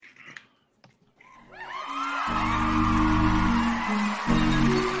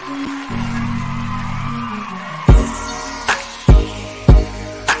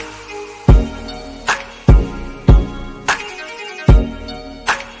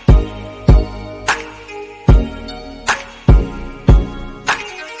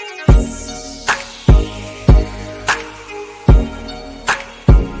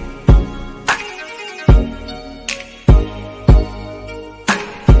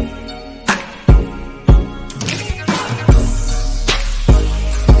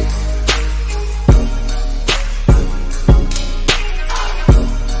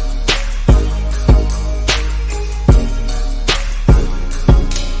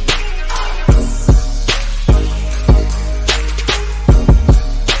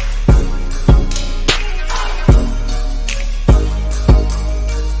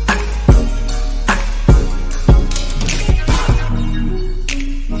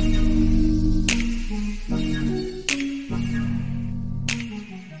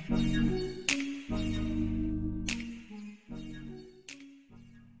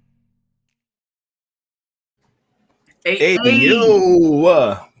Hey,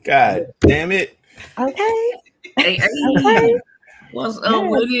 yo. God damn it. Okay. Hey. What's up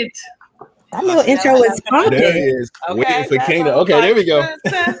with it? That little intro was pumping. There he is. Okay, Waiting for Kingdom. Okay, there we go. Man.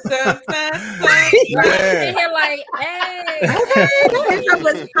 Here like, hey. Okay, that intro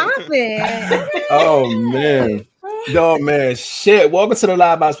was pumping. Oh, man. Yo, man. Shit. Welcome to the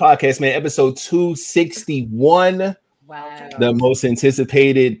Live Box Podcast, man. Episode 261. Wow. The most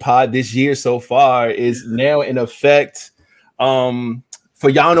anticipated pod this year so far is now in effect. For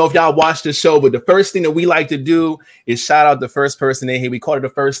y'all know if y'all watch the show, but the first thing that we like to do is shout out the first person in here. We call it the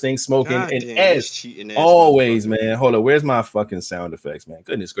first thing smoking. God and damn, as always, man, hold on. Where's my fucking sound effects, man?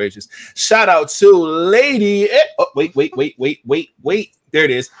 Goodness gracious. Shout out to Lady. Oh, wait. There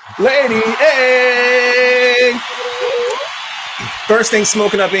it is. Lady A. First thing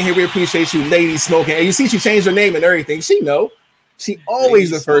smoking up in here. We appreciate you, Lady Smoking. And you see, she changed her name and everything. She know. She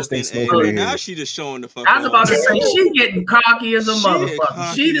always the first thing smoking. Now she just showing the fuck. I was about to say she getting cocky as a motherfucker.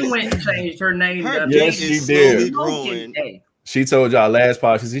 Cocky. She done went and changed her name. Yes, she did. Growing. She told y'all last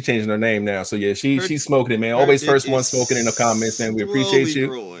podcast she's changing her name now. So yeah, she's smoking it, man. Always first one smoking in the comments, man. We appreciate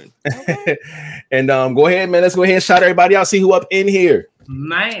you. And go ahead, man. Let's go ahead and shout everybody out. See who up in here.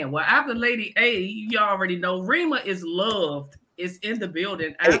 Man, well, after Lady A, you already know Rima is loved. Is in the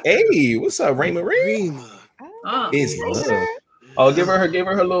building. Hey, what's up, Rima? It's love. Oh, give her her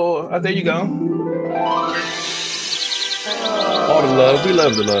little. Oh, there you go. All the love. We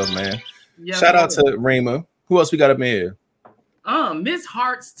love the love, man. Yeah, shout out to Rima. Who else we got up in here? Miss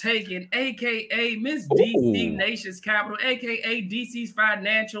Heart's Taken, aka Miss DC Nation's Capital, aka DC's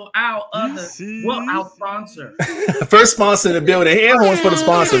Financial, our sponsor. First sponsor in the building. Air horns for the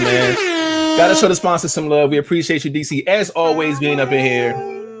sponsor, man. Gotta show the sponsor some love. We appreciate you, DC, as always, being up in here.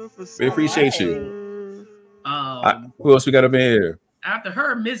 We appreciate you. Who else we got up in here? After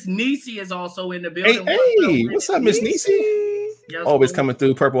her, Miss Niecy is also in the building. Hey, what's up, Miss Niecy? Yes, always coming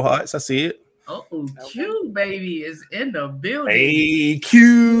through Purple Hearts. I see it. Oh, Q baby is in the building. Hey,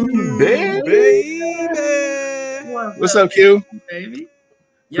 Q baby. What's up, Q? Baby.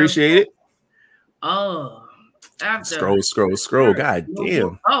 Appreciate it. After Scroll. God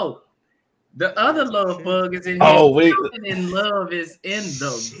damn. Oh, the other love bug is in here. Oh, wait. In love is in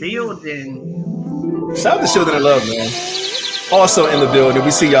the building. Shout out to Children of Love, man. Also in the building.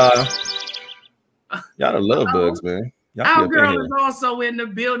 We see y'all. Y'all the love bugs, man. Y'all our girl is also in the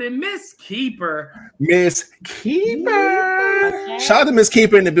building. Miss Keeper. Shout out to Miss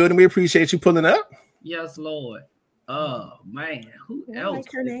Keeper in the building. We appreciate you pulling up. Yes, Lord. Oh, man. Who else?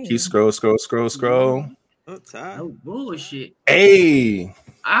 Like her name. Keep scroll. Oh, bullshit. Hey.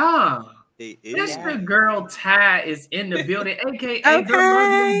 Mr. Girl Ty is in the building, aka the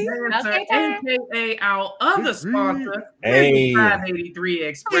Dancer, aka our other sponsor, 583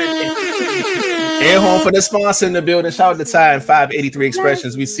 Expressions. Air home for the sponsor in the building. Shout out to Ty and 583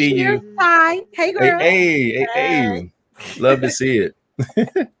 Expressions. We see you. Hi. Hey, girl. Hey. Love to see it.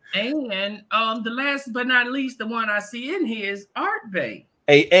 And the last but not least, the one I see in here is Art Bay.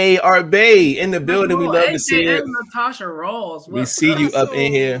 Hey, Art Bay in the building. We love to see it. Natasha Rawls. We see you up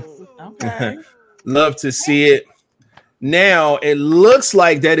in here. Okay. Love to see it. Now it looks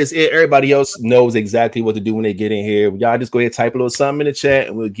like that is it. Everybody else knows exactly what to do when they get in here. Y'all just go ahead and type a little something in the chat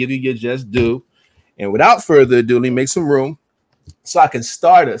and we'll give you your just due. And without further ado, let me make some room so I can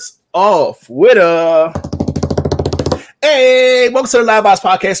start us off with Hey, welcome to the Live Box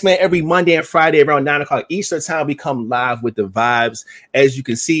Podcast, man. Every Monday and Friday around 9 o'clock Eastern time, we come live with the vibes. As you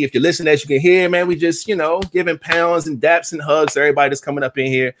can see, if you listen, as you can hear, man, we just, giving pounds and daps and hugs to everybody that's coming up in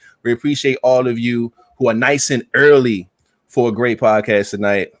here. We appreciate all of you who are nice and early for a great podcast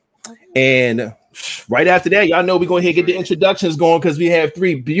tonight. And right after that, y'all know we're going to get the introductions going because we have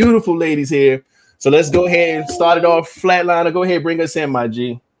three beautiful ladies here. So let's go ahead and start it off. Flatliner, go ahead, bring us in, my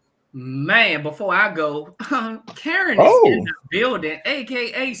G. Man, before I go, Karen is in the building,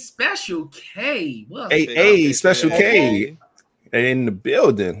 aka Special K. Special K in the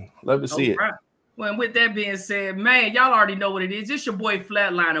building. Love to see it. Well, with that being said, man, y'all already know what it is. It's your boy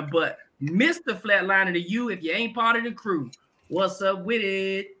Flatliner, but Mr. Flatliner to you if you ain't part of the crew. What's up with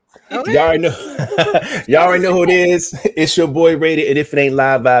it? Okay. Y'all already know who it is. It's your boy Rated, and if it ain't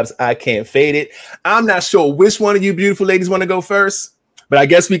Live Vibes, I can't fade it. I'm not sure which one of you beautiful ladies want to go first. But I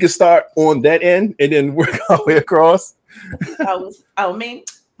guess we can start on that end and then work our way across. Me.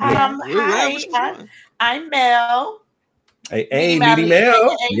 Hi, I'm Mel. Hey, Meaty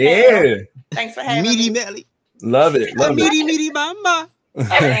Mel. Yeah. Thanks for having me. Meaty Melly. Love it. Meaty Mama.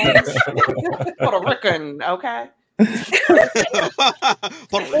 Puerto Rican, okay?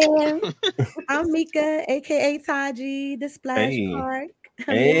 I'm Mika, aka Taji, the Splash Park.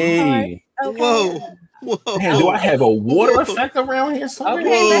 Hey. Okay. Whoa. Whoa. Man, do I have a water effect around here somewhere?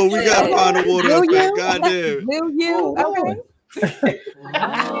 Whoa, we gotta find a water Will effect. you? Goddamn. Will you? Okay.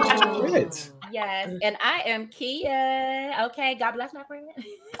 Shit. Yes, and I am Kia. Okay, God bless my friend.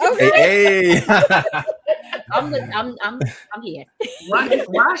 Hey. I'm here.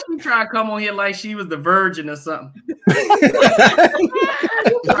 Why she try to come on here like she was the virgin or something?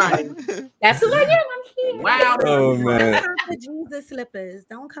 Right. That's who I am. I'm here. Wow. Oh Don't man. come for Jesus slippers.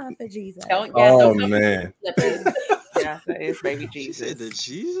 Don't come for Jesus. Oh man. Yeah, it's baby She Jesus. said the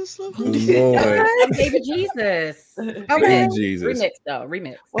Jesus look. Lord. Baby Jesus. Okay. Jesus. Remix though.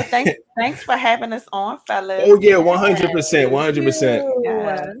 Remix. Well, thanks for having us on, fellas. Oh yeah, 100%, 100%.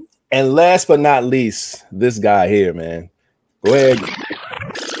 Yeah. And last but not least, this guy here, man. Go ahead.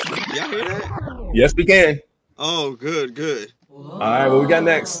 Y'all hear that? Yes, we can. Oh, good. All right, what we got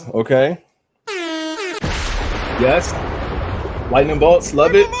next? Okay. Yes. Lightning bolts,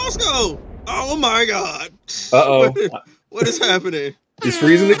 love it. Moscow. Oh my God. Uh-oh. What is happening? He's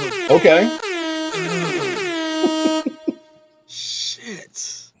freezing it. Okay.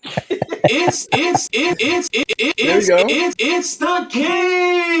 Shit. It's the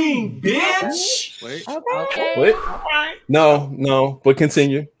king, bitch. Wait. Okay. What? No, but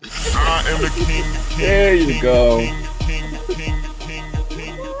continue. I am the king. There you go.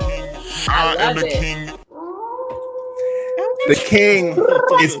 I am love the it. king. The king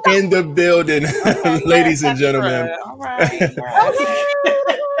is in the building, ladies and gentlemen. All right.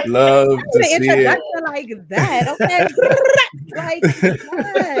 Love to An see it. introduction like that. Okay. Like,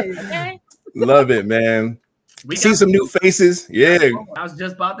 yes. Love it, man. We See got- some new faces. Yeah. I was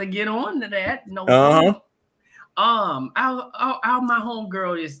just about to get on to that. No. Uh-huh. Our my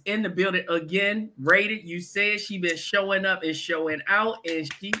homegirl is in the building again. Rated. You said she been showing up and showing out, and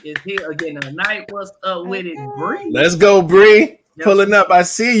she is here again tonight. What's up with it, Bree? Let's go, Bree. Pulling up. I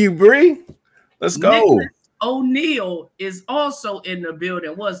see you, Bree. Let's go. Nicholas O'Neal is also in the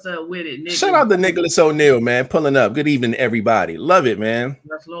building. What's up with it, Nicholas? Shout out to Nicholas O'Neal, man. Pulling up. Good evening, everybody. Love it, man.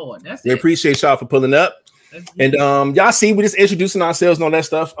 Yes, Lord. That's We it. appreciate y'all for pulling up. That's it. And y'all see, we just introducing ourselves and all that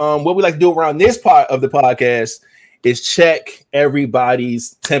stuff. What we like to do around this part of the podcast is check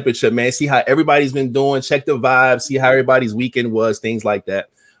everybody's temperature, man. See how everybody's been doing, check the vibes, see how everybody's weekend was, things like that.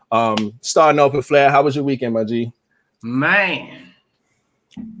 Starting off with Flair, how was your weekend, my G? Man,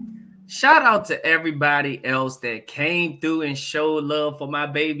 shout out to everybody else that came through and showed love for my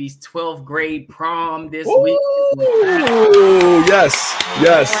baby's 12th grade prom this week. Ooh, yes.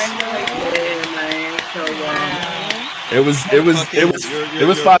 Yeah, man. So, It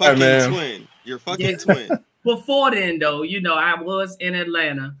was fire, fucking man. Twin. You're fucking Yeah. twin. before then, though, I was in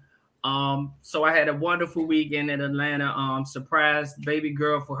Atlanta. So I had a wonderful weekend in Atlanta. Surprised baby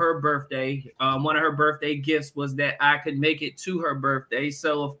girl for her birthday. One of her birthday gifts was that I could make it to her birthday.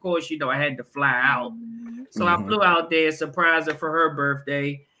 So of course, I had to fly out. So I flew out there, surprised her for her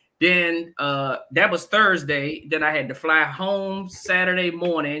birthday. Then that was Thursday. Then I had to fly home Saturday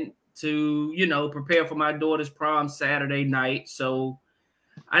morning to, prepare for my daughter's prom Saturday night. So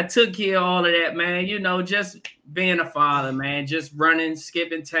I took care of all of that, man. Just being a father, man. Just running,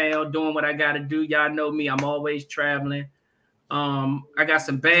 skipping town, doing what I got to do. Y'all know me. I'm always traveling. I got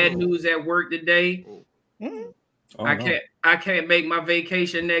some bad news at work today. I can't make my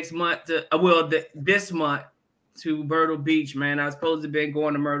vacation next month. This month to Myrtle Beach, man. I was supposed to be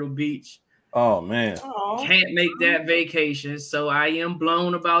going to Myrtle Beach. Oh, man. Can't make that vacation, so I am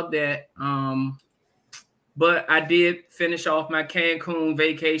blown about that. But I did finish off my Cancun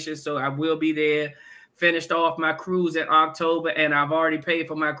vacation, so I will be there. Finished off my cruise in October, and I've already paid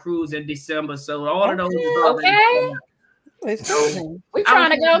for my cruise in December. So all of those. Okay. We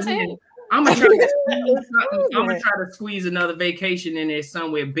trying to go too. I'm gonna try to squeeze another vacation in there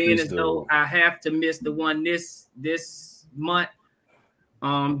somewhere. Being as though I have to miss the one this month.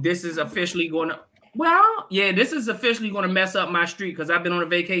 This is officially going to. This is officially going to mess up my streak because I've been on a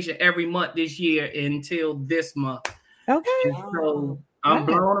vacation every month this year until this month. Okay. And so I'm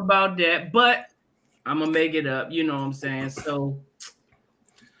blown about that, but I'm going to make it up. You know what I'm saying? So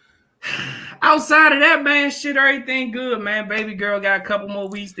outside of that, man, everything good, man. Baby girl got a couple more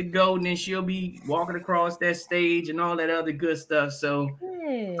weeks to go, and then she'll be walking across that stage and all that other good stuff. So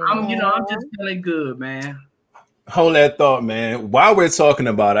I'm just feeling good, man. Hold that thought, man. While we're talking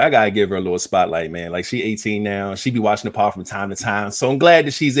about it, I gotta give her a little spotlight, man. Like, she 18 now. She be watching the pod from time to time. So I'm glad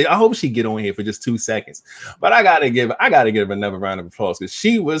that she's there. I hope she get on here for just 2 seconds. But I gotta give her another round of applause because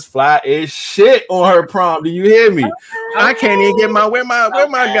she was fly as shit on her prom. Do you hear me? I can't even get where my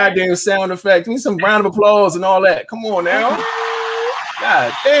goddamn sound effect. Need some round of applause and all that. Come on now.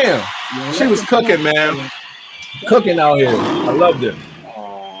 God damn. She was cooking, man. Cooking out here. I loved it.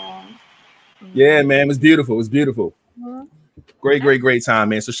 Yeah, man, it was beautiful. It was beautiful. Mhm. Great time,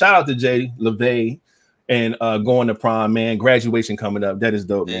 man. So shout out to Jay LeVay and going to prom, man. Graduation coming up. That is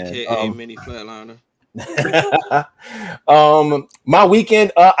dope, man. AKA mini flatliner. My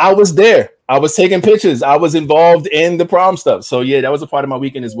weekend, I was there. I was taking pictures. I was involved in the prom stuff. So yeah, that was a part of my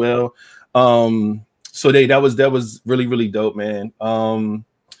weekend as well. So that was really dope, man.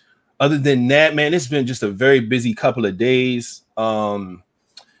 Other than that, man, it's been just a very busy couple of days.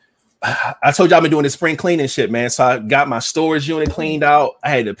 I told you I've been doing the spring cleaning shit, man. So I got my storage unit cleaned out.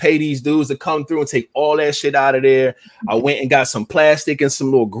 I had to pay these dudes to come through and take all that shit out of there. I went and got some plastic and some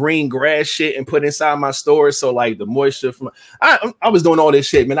little green grass shit and put inside my storage. So like the moisture from I was doing all this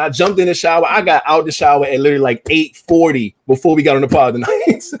shit, man. I jumped in the shower. I got out the shower at literally like 8:40 before we got on the pod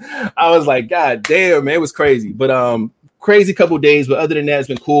tonight. I was like, God damn, man, it was crazy. But crazy couple days. But other than that, it's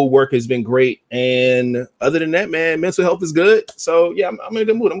been cool. Work has been great. And other than that, man, mental health is good. So yeah, I'm in a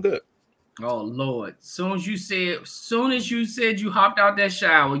good mood. I'm good. Oh Lord! Soon as you said you hopped out that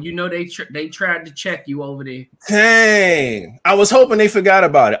shower, you know they tried to check you over there. Dang! I was hoping they forgot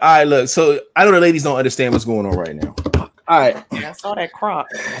about it. All right, look. So I know the ladies don't understand what's going on right now. All right. I saw that crop.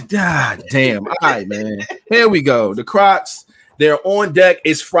 God damn! All right, man. Here we go. The Crocs. They're on deck.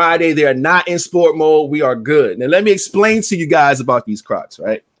 It's Friday. They are not in sport mode. We are good. Now let me explain to you guys about these Crocs.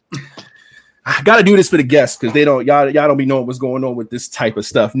 Right. I gotta do this for the guests because y'all don't be knowing what's going on with this type of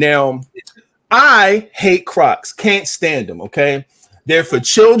stuff. Now, I hate Crocs, can't stand them. Okay, they're for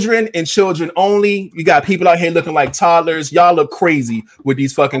children and children only. You got people out here looking like toddlers. Y'all look crazy with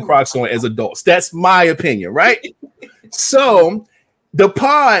these fucking Crocs on as adults. That's my opinion, right? So the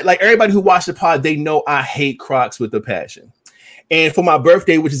pod, like everybody who watched the pod, they know I hate Crocs with a passion. And for my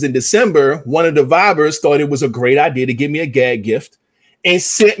birthday, which is in December, one of the vibers thought it was a great idea to give me a gag gift and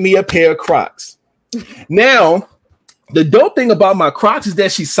sent me a pair of Crocs. Now, the dope thing about my Crocs is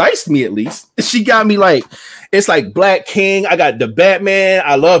that she sized me at least. She got me like, it's like Black King. I got the Batman.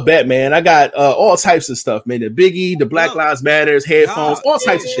 I love Batman. I got all types of stuff, man. The Biggie, the Black Lives Matters, headphones, all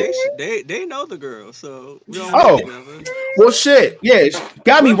types of shit. They know the girl, so we don't well, shit. Yeah,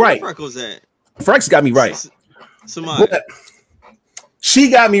 got me right. Freckles at? Frex got me right. Somebody.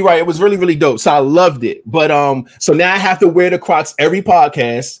 She got me right. It was really dope. So I loved it. But so now I have to wear the Crocs every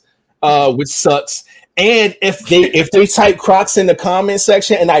podcast, which sucks. And if they type Crocs in the comment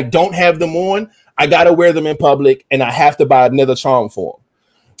section and I don't have them on, I gotta wear them in public and I have to buy another charm for them.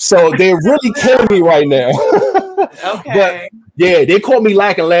 So they're really killing me right now. Okay. But yeah, they called me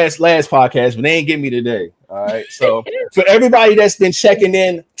lacking last podcast, but they ain't get me today. All right. So for everybody that's been checking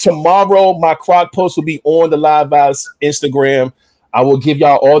in, tomorrow my Croc post will be on the Live Vibes Instagram. I will give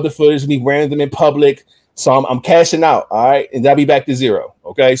y'all all the footage of me wearing them in public. So I'm cashing out. All right. And that'll be back to zero.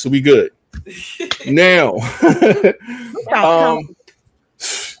 Okay. So we good. Now,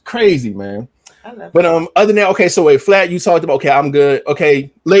 crazy, man. But other than that, okay. So wait, Flat, you talked about, okay, I'm good.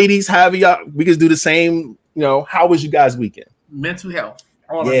 Okay. Ladies, however y'all, we can do the same. You know, how was you guys' weekend? Mental health.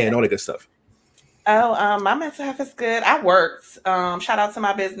 And all that good stuff. Oh, my mental health is good. I worked. Shout out to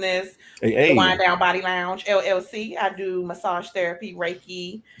my business, Hey. Wind Down Body Lounge, LLC. I do massage therapy,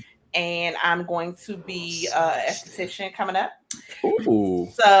 Reiki, and I'm going to be an esthetician coming up. Ooh.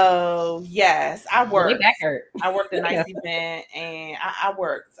 So yes, I worked. My back hurt. I worked a nice event, and I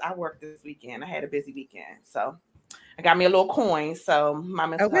worked. I worked this weekend. I had a busy weekend, so I got me a little coin. So my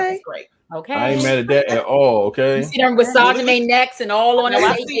mental health is great. Okay. I ain't mad at that at all. Okay. You see them massaging their necks and all on their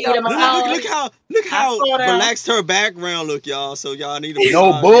Look how relaxed her background look, y'all. So y'all need to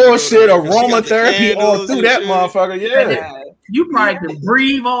no bullshit aromatherapy all through that motherfucker. Yeah. You probably can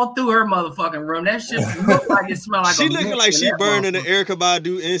breathe all through her motherfucking room. That shit look like it smell like she looking like she burning the Erykah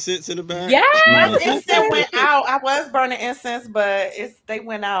Badu incense in the back. Yeah, incense went out. I was burning incense, but they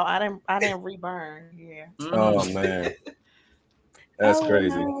went out. I didn't reburn. Yeah. Oh man. That's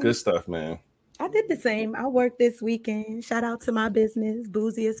crazy. Good stuff, man. I did the same. I worked this weekend. Shout out to my business,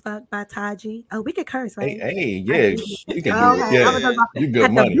 Boozy as Fuck by Taji. Oh, we could curse, right? Hey, yeah. You can do it. Yeah. You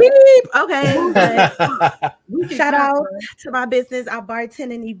good money. Okay. Shout out to my business. I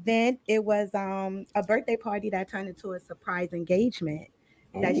bartended an event. It was a birthday party that turned into a surprise engagement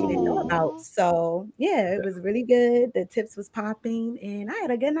that you didn't know about. So yeah, it was really good. The tips was popping and I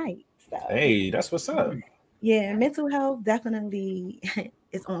had a good night. So hey, that's what's up. Yeah, mental health definitely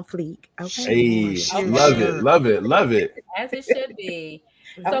is on fleek. Okay. Hey, love it. As it should be.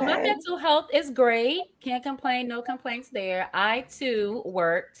 So my mental health is great. Can't complain. No complaints there. I too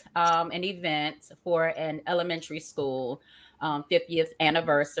worked an event for an elementary school 50th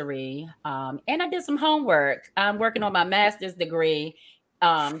anniversary. And I did some homework. I'm working on my master's degree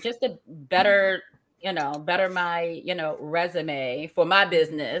just to better better my, resume for my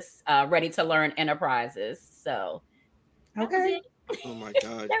business, Ready to Learn Enterprises. So, okay. Oh my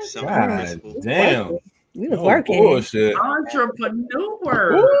God. God damn. We was working. Bullshit.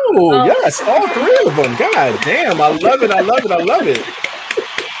 Entrepreneur. Ooh, yes, all three of them. God damn, I love it. I love it. I love it.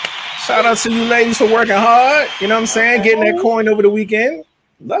 Shout out to you ladies for working hard. You know what I'm saying? Getting that coin over the weekend.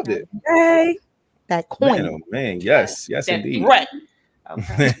 Love it. Hey, that coin. Man, oh man, yes, indeed. Right.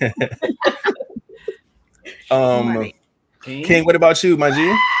 Okay. King, what about you, my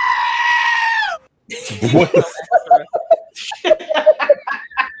G? What the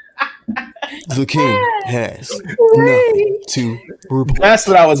The king has nothing to report. That's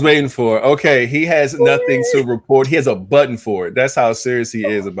what I was waiting for. Okay, he has nothing to report. He has a button for it. That's how serious he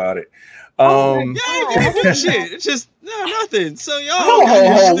is about it. Shit. It's just nothing. So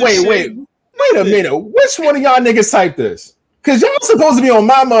y'all. Wait a minute. Which one of y'all niggas typed this? Because y'all supposed to be on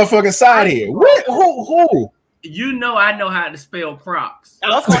my motherfucking side here. Who? You know I know how to spell Crocs.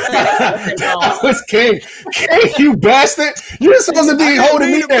 That was King. King, you bastard. You're supposed to be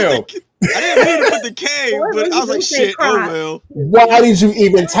holding me down. I didn't mean to put the K, but I was like, shit, oh well. Why did you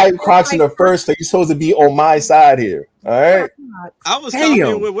even type Crocs in the first place? You're supposed to be on my side here. All right. I was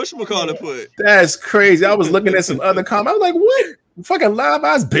copying what whatchamacallit put. That's crazy. I was looking at some other comments. I was like, what? Fucking Live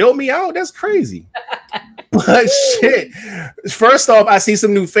Eyes bailed me out? That's crazy. But shit. First off, I see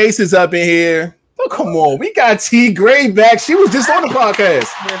some new faces up in here. Oh, come on. We got T Gray back. She was just on the podcast.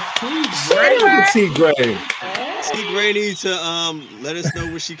 T Gray. T Gray needs to let us know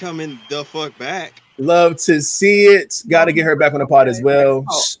when she coming the fuck back. Love to see it. Got to get her back on the pod as well.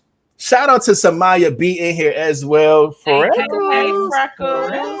 Shout out to Samaya B in here as well. Forever.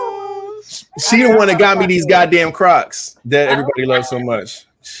 She the one that got me these goddamn Crocs that everybody loves so much.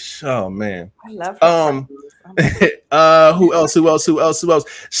 Oh man. I love her. Who else?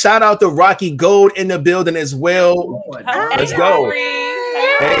 Shout out to Rocky Gold in the building as well. Let's go.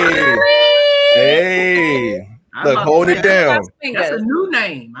 Hey. Look, hold it down. That's a new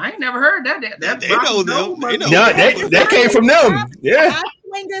name. I ain't never heard that. They know them. That came from them. Yeah.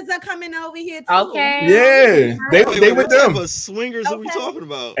 Swingers are coming over here too. Okay. Yeah. They with them. What swingers are we talking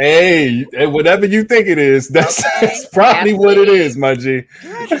about? Hey, whatever you think it is, that's probably what it is, my G.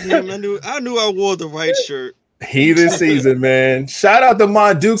 Damn, I knew I wore the right shirt. Heathen season, man. Shout out to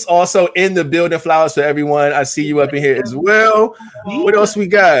Mon Dukes also in the building. Flowers for everyone. I see you up in here as well. What else we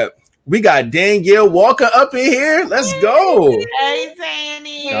got? We got Danielle Walker up in here. Let's go. Hey,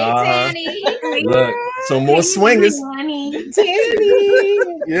 Danny. Danny. Look, some more swingers. Danny.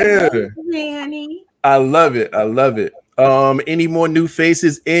 Yeah. Danny. I love it. Any more new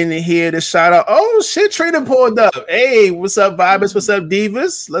faces in here to shout out? Oh shit, Trina pulled up. Hey, what's up, Vibers? What's up,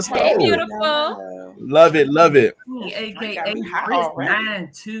 Divas? Let's go. Hey, beautiful. Love it. AKA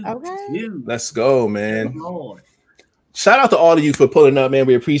 922. Okay. Let's go, man. Shout out to all of you for pulling up, man.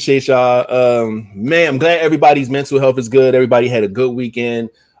 We appreciate y'all. Man, I'm glad everybody's mental health is good. Everybody had a good weekend.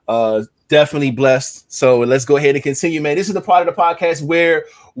 Definitely blessed. So let's go ahead and continue, man. This is the part of the podcast where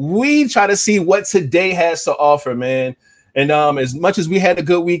we try to see what today has to offer, man. And as much as we had a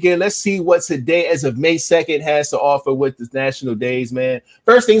good weekend, let's see what today, as of May 2nd, has to offer with the national days, man.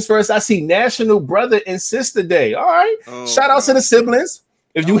 First things first, I see National Brother and Sister Day. All right. Shout out to the siblings.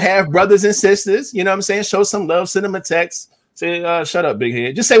 If you have brothers and sisters, you know what I'm saying? Show some love, send them a text. Say, shut up, big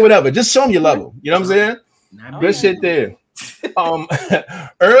head. Just say whatever. Just show them you love them. You know what I'm saying? Good shit there.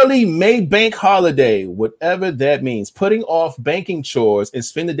 Early May bank holiday, whatever that means. Putting off banking chores and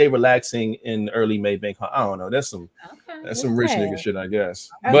spend the day relaxing in early May bank. I don't know. That's some rich nigga shit, I guess.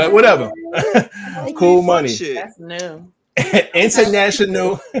 But whatever. Cool money. That's new.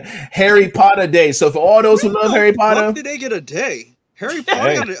 International Harry Potter Day. So for all those who love Harry Potter, what did they get a day? Harry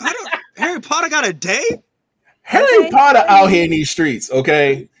Potter got a day? Harry Potter out here in these streets,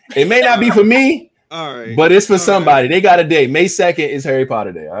 okay? It may not be for me, all right, but it's for somebody. Right. They got a day. May 2nd is Harry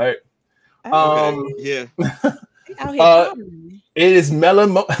Potter Day, all right? Yeah. It is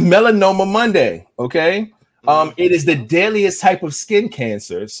Melanoma Monday, okay? It is the deadliest type of skin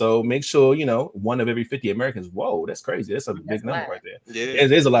cancer, so make sure, 1 of every 50 Americans. Whoa, that's crazy. That's a big number right there. Yeah,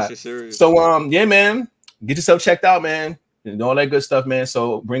 it is a lot. So, yeah, man, get yourself checked out, man. And all that good stuff, man.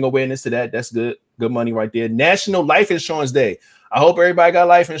 So bring awareness to that. That's good money right there. National Life Insurance Day. I hope everybody got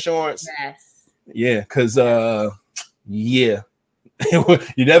life insurance. Yes. Yeah, because you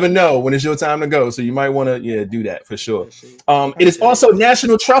never know when it's your time to go. So you might want to do that for sure. It is also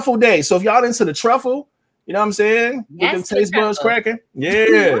National Truffle Day. So if y'all into the truffle, you know what I'm saying? Get them taste buds cracking.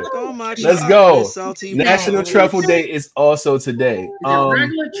 Yeah. Let's go. National Truffle Day is also today.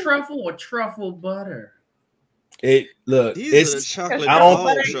 Regular truffle or truffle butter? It's chocolate.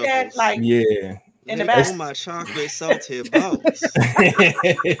 Yeah, In the back. Oh, my chocolate salty balls. Yeah,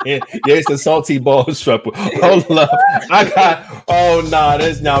 it's the salty balls trouble. Hold up.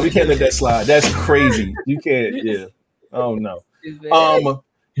 We can't let that slide. That's crazy. You can't, yeah. Oh no.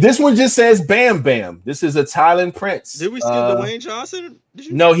 This one just says Bam Bam. This is a Thailand prince. Did we skip Dwayne Johnson?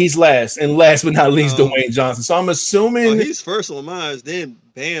 No, he's last. And last but not least, Dwayne Johnson. So I'm assuming he's first on mine, then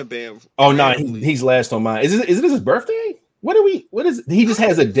Bam Bam. Oh no, he's last on mine. Is this his birthday? What is he just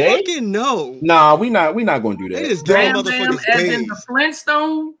has a day? Fucking no. Nah, we not gonna do that. They just Bam Bam as in the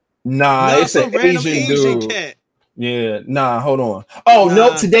Flintstone? Nah, it's an Asian dude. Cat. Yeah, nah, hold on. Oh,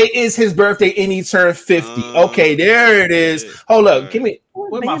 no, today is his birthday and he turned 50. Okay, there it is. Hold up, give me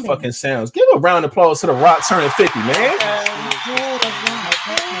what my fucking sounds. Give a round of applause to The Rock turning 50, man.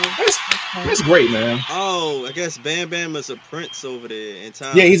 That's great, man. Oh, I guess Bam Bam is a prince over there in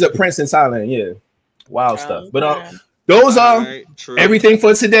Thailand. Yeah, he's a prince in Thailand. Yeah, wild stuff. But those are everything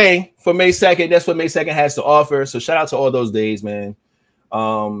for today for May 2nd. That's what May 2nd has to offer. So shout out to all those days, man.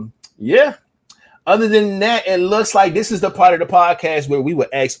 Yeah. Other than that, it looks like this is the part of the podcast where we would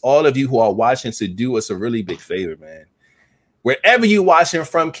ask all of you who are watching to do us a really big favor, man. Wherever you're watching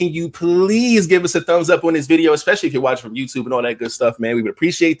from, can you please give us a thumbs up on this video, especially if you're watching from YouTube and all that good stuff, man. We would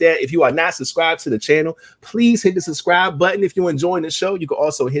appreciate that. If you are not subscribed to the channel, please hit the subscribe button. If you're enjoying the show, you can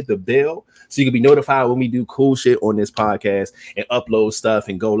also hit the bell so you can be notified when we do cool shit on this podcast and upload stuff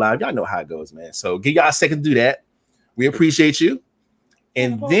and go live. Y'all know how it goes, man. So give y'all a second to do that. We appreciate you.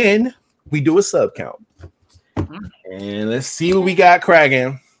 And then we do a sub count. And let's see what we got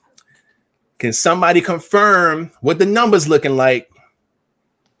cracking. Can somebody confirm what the numbers looking like?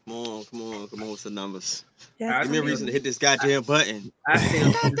 Come on with the numbers. Give me a reason to hit this goddamn button. I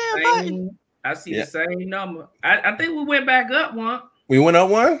see the same number. I think we went back up one. We went up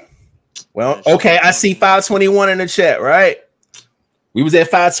one? Well, okay, I see 521 in the chat, right? We was at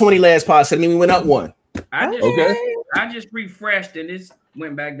 520 last pod, so I mean we went up one. I just refreshed and it's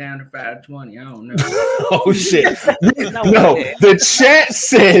went back down to 520. I don't know. Oh shit! No, the chat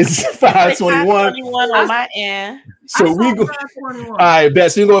says 521. 521 on my end. So we go. All right,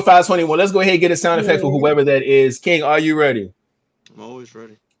 best. So we go with 521. Let's go ahead and get a sound effect for whoever that is. King, are you ready? I'm always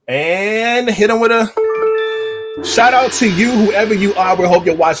ready. And hit him with a shout out to you, whoever you are. We hope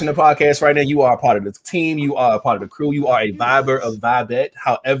you're watching the podcast right now. You are a part of the team. You are a part of the crew. You are a viber of Vibette.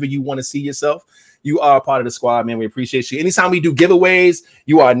 However you want to see yourself. You are a part of the squad, man. We appreciate you. Anytime we do giveaways,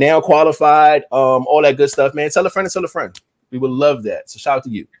 you are now qualified. All that good stuff, man. Tell a friend and tell a friend. We would love that. So shout out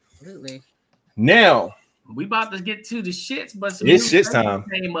to you. Absolutely. Now we about to get to the shits, but some it's shits time.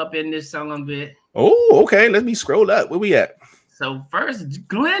 Came up in this song bit. Oh, okay. Let me scroll up. Where we at? So first,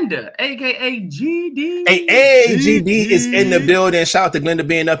 Glenda, aka GD. Hey, GD is in the building. Shout out to Glenda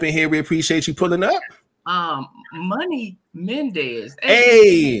being up in here. We appreciate you pulling up. Money Mendez.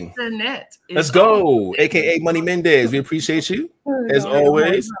 Hey, let's go. On. AKA Money Mendez. We appreciate you as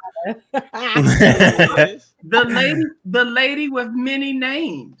always. the lady with many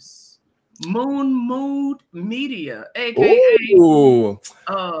names. Moon Mood Media, aka all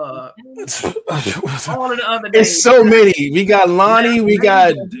of the other names. It's so many. We got Lonnie, we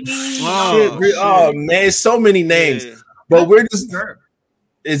got oh man, it's so many names. Yeah. But we're just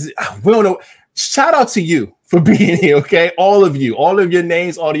we don't know. Shout out to you for being here, okay? All of you, all of your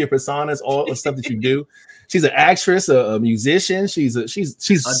names, all of your personas, all the stuff that you do. She's an actress, a musician. She's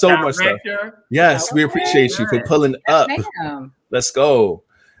so director. Much stuff. Yes, we appreciate you for pulling up. Let's go.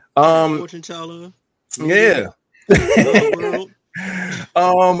 Yeah.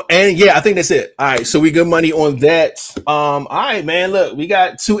 And yeah, I think that's it. All right, so we good money on that. All right, man. Look, we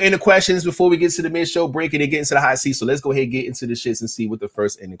got 2 ending questions before we get to the mid-show break and then get into the hot seat. So let's go ahead and get into the shits and see what the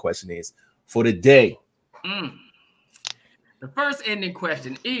first ending question is for the day. The first ending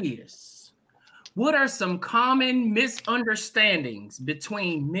question is: what are some common misunderstandings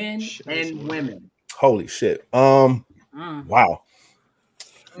between men and women? Holy shit. Wow.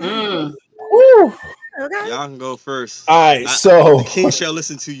 Woo. Okay. Y'all can go first. All right, so the king shall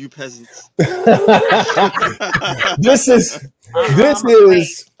listen to you peasants. This is a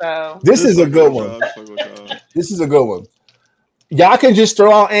good one. This is a good one. Y'all can just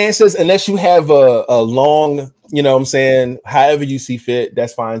throw out answers unless you have a long, you know what I'm saying, however you see fit,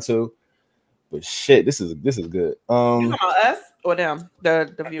 that's fine too. But shit, this is good. You talking about us or them?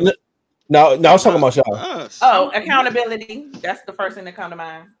 The viewers. No, I was talking about y'all. Us. Oh, accountability. That's the first thing that come to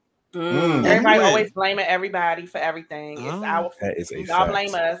mind. Everybody always blaming everybody for everything. It's our fault. Y'all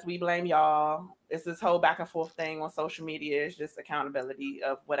blame us, we blame y'all. It's this whole back and forth thing on social media. It's just accountability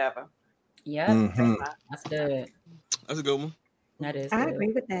of whatever. Yeah, that's good. That's a good one. That is. I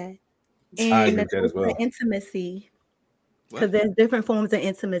agree with that. And I agree with that as well. Intimacy, because there's different forms of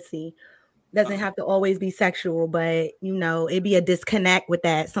intimacy. doesn't have to always be sexual, but you know, it'd be a disconnect with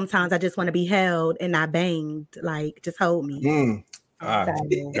that. Sometimes I just want to be held and not banged. Like, just hold me.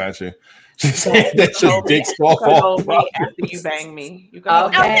 Gotcha. That's your big small hold me after you bang me. You can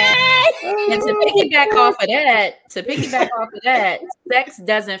okay. And to piggyback off of that, sex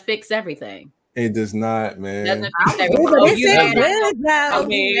doesn't fix everything. It does not, man. Doesn't fix everything. Let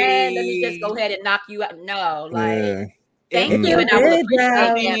me just go ahead and knock you out. No, like thank you, and I will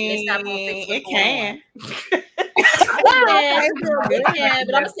appreciate that. It can.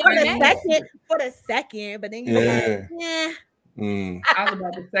 But I'm saying for the second, but then you I was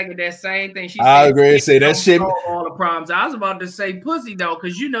about to second that same thing. I agree. Say that shit. All the problems. I was about to say pussy though,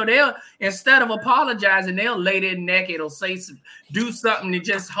 because you know they'll instead of apologizing, they'll lay there naked or do something to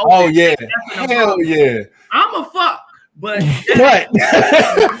just hope. Oh yeah, hell yeah. I'm a fuck, but what? Yeah.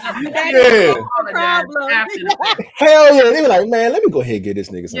 Hell yeah. They were like, man, let me go ahead and get this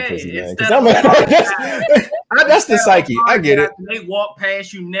nigga some pussy, man. That's the psyche. I get it. They walk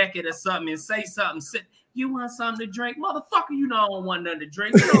past you naked or something and say something. You want something to drink? Motherfucker, you know I don't want nothing to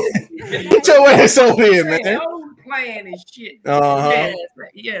drink. Get your ass over here, man. Playing and shit.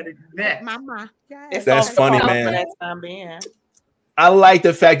 Yeah, that. Mama. That's funny, man. I like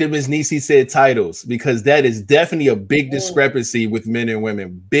the fact that Ms. Nisi said titles, because that is definitely a big discrepancy with men and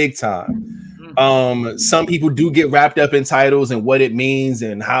women, big time. Some people do get wrapped up in titles and what it means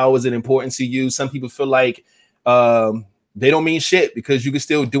and how is it important to you. Some people feel like they don't mean shit because you can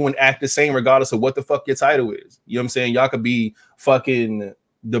still do and act the same regardless of what the fuck your title is. You know what I'm saying? Y'all could be fucking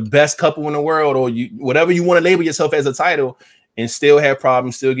the best couple in the world, or you whatever you want to label yourself as a title, and still have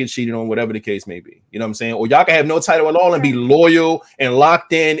problems, still get cheated on, whatever the case may be. You know what I'm saying? Or y'all can have no title at all and be loyal and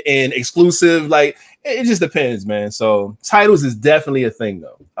locked in and exclusive. Like, it just depends, man. So titles is definitely a thing,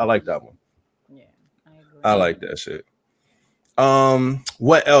 though. I like that one. Yeah, I agree. I like that shit.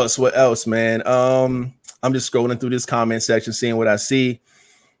 What else, man? I'm just scrolling through this comment section, seeing what I see.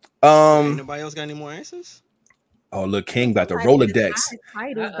 Nobody else got any more answers? Oh, look, King got the Rolodex.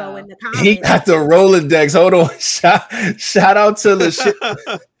 He got the Rolodex. Hold on. Shout out to Lachelle.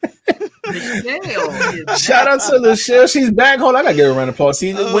 Shout out to Lachelle. She's back. Hold on, I gotta give her a round of applause.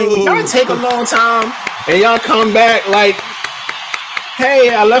 See, when y'all take a long time and y'all come back like,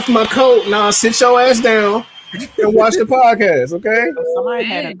 hey, I left my coat. Now sit your ass down and watch the podcast, okay? Somebody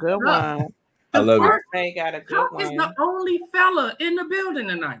had a good one. I love it. They got a good one. Is the only fella in the building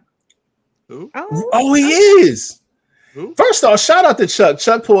tonight? Who? Oh, he is. Who? First off, shout out to Chuck.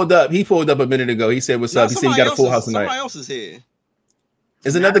 Chuck pulled up. He pulled up a minute ago. He said, "What's up?" He said he got a full house tonight. Somebody else is here.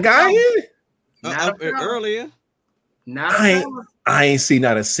 Is another guy here? Earlier. I ain't see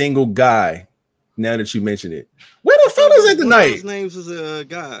not a single guy. Now that you mention it, where the fellas at tonight? His names was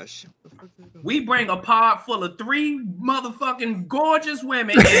gosh. We bring a pod full of 3 motherfucking gorgeous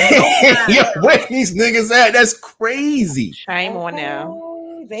women. Yeah, where these niggas at? That's crazy. Shame on them.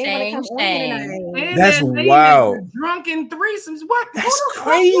 Shame. That's wild. Drunken threesomes. What? That's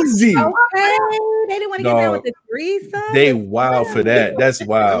crazy. Okay. They didn't want to get down with the threesome. They wild for that. That's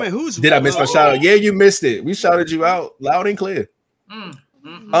wild. I mean, did I miss my shout out? Yeah, you missed it. We shouted you out loud and clear.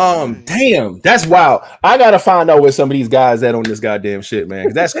 Damn, that's wild. I gotta find out where some of these guys at on this goddamn shit,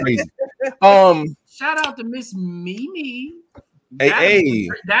 man. That's crazy. Shout out to Miss Mimi.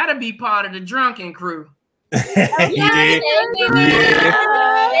 That'll be part of the drunken crew. Yeah.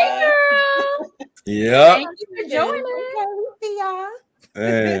 Thank you for joining.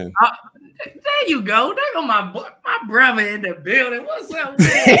 Man. There you go. There go my brother in the building. What's up, man?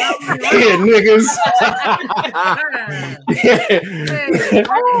 Yeah, niggas.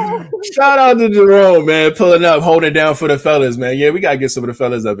 Shout out to Jerome, man, pulling up, holding it down for the fellas, man. Yeah, we gotta get some of the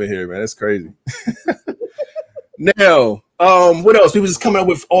fellas up in here, man. That's crazy. Now, what else? People just coming up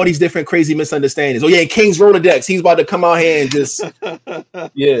with all these different crazy misunderstandings. Oh yeah, King's Rolodex. He's about to come out here and just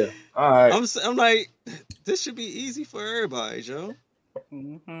yeah. All right. I'm like, this should be easy for everybody, Joe.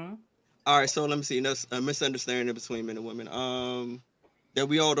 Mm-hmm. All right, so let me see. That's a misunderstanding between men and women. That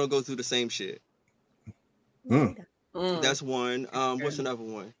we all don't go through the same shit. That's one. What's another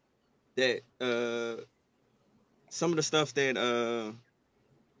one? That some of the stuff that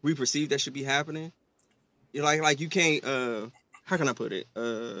we perceive that should be happening. You're like you can't. How can I put it?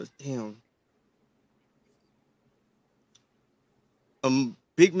 Damn.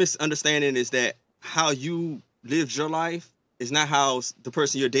 Big misunderstanding is that how you lived your life is not how the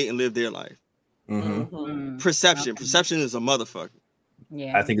person you're dating lived their life. Perception is a motherfucker.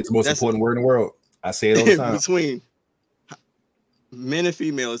 Yeah, I think it's the most important word in the world. I say it all the time. Between men and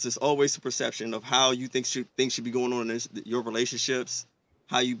females, it's always the perception of how you think things should be going on in your relationships,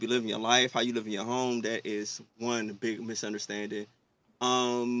 how you be living your life, how you live in your home. That is one big misunderstanding.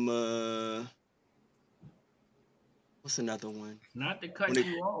 What's another one? Not to cut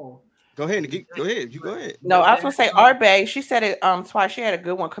you off. Go ahead. Go ahead. You go ahead. No, I was gonna say Arbe. She said it twice. She had a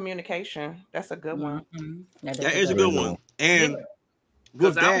good one. Communication. That's a good one. That is a good one. And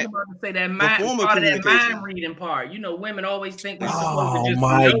with that, I was about to say that mind reading part. You know, women always think they're supposed to just. Oh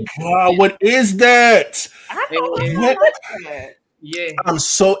my God! What is that? I don't like that. Yeah,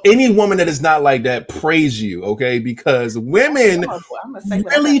 any woman that is not like that, praise you, okay? Because women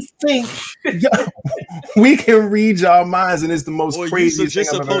really think we can read y'all minds, and it's the most crazy. You're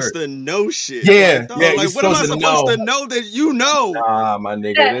just supposed to know shit. Yeah, like, like what am I supposed to know that you know? Nah, my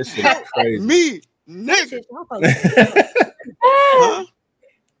nigga, this shit is crazy. Me, nigga. Huh?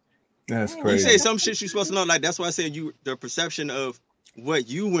 That's crazy. You say some shit you're supposed to know. Like that's why I said the perception of what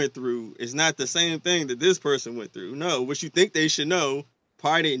you went through is not the same thing that this person went through. No, what you think they should know,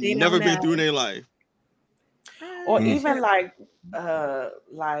 probably they never been through in their life. Or even like I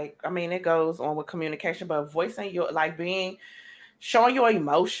mean, it goes on with communication, but voicing your showing your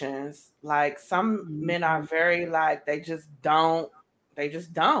emotions. Like some men are very they just don't,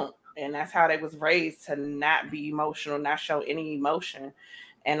 and that's how they was raised, to not be emotional, not show any emotion.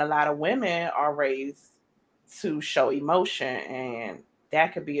 And a lot of women are raised to show emotion, and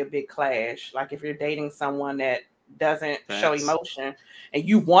that could be a big clash. Like if you're dating someone that doesn't show emotion and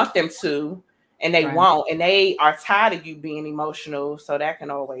you want them to, and they won't, and they are tired of you being emotional, so that can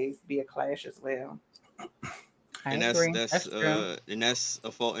always be a clash as well. And that's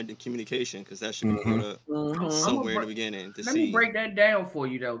a fault in the communication, because that should be brought up somewhere in the beginning. Let me break that down for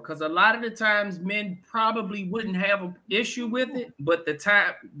you though, because a lot of the times men probably wouldn't have an issue with it, but the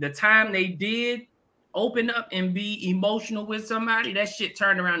time they did open up and be emotional with somebody, that shit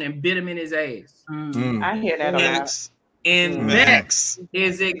turned around and bit him in his ass. I hear that a lot. And that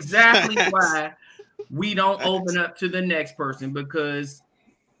is exactly why we don't open up to the next person, because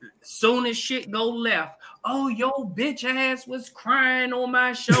soon as shit go left, oh, your bitch ass was crying on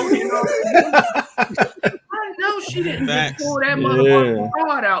my shoulder. I know she didn't pull that motherfucking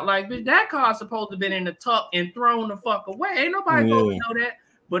card out. Like, bitch, that card's supposed to have been in the tuck and thrown the fuck away. Ain't nobody supposed to know that.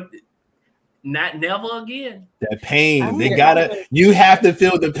 But never again. That pain. You have to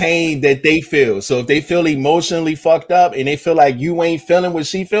feel the pain that they feel. So if they feel emotionally fucked up and they feel like you ain't feeling what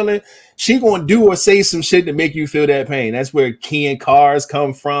she feeling, she gonna do or say some shit to make you feel that pain. That's where keying cars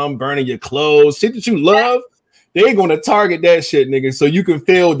come from, burning your clothes, shit that you love. They're gonna target that shit, nigga, so you can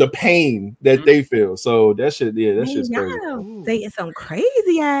feel the pain that they feel. So that shit, that shit's crazy. Dating some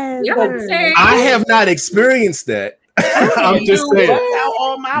crazy ass. I have not experienced that. I'm just saying.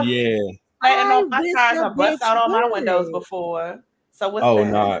 Flattened off my tires or bust out all my windows before. So what's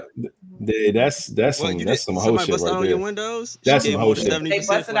that? That's some whole shit right there. Your windows? That's some whole shit. They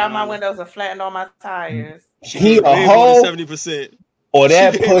busted out my windows and flattened all my tires. He a whole 70%. Or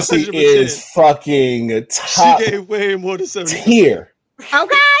that pussy 100%. Is fucking top. She gave way more than 70%. Tier.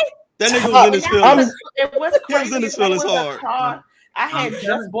 Okay. That nigga was in his feelings. It was crazy. He was in his feelings hard. I had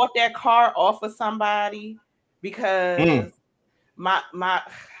just bought that car off of somebody because my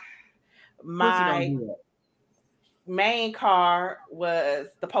main car was,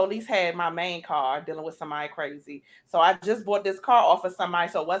 the police had my main car dealing with somebody crazy. So I just bought this car off of somebody,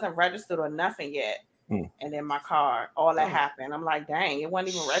 so it wasn't registered or nothing yet. And then my car, all that happened. I'm like, dang, it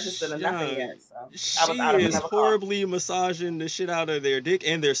wasn't even registered or nothing yet. So I was out of another horribly massaging the shit out of their dick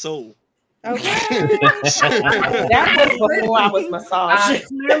and their soul. Okay. That was before I was massaging.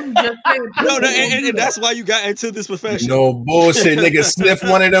 And that's why you got into this profession. No bullshit, nigga. Sniff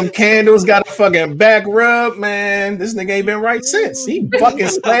one of them candles, got a fucking back rub, man. This nigga ain't been right since. He fucking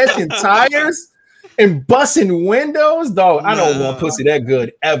splashing tires and busting windows, dog. I don't want pussy that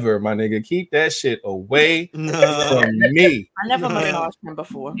good ever, my nigga. Keep that shit away from me. I never massaged him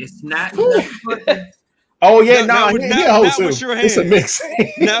before. It's not. Oh yeah, not with your hands. It's a mix.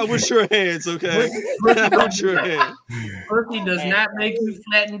 Not with your hands, okay? Not with your hands. Pussy does not make you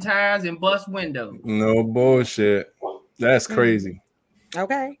flatten tires and bust windows. No bullshit. That's crazy.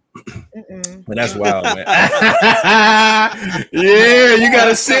 Okay. But that's wild, man. Yeah, you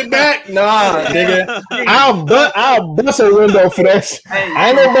gotta sit back. Nah, nigga. I'll bust a window for that shit. I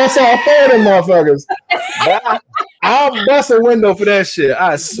ain't gonna bust all four of them motherfuckers. But I'll bust a window for that shit.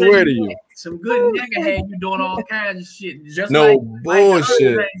 I swear to you. Some good nigga had you doing all kinds of shit. Just no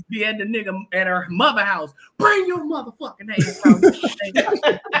bullshit. Be at the nigga at her mother house. Bring your motherfucking ass out.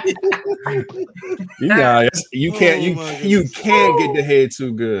 You can't get the head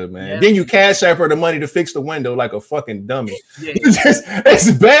too good, man. Yeah. Then you cash out her the money to fix the window like a fucking dummy. Yeah.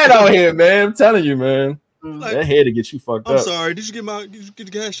 It's bad out here, man. I'm telling you, man. That head to get you fucked up. I'm sorry. Did you get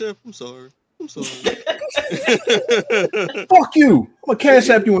the cash app? I'm sorry. Fuck you. I'm gonna cash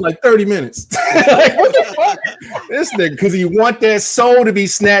app you in like 30 minutes. Like, what the fuck? This nigga, because he want that soul to be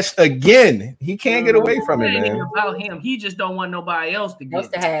snatched again. He can't get away from it, man. About him, he just don't want nobody else to get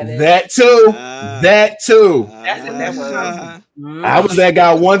it. That too. That too. I was that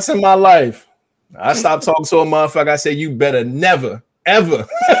guy once in my life. I stopped talking to a motherfucker. I said, you better never, ever,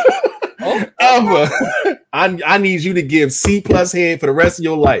 ever. I need you to give C+ head for the rest of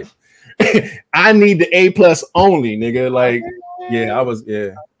your life. I need the A+ only, nigga. Like, I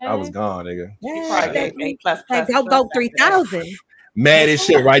was gone, nigga. Go 3000. Mad as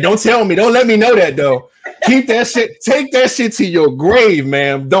shit, right? Don't tell me. Don't let me know that though. Keep that shit. Take that shit to your grave,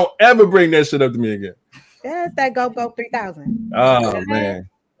 man. Don't ever bring that shit up to me again. That's that go 3000. Oh man,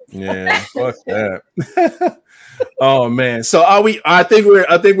 yeah, fuck that. Oh man, so are we? I think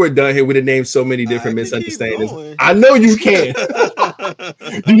we're done here. We done named so many different misunderstandings. I know you can.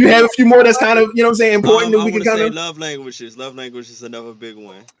 Do you have a few more that's kind of, you know what I'm saying, important that we can kind of love languages? Love language is another big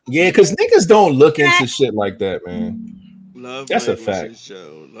one. Yeah, because niggas don't look into shit like that, man. That's a fact.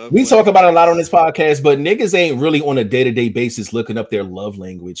 We talk about it a lot on this podcast, but niggas ain't really on a day-to-day basis looking up their love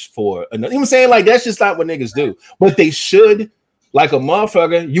language for another. You know what I'm saying? Like, that's just not what niggas do. But they should. Like a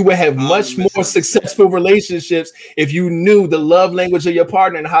motherfucker, you would have much more successful relationships if you knew the love language of your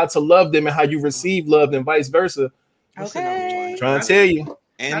partner and how to love them and how you receive love and vice versa. Okay. Trying to tell you.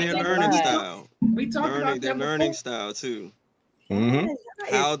 And their learning style. We talk about their learning style too. Mm-hmm.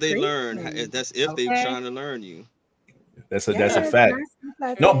 How they learn. That's if they're trying to learn you. That's a fact.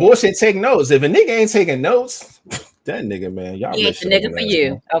 No bullshit. Take notes. If a nigga ain't taking notes, that nigga, man, y'all. He ain't the nigga for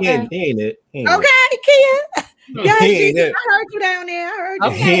you. Okay. He ain't it. Okay, Kia. Yeah, I heard you down there. I heard you.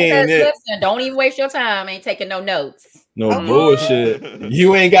 Okay, listen, don't even waste your time. Ain't taking no notes. No bullshit.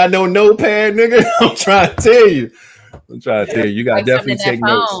 You ain't got no notepad, nigga. I'm trying to tell you. You got to definitely take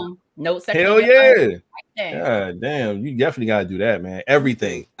notes. Hell yeah. God damn, you definitely gotta do that, man.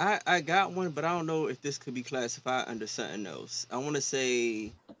 Everything. I got one, but I don't know if this could be classified under something else. I want to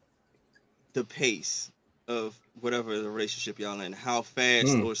say the pace of whatever the relationship y'all in, how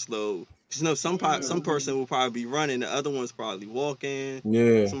fast or slow. You know, some person will probably be running, the other one's probably walking.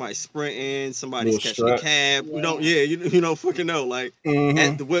 Yeah. Somebody's sprinting, somebody's catching a cab. Yeah. You don't fucking know. Like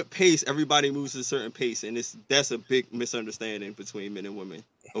at what pace everybody moves at a certain pace, and that's a big misunderstanding between men and women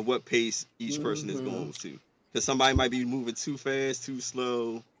of what pace each person is going to. Because somebody might be moving too fast, too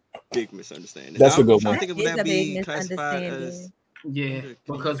slow. Big misunderstanding. That's a good one. I think would that be classified as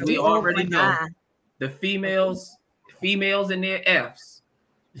because we already know the females in their F's.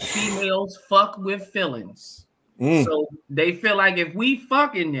 Females fuck with feelings. So they feel like if we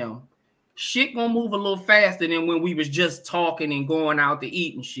fucking them, shit gonna move a little faster than when we was just talking and going out to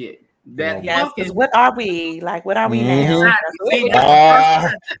eat and shit. Because what are we? Like, what are we now?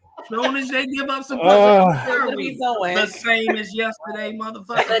 As soon as they give up some the same as yesterday,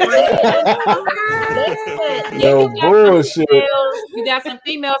 motherfucker. No bullshit. You got some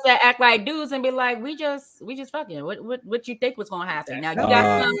females that act like dudes and be like, we just fucking. What you think was gonna happen? Now you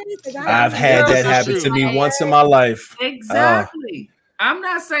got some. I've had that happen to me once in my life. Exactly. I'm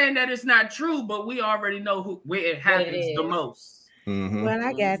not saying that it's not true, but we already know where it happens the most. Mm-hmm. Well,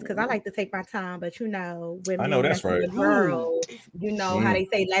 I guess because I like to take my time, but women, I know that's right. Girls, you know how they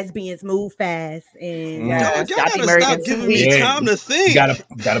say lesbians move fast, and y'all gotta stop giving me time to think. You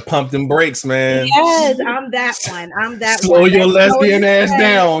gotta pump them brakes, man. Yes, I'm that one. Slow your lesbian ass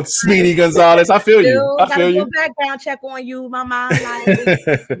down, Speedy Gonzalez. I feel you. I feel you. Background check on you, my mom.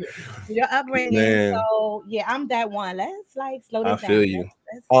 Like your upbringing. Man. So yeah, I'm that one. Let's slow this down. I feel you.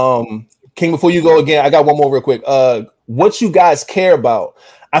 King, before you go again, I got one more real quick. What you guys care about?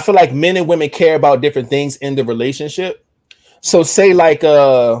 I feel like men and women care about different things in the relationship. So say like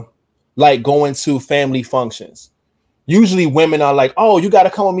going to family functions. Usually women are like, oh, you got to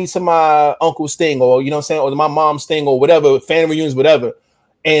come with me to my uncle's thing, or you know what I'm saying, or my mom's thing, or whatever, family reunions, whatever.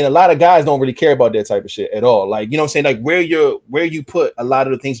 And a lot of guys don't really care about that type of shit at all. Like, you know what I'm saying? Like where you put a lot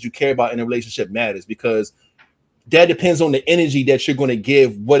of the things you care about in a relationship matters, because that depends on the energy that you're going to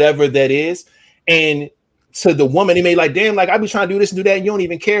give whatever that is. And to the woman, they may like, damn, like I be trying to do this and do that, and you don't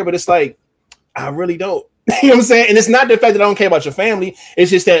even care. But it's like, I really don't. You know what I'm saying? And it's not the fact that I don't care about your family.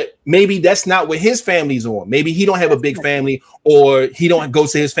 It's just that maybe that's not what his family's on. Maybe he don't have a big family, or he don't go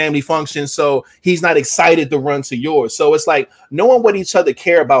to his family function, so he's not excited to run to yours. So it's like knowing what each other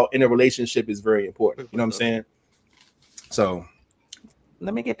care about in a relationship is very important. You know what I'm saying? So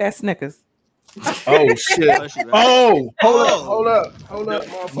let me get that Snickers. Oh shit! Oh, hold up!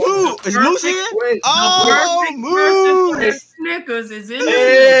 Moo, is Moose here? Oh, Moose! Snickers is in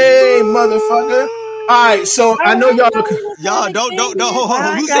there. Hey, motherfucker! right, so I know y'all don't hold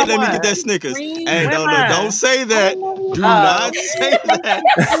on. Who said let me get that Snickers? Hey, don't say that. Do not say that.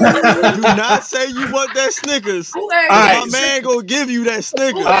 Do not say you want that Snickers. My man gonna give you that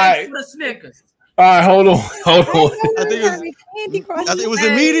Snickers. All right, the Snickers. All right, hold on. I think it was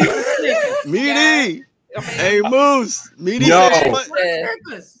a Meaty. Hey, Moose. Meaty. Yo. All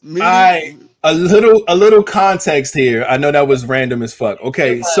right, a little context here. I know that was random as fuck.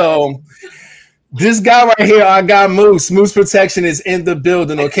 Okay, so this guy right here, I got Moose. Moose Protection is in the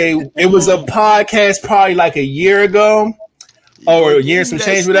building. Okay, it was a podcast probably like a year ago, or a year and some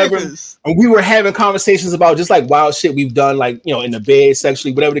change, whatever. And we were having conversations about just like wild shit we've done, like, you know, in the bed,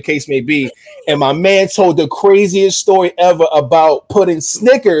 sexually, whatever the case may be. And my man told the craziest story ever about putting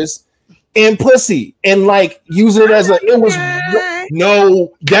Snickers in pussy and like using it as that's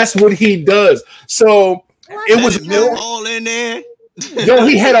what he does. So it was all in there. Yo,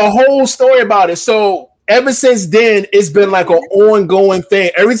 he had a whole story about it. So ever since then, it's been like an ongoing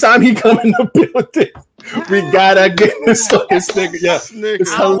thing. Every time he come in the building, we gotta get this fucking Snicker. Yeah,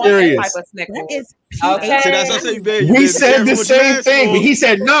 it's hilarious. We said the same thing, but he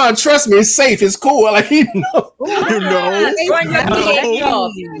said, "No, trust me, it's safe. It's cool." Like he know,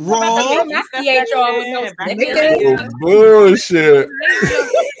 bullshit.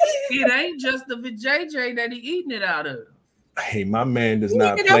 It ain't just the JJ that he eating it out of. Hey, my man does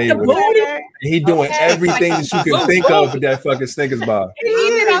not play with it. He doing everything that you can think of with that fucking Snickers bar. He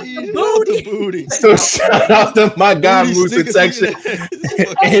eating out the booty. So shout out to my guy Moose Protection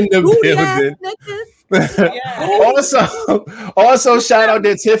in the building. Also shout out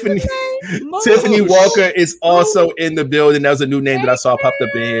to Tiffany. Tiffany Walker is also in the building. That was a new name that I saw popped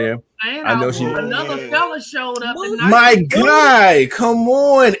up in here. I know she. Another fella showed up. My guy, come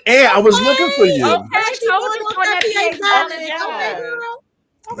on, I was looking for you.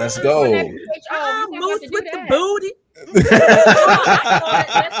 Let's go. Moose with the booty. I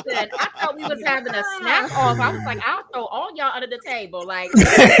thought we was having a snack off. I was like, I'll throw all y'all under the table. Like,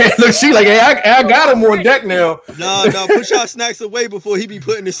 look, she like, hey, I got him on deck now. No, put y'all snacks away before he be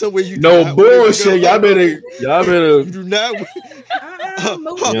putting it somewhere you. No bullshit. Y'all better. You do not.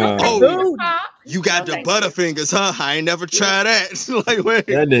 You got the Butterfingers, huh? I ain't never tried that. Like, wait.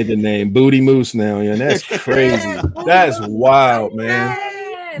 That nigga named Booty Moose now, yeah. That's crazy. That's wild, man.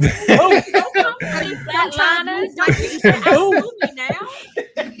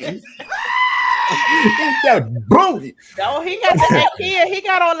 That booty. No, he got the kid. He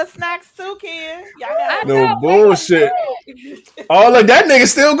got all the snacks too, kid. No bullshit. All of that nigga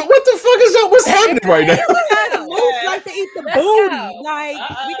still go. What the fuck is up? What's happening right now? Moose like to eat the booty. Like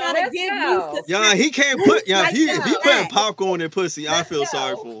we gotta give Moose. Yeah, he can't put. Yeah, if he putting popcorn in pussy, I feel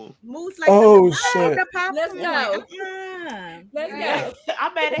sorry for him. Moose like shit. Let's go. Let's go. I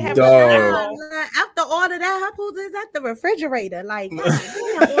bet it have after all of that, her pools is at the refrigerator. Like,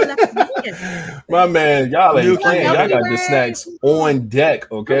 my man, y'all ain't playing. Y'all got the snacks on deck,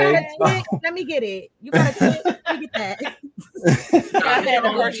 okay? Let me get it. You gotta get that.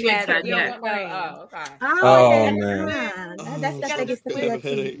 Oh man, that's that gets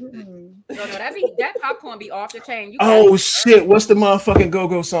that popcorn be off the chain. Oh shit! What's the motherfucking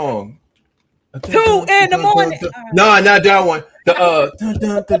go-go song? 2 in the morning. No, not that one. The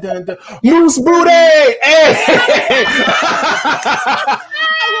Moose Booty. Hey,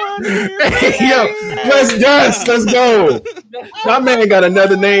 yo, let's go. My man got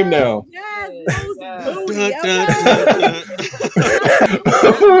another name now.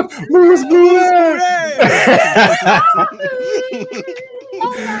 Moose Booty.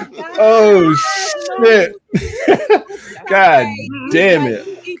 Oh shit! God damn it!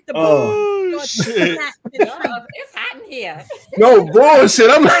 Oh shit! It's hot in here. No bullshit!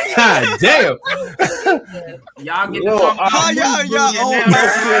 I'm like, God damn! Y'all get the how y'all own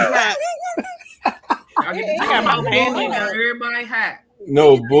that? Y'all get the everybody hot.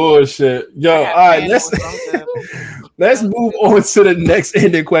 No bullshit, yo! All right, let's move on to the next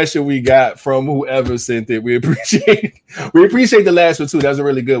ending question we got from whoever sent it. We appreciate the last one too. That was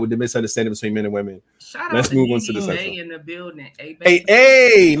really good with the misunderstanding between men and women. Let's move on to the second one. In the building.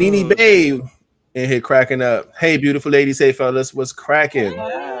 Hey, Nene Babe in here cracking up. Hey, beautiful ladies, hey fellas, what's cracking?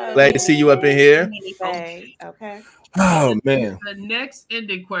 Glad to see you up in here. Okay. Oh man. The next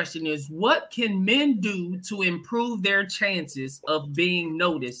ending question is: what can men do to improve their chances of being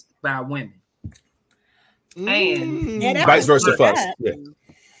noticed by women? And vice versa, fucks. Yeah.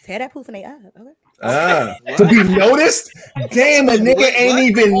 Tear that poof in their eye. Okay. To be noticed? Damn, a nigga ain't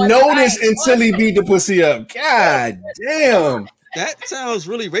even noticed until he beat the pussy up. God damn. That sounds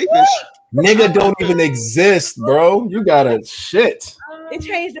really rapish. Nigga don't even exist, bro. You gotta shit. It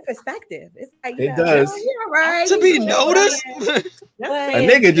changed the perspective. It's like it does. Yeah, right. To be noticed. A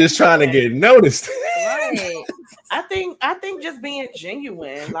nigga just trying to get noticed. Right. I think just being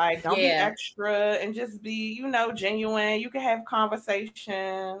genuine, like don't be extra and just be, genuine. You can have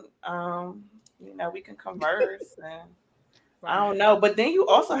conversation. We can converse and I don't know. But then you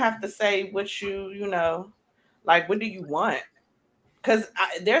also have to say what you like, what do you want? Because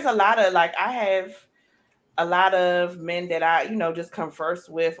there's a lot of I have a lot of men that I, just converse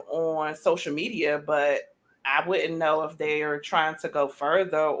with on social media, but I wouldn't know if they are trying to go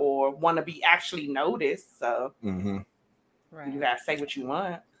further or want to be actually noticed. So you gotta say what you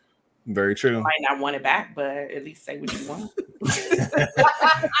want. Very true. You might not want it back, but at least say what you want.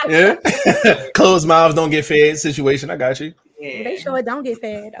 Yeah. Closed mouths don't get fed situation. I got you. Yeah. They sure don't get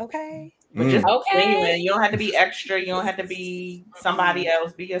fed. Okay. But just genuine. You don't have to be extra. You don't have to be somebody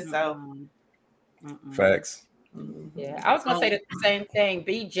else. Be yourself. Facts. Yeah, I was gonna say the same thing.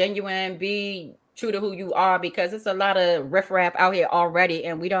 Be genuine. Be true to who you are, because it's a lot of riffraff out here already,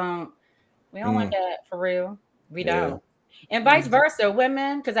 and we don't want that for real. We don't. And vice versa,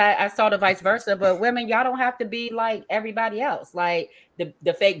 women, because I saw the vice versa, but women, y'all don't have to be like everybody else, like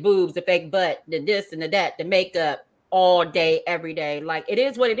the fake boobs, the fake butt, the this and the that, the makeup all day, every day. Like, it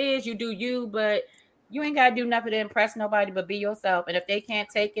is what it is. You do you, but you ain't gotta do nothing to impress nobody but be yourself. And if they can't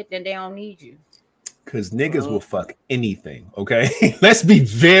take it, then they don't need you. Because niggas will fuck anything, okay? Let's be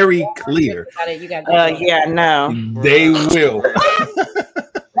very clear. No. They will.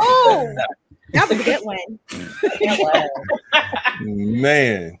 Oh, that was a good one.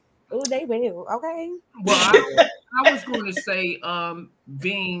 Man. Oh, they will. Okay. Well, I was going to say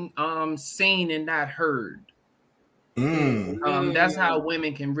being seen and not heard. That's how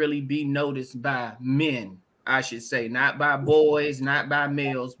women can really be noticed by men, I should say. Not by boys, not by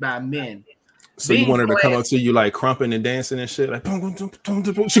males, by men. So you want her to come up to you like crumping and dancing and shit, like she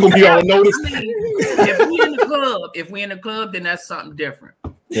gonna be all noticed. If we in the club, then that's something different.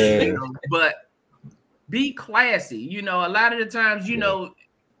 Yeah. But be classy. A lot of the times, you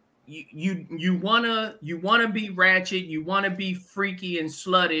wanna be ratchet, you wanna be freaky and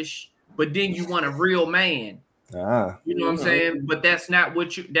sluttish, but then you want a real man. You know what I'm saying? But that's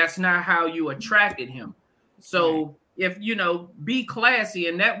not how you attracted him. So if be classy,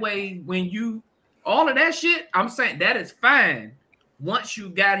 and that way when all of that shit, I'm saying that is fine once you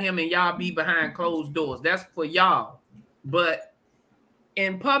got him and y'all be behind closed doors. That's for y'all. But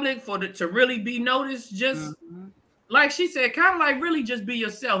in public, to really be noticed, just like she said, kind of like really just be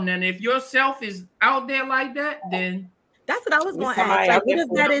yourself. Now, if yourself is out there like that, then that's what I was going to ask. Like, what if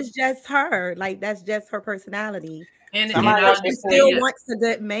that is just her? Like, that's just her personality. And she still wants a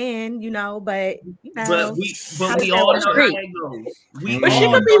good man, but but we all know how that goes. But she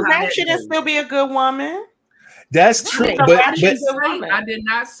could be ratchet and still be a good woman. That's true. But I did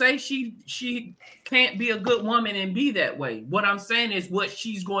not say she can't be a good woman and be that way. What I'm saying is what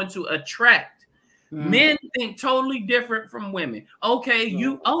she's going to attract. Men think totally different from women. Okay,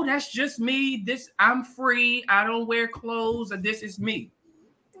 that's just me. I'm free. I don't wear clothes, and this is me.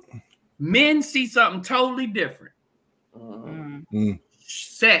 Men see something totally different.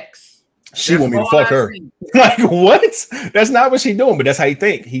 Sex. She want me to fuck her. Like, what? That's not what she doing, but that's how he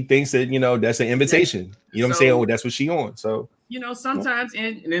think. He thinks that, that's an invitation. You know what I'm saying? Oh, that's what she on. So, sometimes,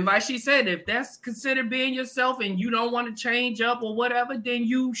 and like she said, if that's considered being yourself and you don't want to change up or whatever, then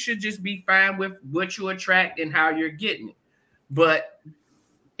you should just be fine with what you attract and how you're getting it. But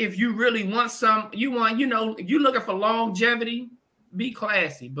if you really want you're looking for longevity, be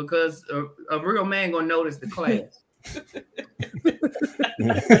classy, because a real man gonna notice the class.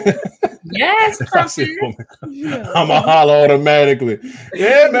 Yes, I'm a holler automatically.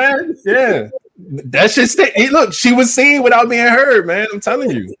 Yeah, man. Yeah, that shit. Look, she was seen without being heard, man. I'm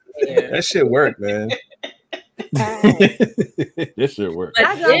telling you, that shit worked, man. This shit worked.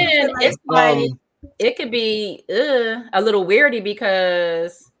 But then it's like it could be a little weirdy,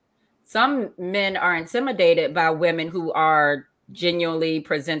 because some men are intimidated by women who are genuinely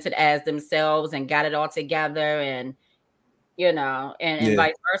presented as themselves and got it all together, and and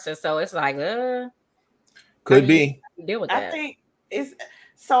vice versa. So it's like could be deal with that. I think it's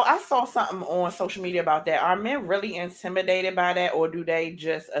so. I saw something on social media about that. Are men really intimidated by that, or do they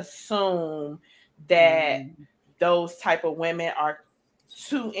just assume that those type of women are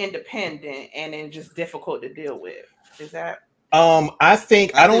too independent and then just difficult to deal with? Is that? I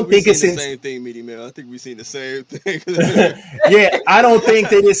don't think it's the same thing, Meaty Mel. I think we've seen the same thing. Yeah, I don't think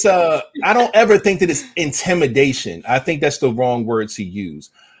that it's I don't ever think that it's intimidation. I think that's the wrong word to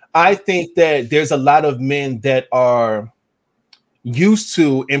use. I think that there's a lot of men that are used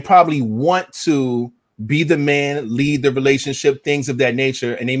to and probably want to be the man, lead the relationship, things of that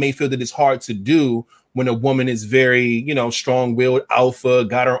nature. And they may feel that it's hard to do when a woman is very, you know, strong-willed, alpha,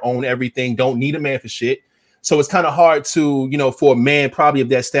 got her own everything, don't need a man for shit. So it's kind of hard to, you know, for a man probably of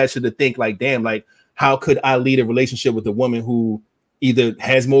that stature to think like, damn, like, how could I lead a relationship with a woman who either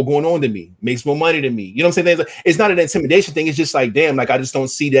has more going on than me, makes more money than me? You know what I'm saying? It's not an intimidation thing. It's just like, damn, like, I just don't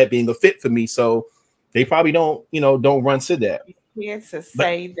see that being a fit for me. So they probably don't, you know, don't run to that. Here to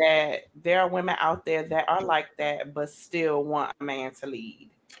say that there are women out there that are like that, but still want a man to lead.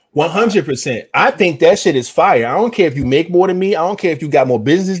 100%. I think that shit is fire. I don't care if you make more than me. I don't care if you got more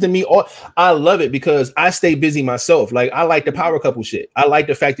business than me. Or I love it because I stay busy myself. Like, I like the power couple shit. I like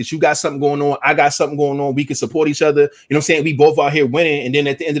the fact that you got something going on. I got something going on. We can support each other. You know what I'm saying? We both out here winning. And then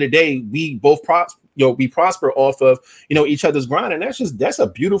at the end of the day, we both prosper off of, you know, each other's grind. And that's a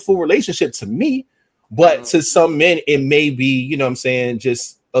beautiful relationship to me. But to some men, it may be, you know what I'm saying,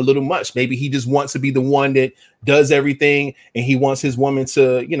 just a little much. Maybe he just wants to be the one that does everything, and he wants his woman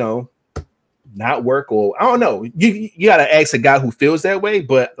to, you know, not work, or I don't know. You gotta ask a guy who feels that way.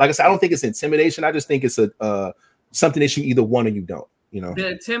 But like I said, I don't think it's intimidation. I just think it's a something that you either want or you don't. You know, the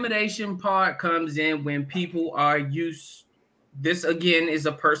intimidation part comes in when people are used. This again is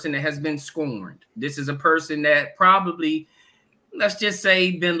a person that has been scorned. This is a person that probably, let's just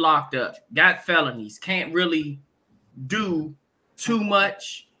say, been locked up, got felonies, can't really do too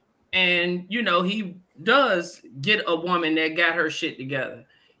much. And, you know, he does get a woman that got her shit together.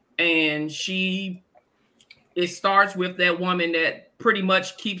 And it starts with that woman that pretty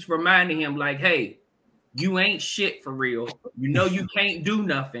much keeps reminding him like, hey, you ain't shit for real. You know, you can't do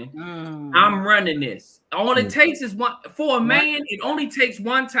nothing. I'm running this. All it takes is one, for a man, it only takes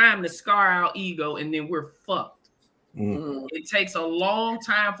one time to scar our ego, and then we're fucked. It takes a long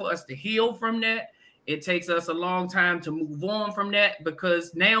time for us to heal from that. It takes us a long time to move on from that,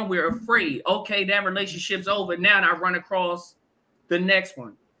 because now we're afraid. Okay, that relationship's over. Now I run across the next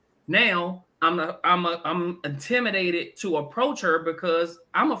one. Now I'm intimidated to approach her because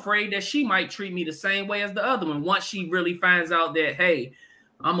I'm afraid that she might treat me the same way as the other one. Once she really finds out that, hey,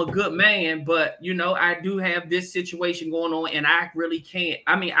 I'm a good man, but, you know, I do have this situation going on and I really can't.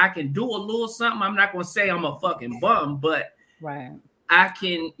 I mean, I can do a little something. I'm not going to say I'm a fucking bum, but I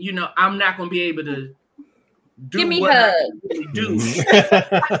can, you know, I'm not going to be able to do give me what hug. I really do.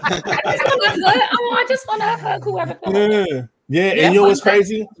 I just want to hug whoever. Yeah, and you know what's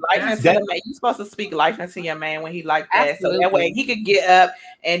crazy? You're supposed to speak life into your man when he like that. Absolutely. So that way he could get up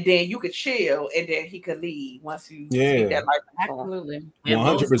and then you could chill and then he could leave once you speak that life into him. Absolutely.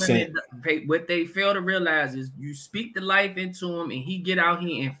 100%. What they fail to realize is you speak the life into him and he get out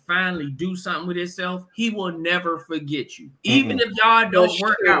here and finally do something with himself, he will never forget you. Even if y'all don't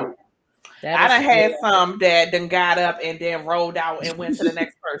work out. I done had some that done got up and then rolled out and went to the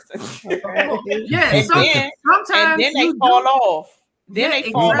next person. Yeah, sometimes then they fall off. Then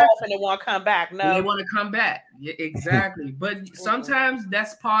they fall off and they want to come back. No, they want to come back. Yeah, exactly. But sometimes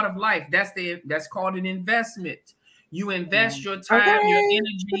that's part of life. That's called an investment. You invest your time, your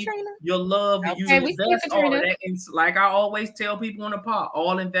energy, your love. You invest all of that. And like I always tell people on the pod,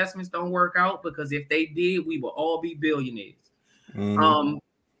 all investments don't work out, because if they did, we will all be billionaires.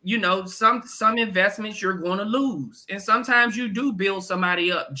 You know, some investments you're going to lose. And sometimes you do build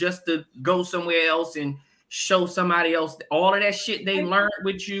somebody up just to go somewhere else and show somebody else all of that shit they learned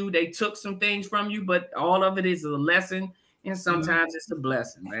with you. They took some things from you, but all of it is a lesson. And sometimes it's a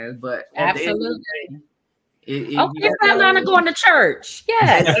blessing, man. But absolutely. Okay, I'm not going to church.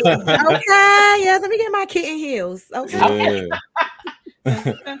 Yes. Okay. Yes, let me get my kitten heels. Okay.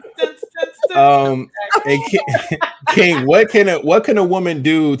 And King, what can a woman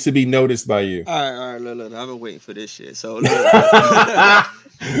do to be noticed by you? All right, look, I've been waiting for this shit. So first,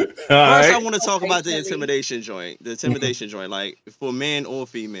 I want to talk about the intimidation joint. The intimidation joint, like for men or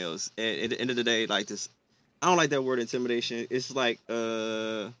females. At the end of the day, like this, I don't like that word intimidation. It's like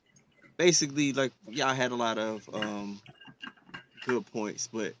basically like y'all had a lot of good points,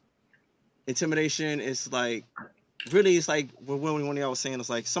 but intimidation is like. Really, it's like what one of y'all was saying. It's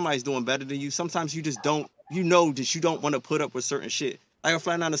like somebody's doing better than you. Sometimes you just don't, you know, that you don't want to put up with certain shit. Like I'm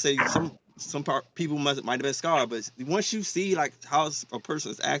flat out to say, some people might have been scarred, but once you see like how a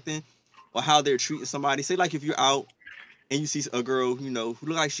person is acting or how they're treating somebody, say like if you're out and you see a girl, you know, who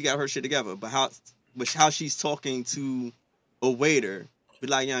look like she got her shit together, but how she's talking to a waiter, be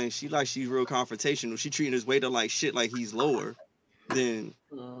like, yeah, she's real confrontational. She treating this waiter like shit, like he's lower than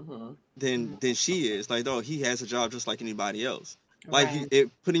she is. Like, oh, he has a job just like anybody else. Like,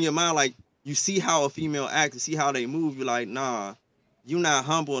 it put in your mind, like, you see how a female acts, you see how they move, you're like, nah, you're not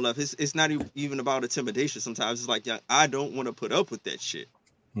humble enough. It's not even about intimidation sometimes. It's like, yeah, I don't want to put up with that shit.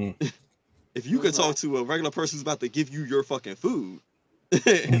 If you could talk to a regular person who's about to give you your fucking food,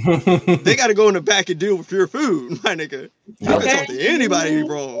 they got to go in the back and deal with your food, my nigga. You can talk to anybody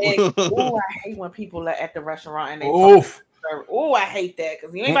wrong. Oh, I hate when people are at the restaurant and they I hate that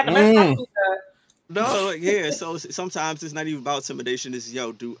because you ain't about to mess my food up. No, yeah. So sometimes it's not even about intimidation. It's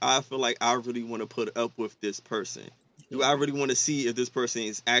do I feel like I really want to put up with this person? Do I really want to see if this person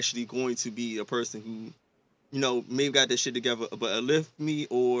is actually going to be a person who, maybe got this shit together, but uplift me,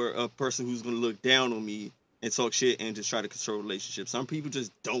 or a person who's going to look down on me and talk shit and just try to control relationships? Some people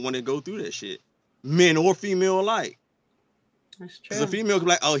just don't want to go through that shit, men or female alike. That's true. Because a female could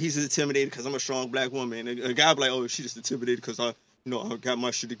be like, oh, he's intimidated because I'm a strong black woman. And a guy be like, oh, she's just intimidated because I got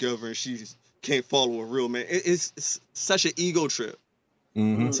my shit together and she just can't follow a real man. It's such an ego trip.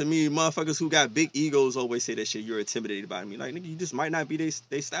 Mm-hmm. To me, motherfuckers who got big egos always say that shit. You're intimidated by me. Like, nigga, you just might not be they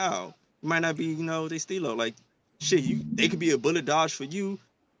style. You might not be, they stilo. Like, shit, they could be a bullet dodge for you.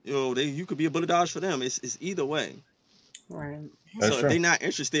 You could be a bullet dodge for them. It's either way. Right. So if they're not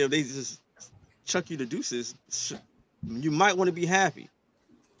interested, if they just chuck you the deuces, you might want to be happy.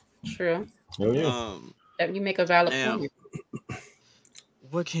 True. Oh, yeah. You make a valid point.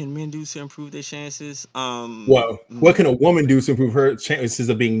 What can men do to improve their chances? Well, what can a woman do to improve her chances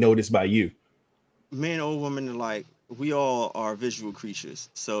of being noticed by you? Men or women, we all are visual creatures.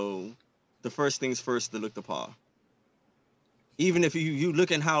 So the first things first, to look the par. Even if you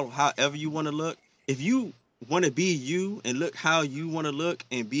looking however you want to look, if you want to be you and look how you want to look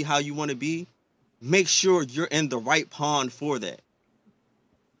and be how you want to be, make sure you're in the right pond for that.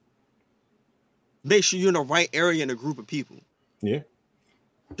 Make sure you're in the right area in a group of people. Yeah.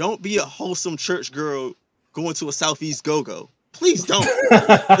 Don't be a wholesome church girl going to a Southeast go-go. Please don't.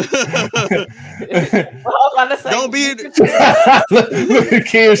 Don't be. Look at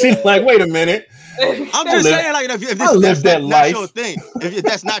Kim. She's like, wait a minute. I'm just saying, like, if that's not your thing, if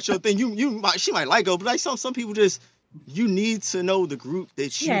that's not your thing, she might like it, but like some people just, you need to know the group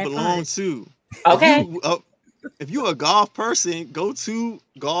that you belong to. Okay. If you're a golf person, go to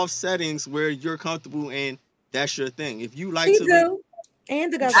golf settings where you're comfortable and that's your thing. If you like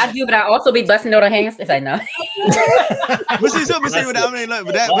and I do, but I also be busting out her hands. It's like no. But see, something say without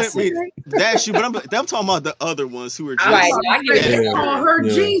that's you. But I'm talking about the other ones who are just right. Call her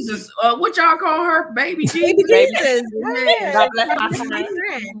Jesus. What y'all call her? Baby Jesus. Baby Jesus. God bless my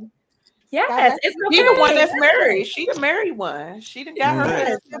friend. Yes, it's okay. She the one that's married. She the married one. She done got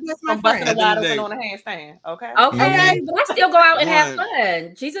her from busting a wide open on a handstand. Okay. Okay, but I still go out and have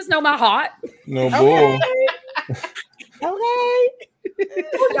fun. Jesus know my heart. No bull. Okay.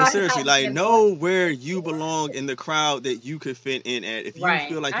 Seriously, like, know where you belong in the crowd that you could fit in at. If you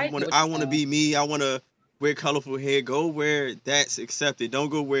feel like I want to be me, I want to wear colorful hair, go where that's accepted. Don't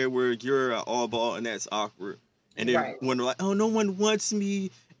go where you're all ball and that's awkward. And then when they're like, oh, no one wants me.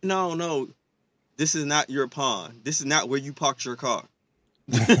 No. This is not your pond. This is not where you parked your car.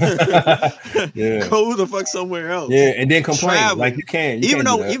 Go the fuck somewhere else. Yeah, and then complain. Travel. Like you can't. Even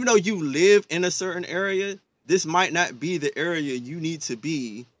though you live in a certain area, this might not be the area you need to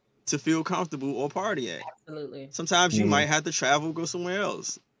be to feel comfortable or party at. Absolutely. Sometimes you might have to travel, go somewhere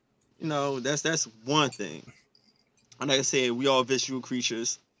else. That's one thing. And like I said, we all visual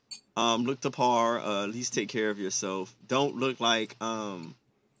creatures. Look the par. At least take care of yourself. Don't look like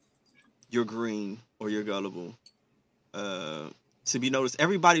you're green or you're gullible. To be noticed,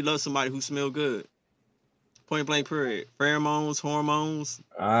 everybody loves somebody who smell good. Point blank period. Pheromones, hormones.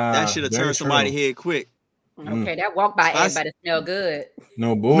 That should have turned somebody's head quick. Okay, that walk by everybody smell good.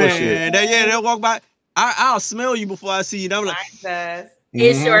 No bullshit. Man, that walk by. I'll smell you before I see you. I'm like,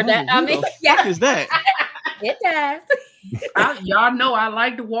 it sure does. I mean, what is that? It does. Y'all know I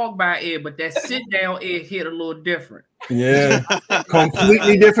like to walk by air, but that sit down air hit a little different. Yeah,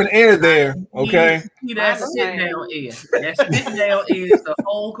 completely different air there. Okay, see that sit down air. That sit down air is the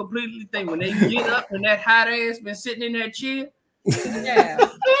whole completely thing. When they get up and that hot ass been sitting in that chair. Yeah,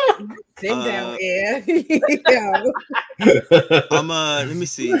 sit down air. Let me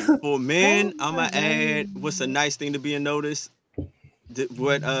see. For men, I'm gonna add what's a nice thing to be noticed.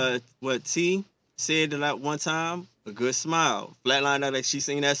 What T said that one time, a good smile. Flatline out, like she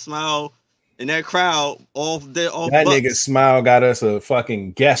seen that smile in that crowd off that nigga smile got us a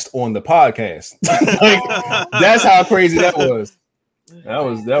fucking guest on the podcast. That's how crazy that was. That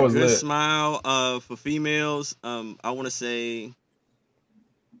was good lit. Smile for females. I want to say,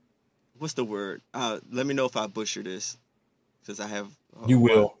 what's the word? Let me know if I butcher this, because I have you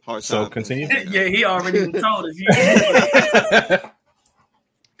will hard so time. Continue. Yeah, he already told us.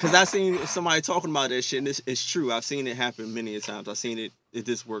 Because I seen somebody talking about that shit, and it's true. I've seen it happen many a times. I've seen it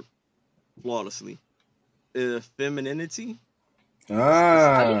just work flawlessly. Femininity.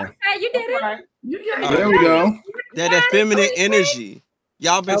 Ah, you did it. Right. There we go. That feminine energy.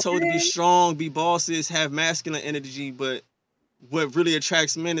 Y'all been told to be strong, be bosses, have masculine energy, but what really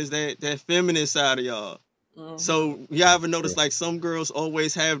attracts men is that feminine side of y'all. Mm-hmm. So y'all ever notice like some girls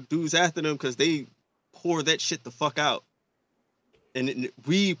always have dudes after them because they pour that shit the fuck out, and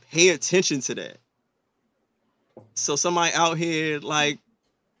we pay attention to that. So somebody out here like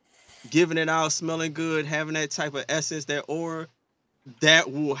giving it out, smelling good, having that type of essence, that aura,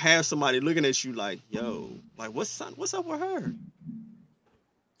 that will have somebody looking at you like, yo, like what's up with her?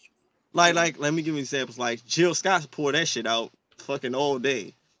 Like let me give you examples. Like Jill Scott pour that shit out fucking all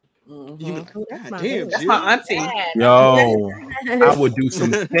day. Mm-hmm. You like, God damn, that's my auntie. Yo, I would do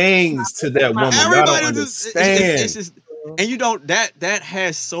some things to that woman. Everybody understand. It's just, and you don't that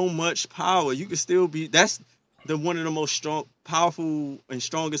has so much power. You can still be. That's the one of the most powerful and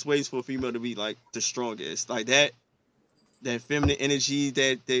strongest ways for a female to be like the strongest. Like that feminine energy.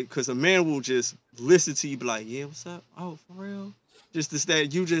 That because a man will just listen to you, be like, yeah, what's up? Oh, for real? Just this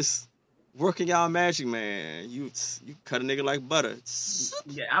that you just. Working y'all magic, man. You cut a nigga like butter.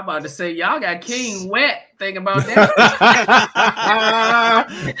 Yeah, I'm about to say y'all got King wet. Think about that.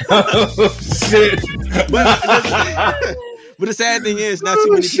 Oh, shit. But the sad thing is, not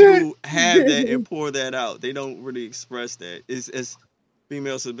too many people have that and pour that out. They don't really express that. It's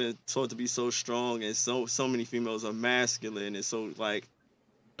females have been taught to be so strong, and so many females are masculine, and so like,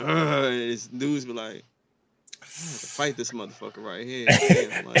 it's dudes be like. I have to fight this motherfucker right here.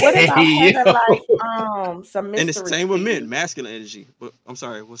 Damn, like, what about having like some mystery? And it's the same with men, masculine energy. But I'm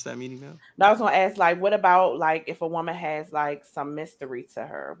sorry, what's that meaning now? No, I was gonna ask, like, what about like if a woman has like some mystery to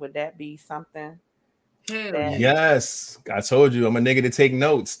her? Would that be something? Yes, I told you I'm a nigga to take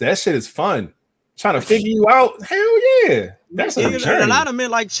notes. That shit is fun. Trying to figure you out. Hell yeah, that's a journey. A lot of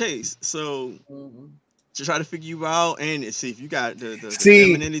men like chase, so. To try to figure you out and see if you got the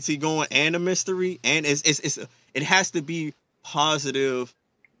femininity going and the mystery, and it has to be positive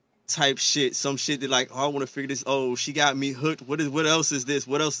type shit. Some shit that like, oh, I want to figure this. Oh, she got me hooked. What else is this?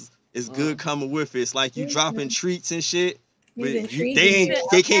 What else is good coming with it? It's like you dropping treats and shit, but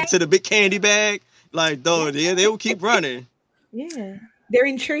they can't to the big candy bag. Like, though, they will keep running. Yeah. They're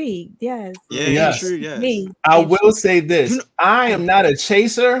intrigued. Yes. Yeah, yes. Intrigued, yes. I will say this: I am not a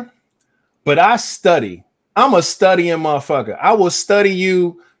chaser. But I study. I'm a studying motherfucker. I will study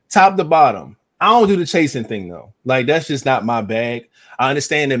you top to bottom. I don't do the chasing thing though. Like that's just not my bag. I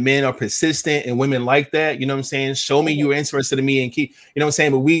understand that men are persistent and women like that. You know what I'm saying? Show me you're interested in me and keep. You know what I'm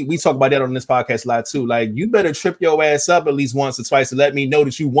saying? But we talk about that on this podcast a lot too. Like you better trip your ass up at least once or twice to let me know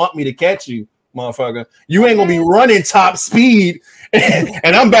that you want me to catch you, motherfucker. You ain't gonna be running top speed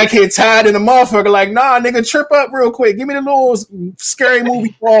and I'm back here tired in the motherfucker. Like, nah, nigga, trip up real quick. Give me the little scary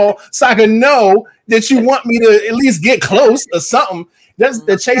movie ball so I can know that you want me to at least get close or something. That's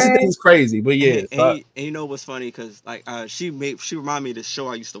the chasing thing is crazy, but yeah. And you know what's funny? Because like she reminded me of the show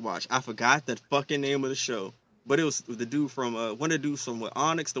I used to watch. I forgot the fucking name of the show, but it was the dude from one of the dudes from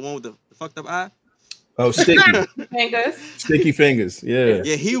Onyx, the one with the fucked up eye. Oh, Sticky Fingers. Sticky Fingers, yeah.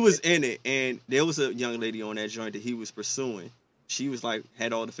 Yeah, he was in it, and there was a young lady on that joint that he was pursuing. She was like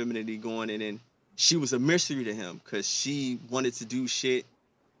had all the femininity going, and then she was a mystery to him because she wanted to do shit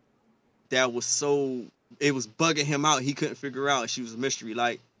that was so it was bugging him out. He couldn't figure out. She was a mystery.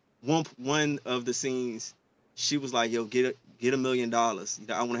 Like one of the scenes, she was like, "Yo, get $1 million. I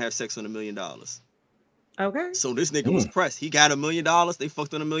want to have sex on $1 million." Okay. So this nigga was pressed. He got $1 million. They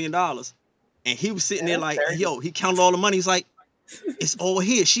fucked on $1 million. And he was sitting there like, yo, he counted all the money. He's like, it's all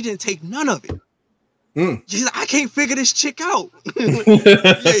here. She didn't take none of it. She's like, I can't figure this chick out.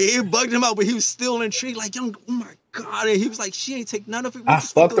 It bugged him out, but he was still intrigued. Like, young, oh my God. And he was like, she ain't take none of it. I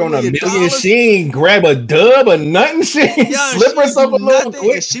fucked on $1 million. She ain't grab a dub or nothing. She ain't slip herself a little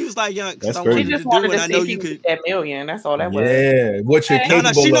quick. And she was like, young, because I wanted to do it. I know you could. That million. That's all that was. Yeah. What you're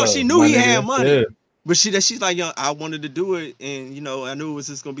capable of. She knew he had money. Yeah. But she's like, yo, I wanted to do it, and you know, I knew it was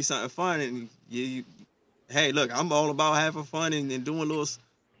just gonna be something fun. And hey, look, I'm all about having fun and doing little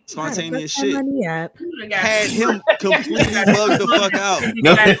spontaneous shit. Had him completely bugged the fuck out.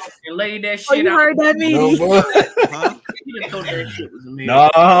 And laid that shit out. Heard that meeting? No,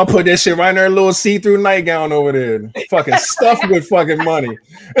 I'll put that shit right in her little see-through nightgown over there. Fucking stuffed with fucking money.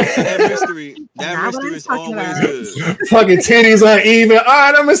 That mystery is always good. Fucking titties uneven. All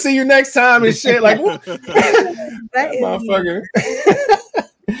right, I'm gonna see you next time and shit. Like, that motherfucker.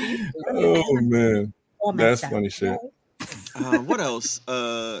 Oh man, that's funny shit. What else?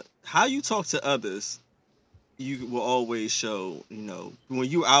 How you talk to others, you will always show. You know, when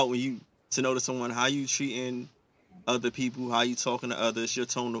you out, when you to notice someone, how you treating other people, how you talking to others, your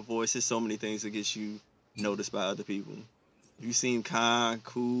tone of voice. There's so many things that get you noticed by other people. You seem kind,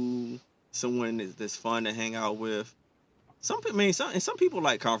 cool, someone that's fun to hang out with. Some people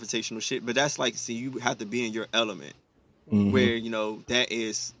like confrontational shit, but that's like, see, you have to be in your element, where you know that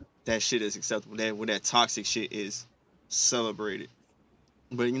shit is acceptable. That when that toxic shit is celebrated.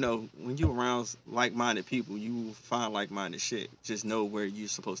 But you know, when you're around like-minded people, you will find like-minded shit. Just know where you're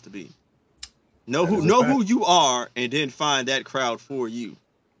supposed to be. Know who you are, and then find that crowd for you.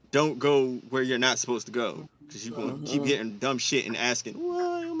 Don't go where you're not supposed to go, because you're gonna keep getting dumb shit and asking,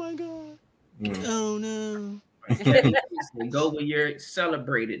 "Why? Oh my god! Oh no!" Go where you're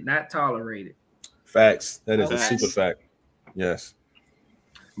celebrated, not tolerated. Facts. That is a super fact. Yes.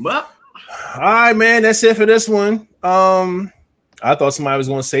 Well, all right, man. That's it for this one. I thought somebody was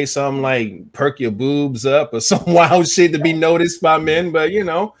going to say something like perk your boobs up or some wild shit to be noticed by men, but you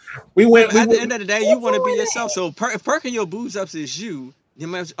know, we went. At the end of the day, you want to be yourself. So if perking your boobs up is you.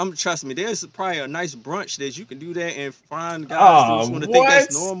 Trust me, there's probably a nice brunch that you can do that and find guys who just want to think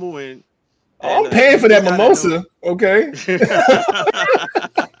that's normal. And I'm paying for that mimosa. Okay.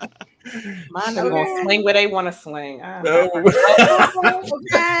 Mine are gonna swing where they want to swing.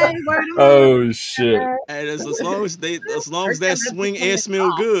 Oh shit! And as long as that swing air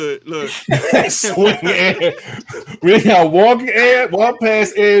smell good, look. Swing air. We got walk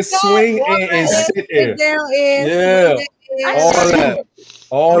past air, swing air, and sit air. Yeah, all that.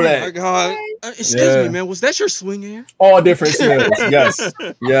 Oh my god! Excuse me, man. Was that your swing air? All different smells. Yes.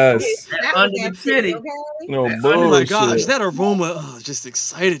 Under the city. No bullshit. Oh my gosh, that aroma just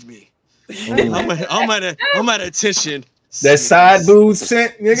excited me. I'm at attention. That side boob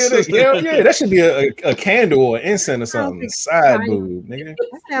scent, nigga. Hell yeah, that should be a candle or incense or something. Side boob, nigga.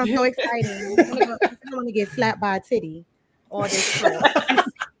 That sounds so exciting. I want to get slapped by a titty. All this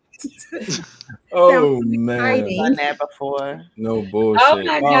Oh man, I've done that before. No bullshit. Oh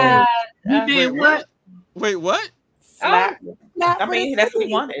my god, you did what? Wait, what? Slap. I mean, that's what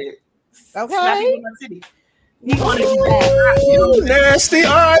he wanted. Okay. You nasty.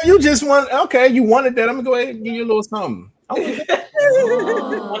 All right, you just want. Okay, you wanted that. I'm gonna go ahead and give you a little something. Wanted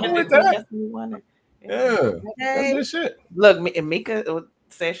that. Yeah, that's good shit. Look, Mika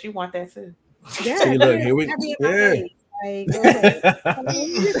says she want that too. Yeah. See, look, here we. Yeah.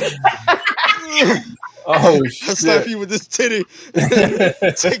 Oh shit! Slap you with this titty.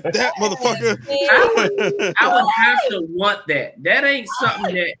 Take that, motherfucker. I would have to want that. That ain't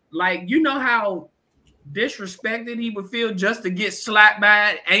something that, like, you know how disrespected he would feel just to get slapped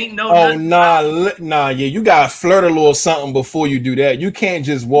by it. Ain't no. Oh nah. Yeah, you gotta flirt a little something before you do that. You can't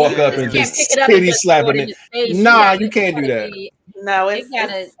just walk up and just titty slapping it. Nah, you can't do that. No, it's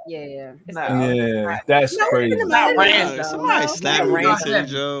gotta, yeah. Yeah, that's crazy. It's not random. Somebody slap me with it,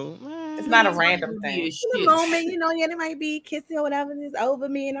 Joe. It's not a random thing. In the moment, you know, it might be kissing or whatever is over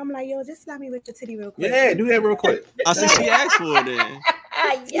me, and I'm like, yo, just slap me with your titty real quick. Yeah, do that real quick. I see she asked for it then.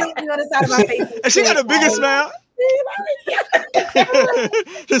 You on the side of my face. And she got a bigger smile.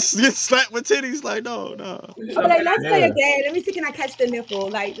 Just get slapped with titties, like no. I'm like, let's play a game. Let me see, can I catch the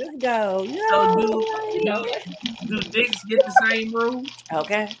nipple? Like, let's go. So do dicks get the same rules?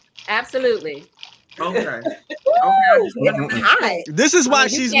 Okay, absolutely. Okay. This is why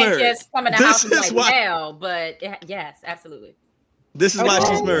she's married. Just come in the house like now, but yes, absolutely. This is why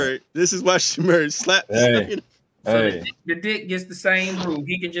she's married. This is why she's married. Slap. So the dick gets the same rule.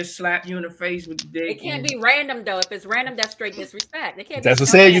 He can just slap you in the face with the dick. It can't be random though. If it's random, that's straight disrespect. It can't. That's what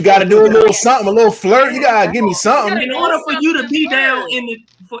I'm saying. You got to do a little something, a little flirt. You gotta give me something. In order for you to be down in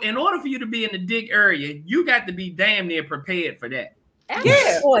order for you to be in the dick area, you got to be damn near prepared for that.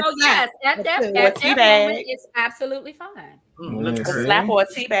 Yeah. So yes, at that moment, it's absolutely fine. A slap or a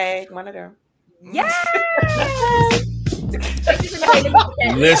tea bag, one of them. Yes.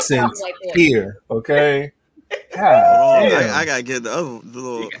 Listen here, okay. I gotta get the other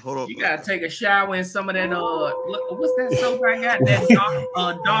little. Hold on. You gotta take a shower in some of that. What's that soap I got? That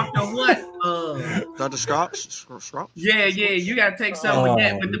Dr. What? Dr. Scrops. Yeah. You gotta take some of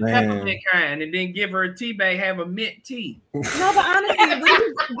that with the peppermint kind, and then give her a tea bag. Have a mint tea. No, but honestly,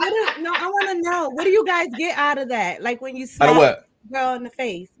 I want to know, what do you guys get out of that? Like when you slap a girl in the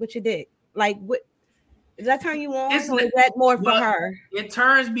face with your dick, like what? Does that turn you on, or is that more for her? It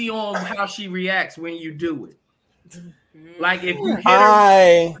turns me on how she reacts when you do it. Like if you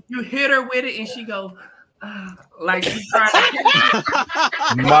hit her with it and she go, like she's trying to.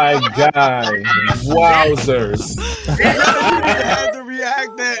 My God, wowzers! I had to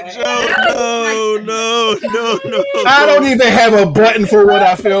react that, Joe. No. I don't even have a button for what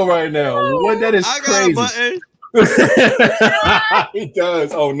I feel right now. What that is crazy. Got a button. He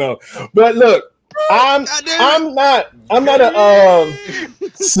does. Oh no! But look. I'm not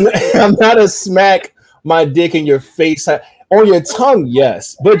a smack my dick in your face. On your tongue,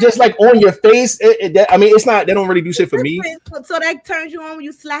 yes, but just like on your face, I mean, it's not. They don't really do shit for me. So that turns you on when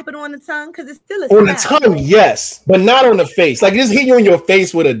you slap it on the tongue because it's still on the tongue, yes, but not on the face. Like just hitting you in your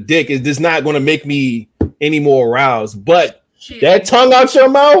face with a dick is just not going to make me any more aroused. But that tongue out your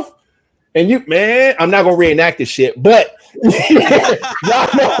mouth, and you, man, I'm not gonna reenact this shit, but. Y'all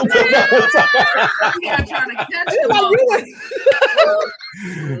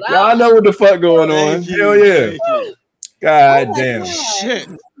know what the fuck going on. Hell yeah. God damn. Shit.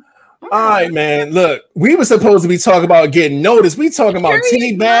 All right, man. Look, we were supposed to be talking about getting noticed. We talking about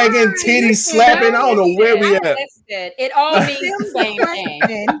titty bagging, titty slapping. I don't know where we at. It all means the same thing.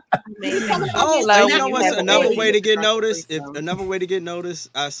 You know what's another way to get noticed? If another way to get noticed,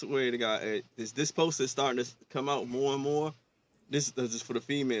 I swear to God, this post is starting to come out more and more. This is for the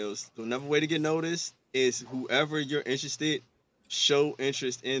females. So another way to get noticed is whoever you're interested, show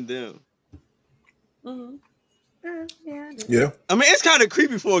interest in them. Mm-hmm. Yeah. I mean, it's kind of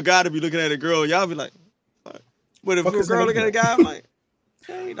creepy for a guy to be looking at a girl. Y'all be like, fuck. But if a girl look at a guy, I'm like,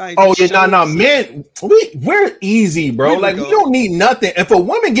 hey, like, oh yeah, no, men, we're easy, bro. Like we don't need nothing. If a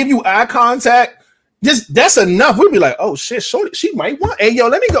woman give you eye contact, that's enough. We'd be like, oh shit, she might want. Hey, yo,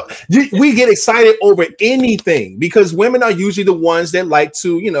 let me go. We get excited over anything because women are usually the ones that like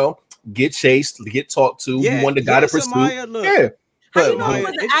to, get chased, get talked to. Yeah, you want the guy to pursue. Yeah. How you know it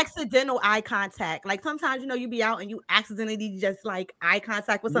was an accidental eye contact? Like sometimes you be out and you accidentally just like eye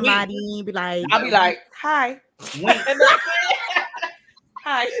contact with somebody and be like, I'll be like, hi.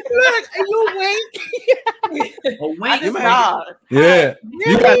 Hi. Look, and you wink. Yeah.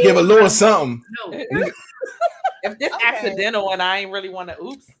 You gotta give a little something. If this accidental and I ain't really want to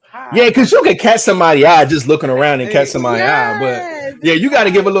oops. Hi. Yeah, because you can catch somebody's eye just looking around and catch somebody's eye. But yeah, you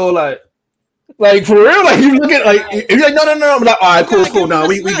gotta give a little like for real, like you look at like if you're like no, I'm like all right, cool. No,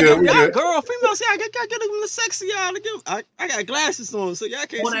 we good. Girl, female say I got a little sexy eye. I got glasses on, so y'all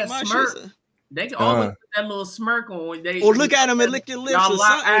can't see my shit. They can always put that little smirk on. Or look at them and lick your lips or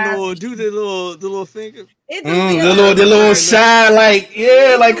something, or do the little finger. The little shy, like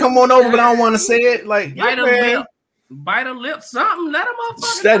like come on over, but I don't want to say it. Like bite a lip, something. Let him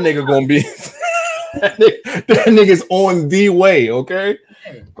motherfucker. That nigga gonna be. that nigga's on the way, okay?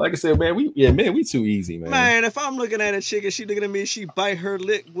 Like I said, man, we too easy, man. Man, if I'm looking at a chick and she looking at me, she bite her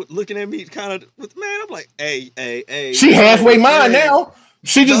lip, looking at me, kind of with I'm like, hey. She halfway mine now.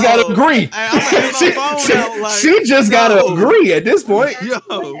 She just gotta agree. She just gotta agree at this point.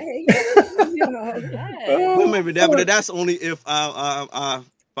 Well, maybe that, but that's only if I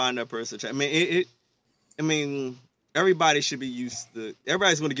find that person. I mean, everybody should be used to.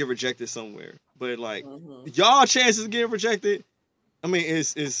 Everybody's going to get rejected somewhere, but like y'all chances of getting rejected, I mean,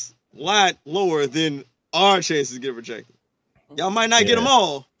 it's a lot lower than our chances of getting rejected. Y'all might not get them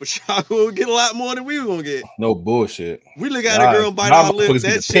all, but y'all will get a lot more than we were gonna get. No bullshit. We look at a girl and bite our lips.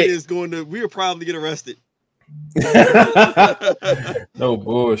 That shit is going to. We'll probably get arrested. No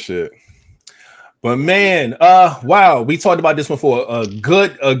bullshit. But man, wow, we talked about this one for a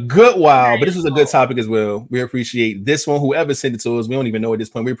good while, but this was a good topic as well. We appreciate this one. Whoever sent it to us, we don't even know at this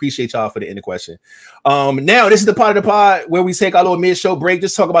point. We appreciate y'all for the end question. Now this is the part of the pod where we take our little mid-show break,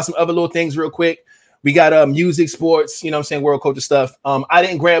 just talk about some other little things real quick. We got music, sports, world culture stuff. I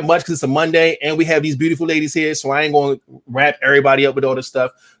didn't grab much because it's a Monday, and we have these beautiful ladies here, so I ain't going to wrap everybody up with all this stuff.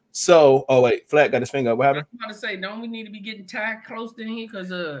 So, Flat got his finger up. What happened? I'm about to say, don't we need to be getting tied close to here?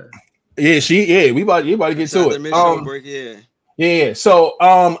 Because we about to get to it. Yeah.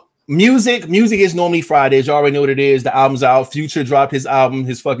 So, music is normally Fridays. You already know what it is. The album's out. Future dropped his album.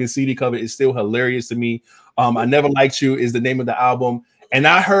 His fucking CD cover is still hilarious to me. I Never Liked You is the name of the album. And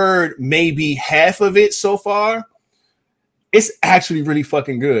I heard maybe half of it so far. It's actually really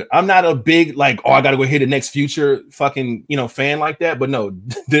fucking good. I'm not a big I gotta go hear the next Future fucking fan like that. But no,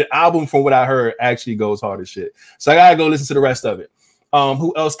 the album from what I heard actually goes hard as shit. So I gotta go listen to the rest of it.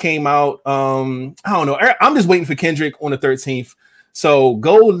 Who else came out? I don't know. I'm just waiting for Kendrick on the 13th. So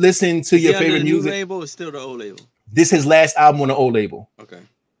go listen to your favorite music. New label is still the old label. This is his last album on the old label. Okay.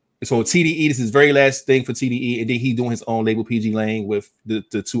 So TDE, this is his very last thing for TDE, and then he doing his own label, PG Lane, with the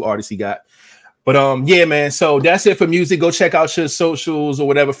two artists he got. But yeah, man. So that's it for music. Go check out your socials or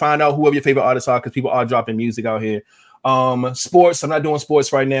whatever. Find out whoever your favorite artists are, because people are dropping music out here. Sports. I'm not doing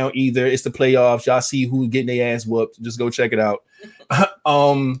sports right now either. It's the playoffs. Y'all see who's getting their ass whooped. Just go check it out.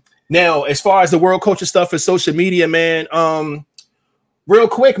 Now, as far as the world culture stuff for social media, man. Real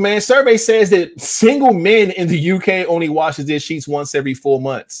quick, man. Survey says that single men in the UK only washes their sheets once every 4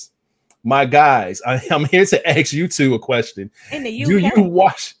 months. My guys, I'm here to ask you two a question. In the UK? Do you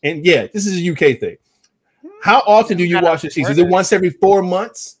wash? And yeah, this is a UK thing. How often do you wash your sheets? Is it once every 4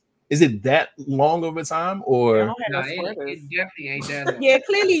 months? Is it that long of a time or? No, it definitely ain't that long. Yeah,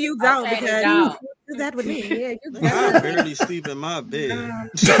 clearly you don't because you do that with me. Yeah, you I barely sleep in my bed.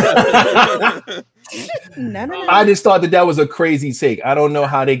 No. I just thought that was a crazy take. I don't know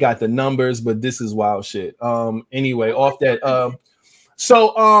how they got the numbers, but this is wild shit. Anyway, off that.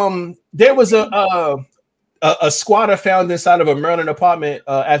 So there was a squatter found inside of a Maryland apartment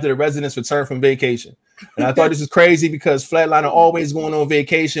after the residents returned from vacation. And I thought this was crazy because Flatliner always going on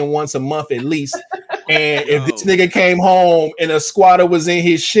vacation once a month at least. And if this nigga came home and a squatter was in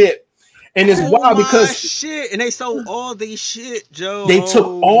his shit, and it's wild because shit, and they sold all they shit, Joe. They took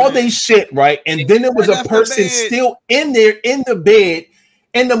all they shit, right? And then there was a person still in there in the bed,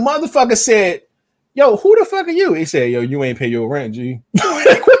 and the motherfucker said, "Yo, who the fuck are you?" He said, "Yo, you ain't pay your rent, G."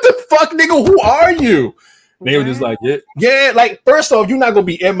 Like, what the fuck, nigga? Who are you? They were just like, yeah. Like, first off, you're not gonna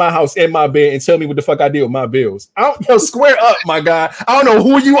be in my house, in my bed, and tell me what the fuck I did with my bills. Square up, my guy. I don't know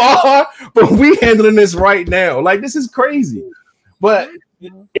who you are, but we handling this right now. Like, this is crazy. But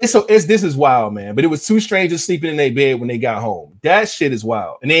this is wild, man. But it was two strangers sleeping in their bed when they got home. That shit is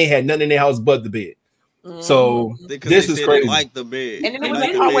wild, and they ain't had nothing in their house but the bed. So this is crazy. Like the bed, and then it was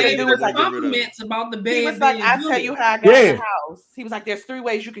like, all they do was like compliments about the bed. He was like, "I'll tell you how I got in your house." He was like, "There's 3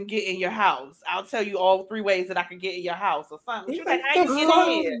 ways you can get in your house. I'll tell you all 3 ways that I can get in your house or something." She was like, "How you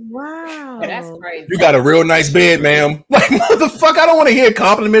get in?" Wow, that's crazy. You got a real nice bed, ma'am. Like, motherfucker, I don't want to hear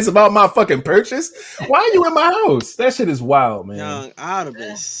compliments about my fucking purchase. Why are you in my house? That shit is wild, man. Young, I'd have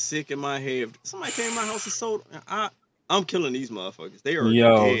been sick in my head if somebody came in my house and sold. I'm killing these motherfuckers. They are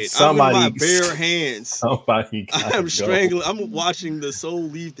dead. Somebody, I'm with my bare hands. Somebody, I'm strangling. I'm watching the soul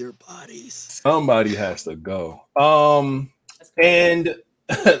leave their bodies. Somebody has to go. And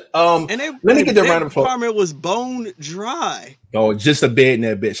let me get the round of applause. Apartment was bone dry. Oh, just a bed in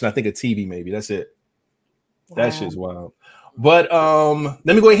that bitch, and I think a TV maybe. That's it. Wow. That shit's wild. But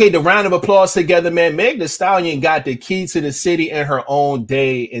let me go ahead. The round of applause together, man. Meg Thee Stallion got the key to the city in her own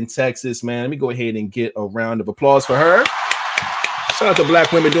day in Texas, man. Let me go ahead and get a round of applause for her. Shout out to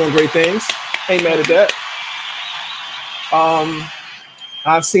Black women doing great things. Ain't mad at that.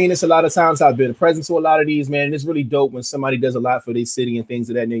 I've seen this a lot of times. I've been present to a lot of these, man. It's really dope when somebody does a lot for their city and things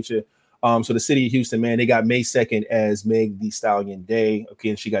of that nature. So the city of Houston, man, they got May 2nd as Meg Thee Stallion Day. Okay,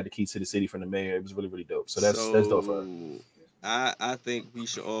 and she got the keys to the city from the mayor. It was really, really dope. So that's dope for her. I think we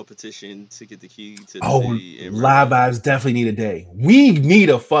should all petition to get the key to the city. Live Vibes definitely need a day. We need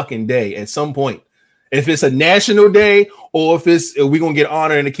a fucking day at some point. If it's a national day or if we're going to get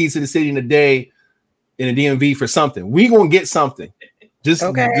honored in the keys to the city in a day in the DMV for something, we going to get something. Just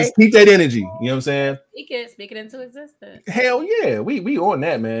keep that energy. You know what I'm saying? Speak it into existence. Hell yeah. We on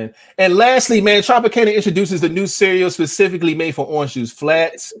that, man. And lastly, man, Tropicana introduces the new cereal specifically made for orange juice.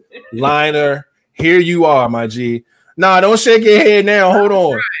 Flats, Liner. Here you are, my G. Nah, don't shake your head now. Hold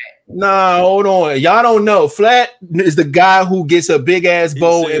on. Nah, hold on. Y'all don't know. Flat is the guy who gets a big ass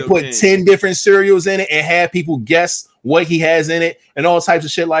bowl and put 10 different cereals in it and have people guess what he has in it and all types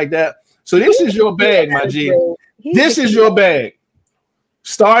of shit like that. So this is your bag, my G. This is your bag.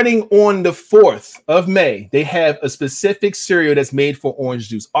 Starting on the 4th of May, they have a specific cereal that's made for orange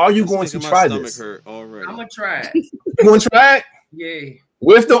juice. Are you going to try this? I'm gonna try it. You want to try it? Yeah.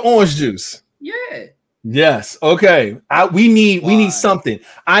 With the orange juice. Yeah. Yes. Okay. We need something.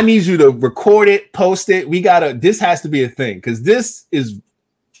 I need you to record it, post it. This has to be a thing because this is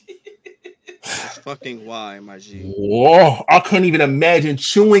fucking why, my G. Whoa! I can't even imagine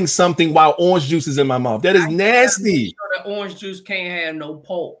chewing something while orange juice is in my mouth. That is nasty. Sure the orange juice can't have no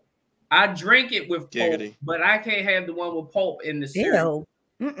pulp. I drink it with pulp, but I can't have the one with pulp in the cereal.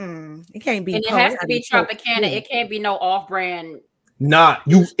 It can't be. And it has to be Tropicana. It can't be no off-brand.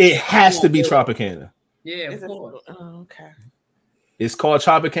 It has to be Tropicana. Yeah, of course. Okay. It's called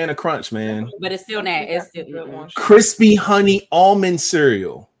Tropicana Crunch, man. But it's still not. It's still crispy honey almond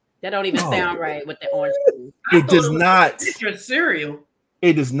cereal. That don't even sound right with the orange juice. It does not. It's your cereal.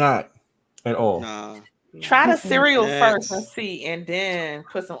 It does not at all. Nah. Try the cereal first and see, and then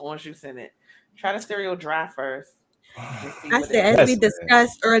put some orange juice in it. Try the cereal dry first. I said, as we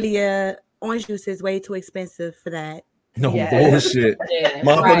discussed earlier, orange juice is way too expensive for that. No bullshit.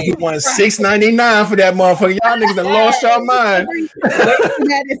 Motherfuckers, you want $6.99 for that motherfucker. Y'all niggas done lost y'all mind.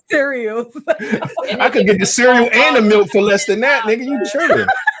 That is cereal. I could get the cereal and the milk for less than that, nigga. You tripping.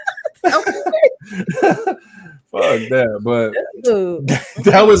 Fuck that. But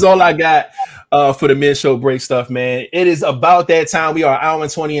that was all I got for the mid-show break stuff, man. It is about that time. We are an hour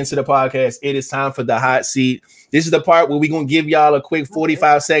and 20 into the podcast. It is time for the hot seat. This is the part where we're going to give y'all a quick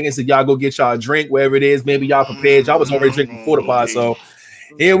 45 seconds and y'all go get y'all a drink, wherever it is. Maybe y'all prepared. Y'all was already drinking before the pod, so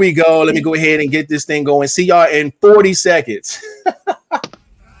here we go. Let me go ahead and get this thing going. See y'all in 40 seconds.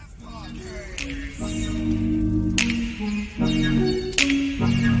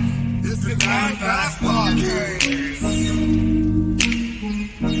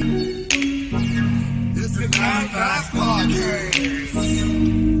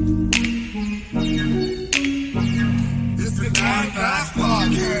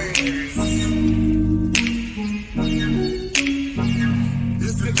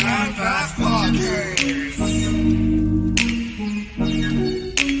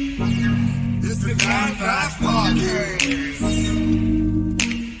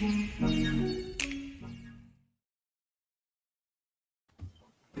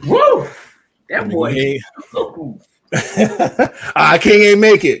 boy. King ain't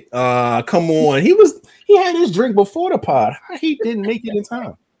make it. Come on. He had his drink before the pod. He didn't make it in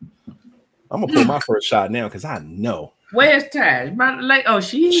time. I'm gonna put my first shot now because I know. Where's Taj?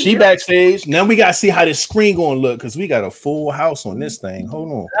 She backstage. Now we gotta see how this screen gonna look because we got a full house on this thing.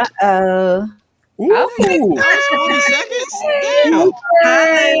 Hold on. Ooh. 40 seconds. Damn.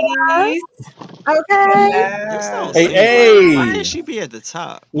 Hi. Okay. Hey. Why did she be at the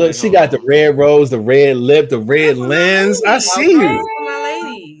top? Look, she got the red rose, the red lip, the red lens. I see you. My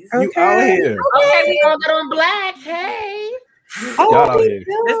ladies. You out here. Okay, we all got on black. Hey. Y'all out here.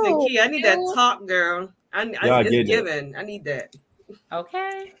 Listen, Key, I need that top, girl. I it's given. I need that.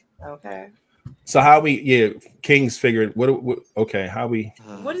 Okay. So how King's figured what okay, how we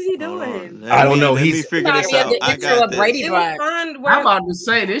what is he doing? I don't know. He's figured this out. I got Brady Bunch. I'm about to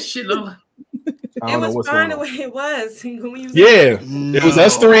say this shit look it was fine the way it was. It was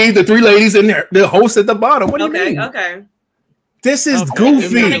us three, the three ladies in there, the host at the bottom. What do you mean? Okay. This is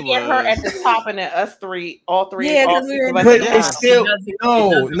goofy. We're gonna get her at the top and then us three, all three. Yeah, all but it's still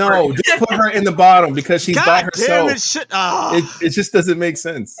no. Just put her in the bottom because she's by herself. It just doesn't make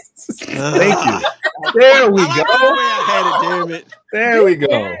sense. Thank you. There we go. There we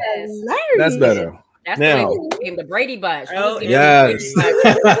go. That's better. That's now the way we became the Brady Bunch. Yes.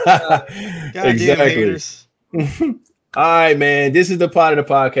 Exactly. All right, man. This is the part of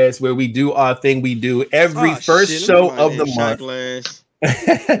the podcast where we do our thing. We do every first show of the month.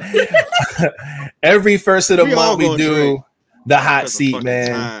 Every first of the month, we do the hot seat,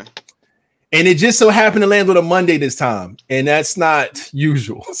 man. And it just so happened to land on a Monday this time, and that's not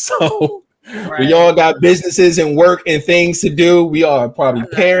usual. So we all got businesses and work and things to do. We are probably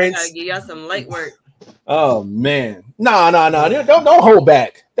parents. I gotta give y'all some light work. Oh man, no. Don't hold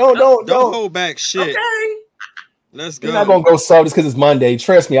back. Don't hold back. Shit. Okay. Let's go. You're not gonna go soft just because it's Monday.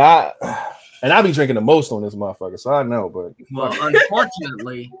 Trust me, I be drinking the most on this motherfucker, so I know. But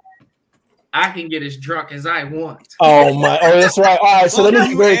unfortunately, I can get as drunk as I want. Oh my! Oh, that's right. All right, so let me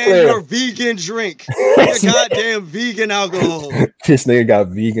be very clear. Your vegan drink, your goddamn vegan alcohol. This nigga got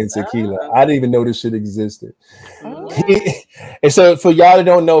vegan tequila. I didn't even know this shit existed. And so, for y'all that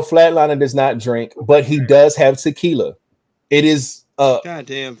don't know, Flatliner does not drink, but he does have tequila. It is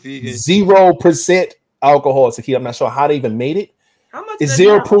goddamn vegan 0% alcohol tequila. I'm not sure how they even made it. How much? It's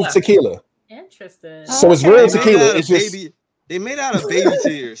 0 proof tequila. Interesting. So it's real tequila. It's just they made out of baby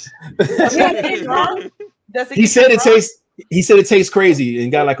tears. He said it tastes crazy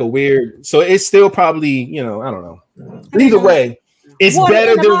and got like a weird. So it's still probably, I don't know. Either way, it's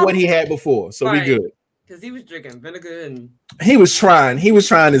better than what he had before. So we good. Because he was drinking vinegar and he was trying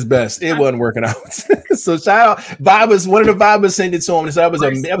his best. It wasn't working out. So shout out Vibers. One of the Vibers sent it to him. So that was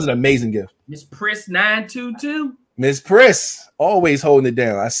an amazing gift. Miss Priss 922. Miss Priss always holding it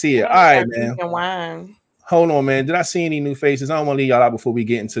down. I see it. All right, man. Wine. Hold on, man. Did I see any new faces? I don't want to leave y'all out before we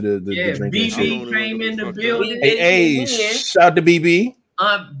get into the drinking. BB came in the building. Hey, shout out to BB.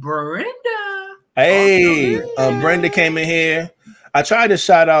 Brenda. Hey, Brenda came in here. I tried to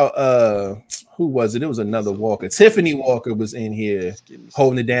shout out who was it? It was another Walker. Tiffany Walker was in here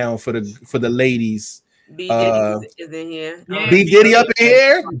holding it down for the ladies. B Diddy is in here. B Diddy up in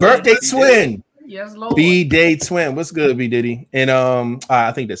here. Birthday twin. Yes, Lord. B Day twin. What's good, B Diddy? And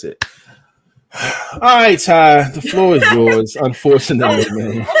I think that's it. All right, Ty. The floor is yours. Unfortunately,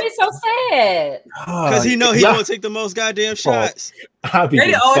 man. It's so sad. Because he gonna take the most goddamn shots.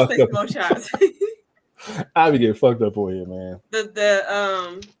 They always take the most shots. I be getting fucked up on here, man.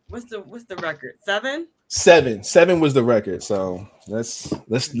 What's the record? 7? 7 was the record. So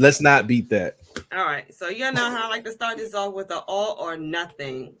let's not beat that. All right. So you know how I like to start this off with an all or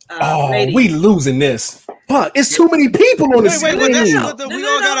nothing. Ladies. We losing this. Fuck, it's too many people on the screen. We all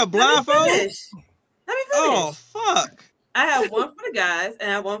got a blindfold. Let me finish. Oh fuck. I have one for the guys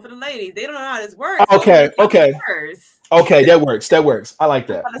and I have one for the ladies. They don't know how this works. Okay. Okay, that works. I like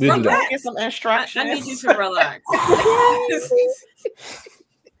that. Get some instructions. I need you to relax.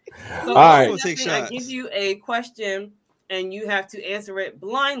 So all right. I give you a question and you have to answer it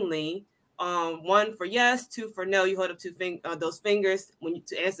blindly. 1 for yes, 2 for no. You hold up those fingers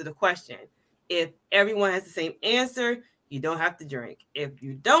to answer the question. If everyone has the same answer, you don't have to drink. If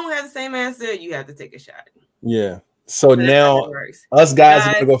you don't have the same answer, you have to take a shot. Yeah. So now us guys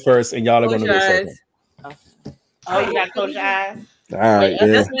are gonna go first, and y'all are gonna go second. Oh, you got close your eyes. All right. Yeah.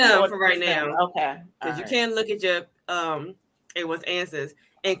 That's no for right now. Okay. Because you can't look at your everyone's answers.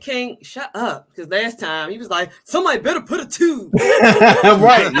 And King, shut up. Because last time he was like, somebody better put a 2.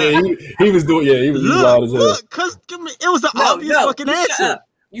 Right. Yeah, he was doing. Yeah, he was loud as hell. Look, because it was the obvious fucking answer.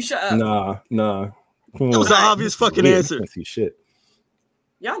 You shut up. Nah. It was the obvious fucking answer. See shit.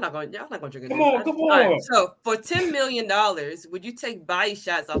 Y'all not gonna drink it. Come on. Right, so for $10 million, would you take body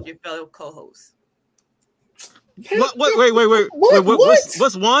shots off your fellow co-hosts? What?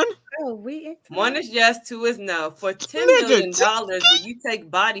 What's one? Oh, one is yes, two is no. For $10 million, would you take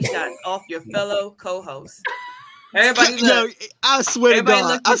body shots off your fellow co-hosts? Everybody look. Yo, I swear to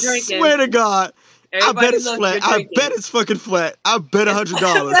God. I swear to God. I bet it's flat. I bet it's fucking flat. I bet $100.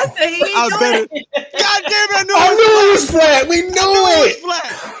 I bet it. God damn it! I knew it was flat. We knew it.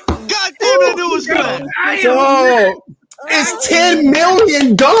 God damn it! I knew it was flat. Dog, it's $10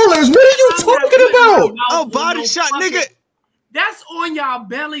 million. What are you talking about? Oh, body shot, nigga. That's on y'all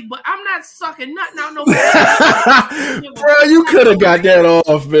belly, but I'm not sucking nothing out no. Bro, you could have got that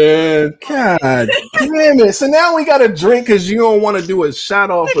off, man. God damn it! So now we got to drink because you don't want to do a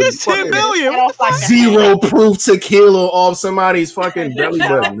shot off of $10 million. Zero proof tequila off somebody's fucking belly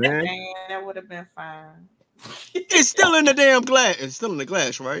button, man. That would have been fine. It's still in the damn glass. It's still in the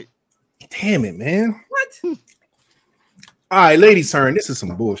glass, right? Damn it, man. What? All right, ladies' turn. This is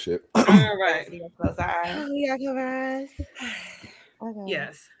some bullshit. All right. Okay.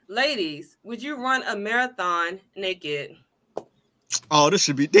 Yes. Ladies, would you run a marathon naked? Oh, this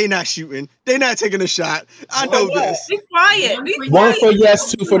should be. They not shooting. They not taking a shot. I know this. Be quiet. One for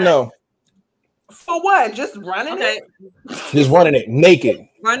yes, two for no. For what? Just running it? Just running it naked.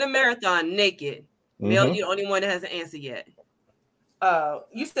 Run a marathon naked. Mel, you're the only one that hasn't answered yet.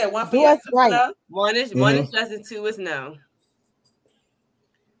 You said one for yes, two for no? One is yes and two is no.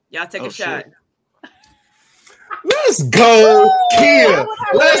 Y'all take a shot. Shit. Let's go, Kia.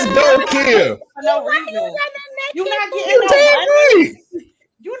 Let's go, Kia. For no reason. You're not getting no money.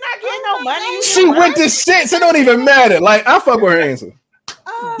 You're not getting no money. She went to shit, so it don't even matter. Like, I fuck with her answer.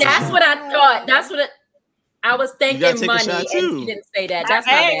 That's what I thought. That's what I was thinking. Money, and she didn't say that. That's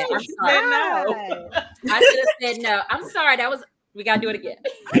my bad. I'm sorry. I should have said no. I'm sorry. We gotta do it again.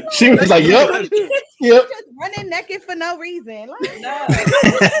 She was like, "Yep, yep." Just running naked for no reason. Like, no.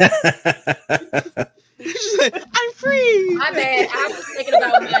 I'm free. My bad. I was thinking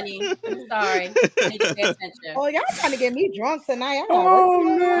about money. I'm sorry. I need to pay attention. Oh, y'all trying to get me drunk tonight? I'll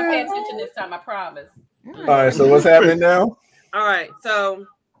pay attention this time. I promise. All right. So what's happening now? All right. So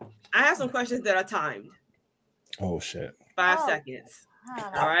I have some questions that are timed. Oh shit. 5 seconds.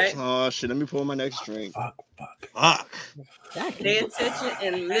 All right. Oh shit. Let me pour my next drink. Fuck. Pay attention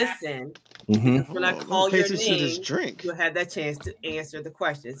and listen. When I call your name, you'll have that chance to answer the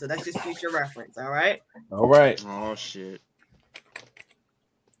question. So that's just future reference. All right. All right. Oh shit.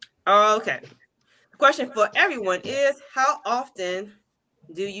 Okay. The question for everyone is: how often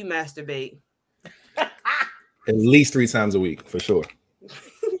do you masturbate? At least 3 times a week, for sure.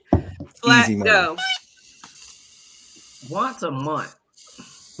 Flat go. Once a month.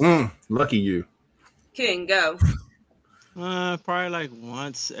 Lucky you. King, go. Probably like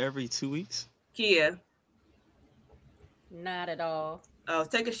once every 2 weeks. Kia. Not at all. Oh,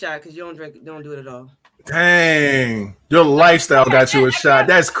 take a shot because you don't do it at all. Dang, your lifestyle got you a shot.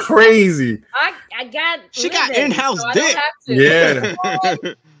 That's crazy. I got. She got in-house dick. Yeah.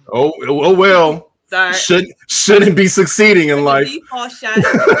 Oh well. Sorry. Shouldn't be succeeding in life. Default shot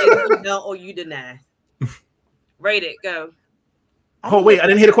you no or you deny. Rate it. Go. Oh wait, I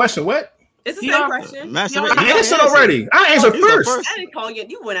didn't hear the question. What? It's the same question. I answered already. I answered first. I didn't call you.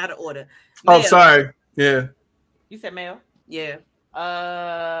 You went out of order. Oh, sorry. Yeah. You said male? Yeah.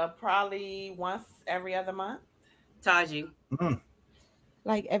 Probably once every other month. Taji.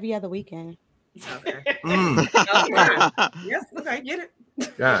 Like every other weekend. Okay. Yes. Okay. Get it.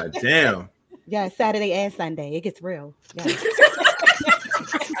 God damn. Yeah, Saturday and Sunday. It gets real. Yeah.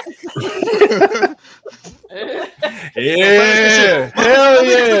 Hell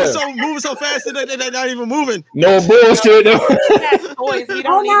yeah. Moving so fast that they're not even moving. No bullshit. No,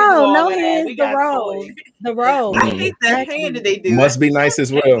 the road. I hate that hand that they do. Must be nice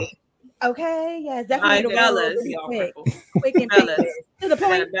as well. Okay, yeah, definitely. Fellas. Quick and fellas. to the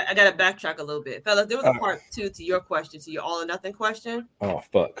point. I gotta backtrack a little bit. Fellas, there was a part 2 to your question, to your all or nothing question. Oh,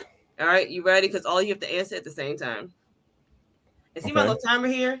 fuck. All right, you ready? Because all you have to answer at the same time. And see my little timer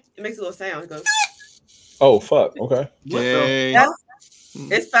here? It makes a little sound. It goes. Oh, fuck. Okay.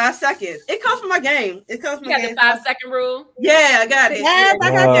 It's 5 seconds. It comes from my game. It comes from my game. The 5-second rule? Yeah, I got it. Yes,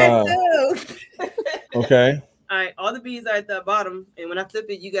 I got that too. Okay. All right, all the B's are at the bottom. And when I flip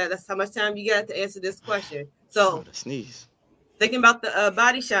it, that's how much time you got to answer this question. So, sneeze. Thinking about the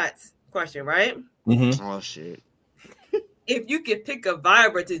body shots question, right? Mm-hmm. Oh, shit. If you could pick a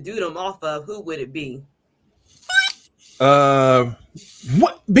Viagra to do them off of, who would it be? What?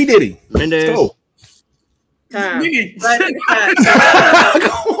 B. Diddy. Mendez. Time.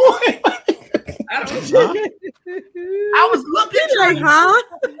 I I was looking like, huh?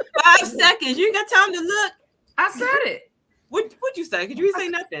 5 seconds. You ain't got time to look. I said it. What'd you say? Could you say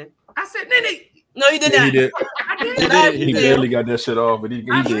nothing? I said, Nene. No, you did not. He did. I did. He barely got that shit off, but he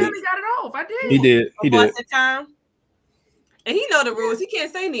I did. barely got it off. I did. He did. He did. The time. And he know the rules. He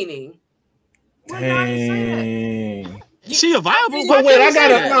can't say Nene. Dang. She a viable. But wait, I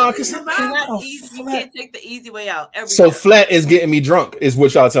gotta You can't take the easy way out. So Flat is getting me drunk, is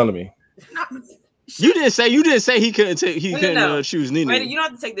what y'all telling me. You didn't say he couldn't take. He couldn't choose Nene. Wait, you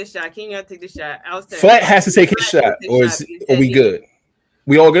don't have to take this shot. King, you have to take this shot. I was saying Flat has to take his shot, or are we good?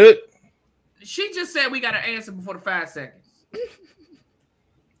 We all good? She just said we got to answer before the 5 seconds.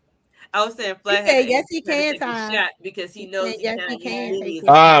 I was saying Flat. He said yes, he can. Time because he knows yes, he can.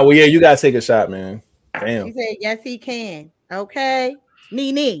 Well, yeah, you gotta take a shot, man. Damn. He said yes, he can. Okay,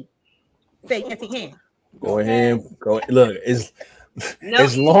 Nene. Say yes, he can. Go ahead. Look, as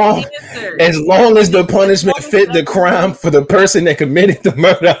long as the punishment fit the crime for the person that committed the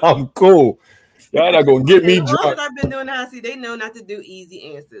murder, I'm cool. Y'all not gonna get me drunk. I've been doing the they know not to do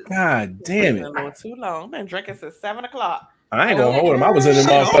easy answers. God damn it! Too long. I've been drinking since 7 o'clock. I ain't gonna hold him. I was in the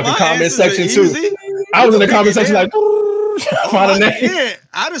motherfucking comment section too. I was in the comment section like. Find a name.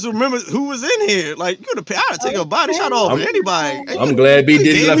 I just remember who was in here. Like you could have take a body shot off anybody. I'm glad B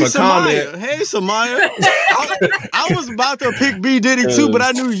Diddy left a comment. Hey Samaya, I was about to pick B Diddy too, but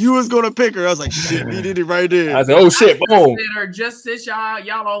I knew you was gonna pick her. I was like, shit, B Diddy right there. I said, oh shit, boom. Just since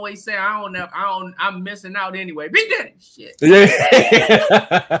y'all always say I'm missing out anyway. B Diddy, shit.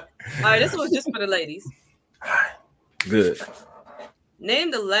 Yeah. All right, this was just for the ladies. Good.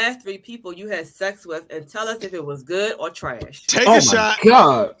 Name the last 3 people you had sex with and tell us if it was good or trash. Take a shot.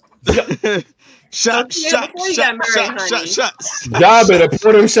 God. shot. Y'all better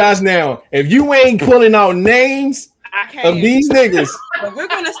put them shots now. If you ain't pulling out names of these niggas. But we're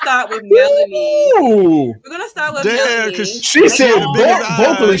going to start with Melanie. Ooh. We're going to start with Melanie. She said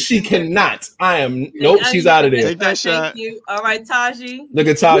vocally she cannot. Nope, she's out of there. Take that shot. Thank you. All right, Taji. Look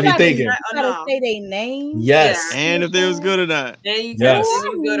at Taji thinking. You gotta say their name. Yes. Yeah. And if they was good or not. Then you tell us if it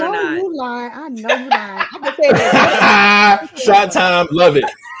was good or not. You lying. I know you lying. I can say that. Shot time. Love it.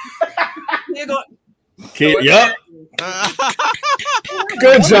 Yep.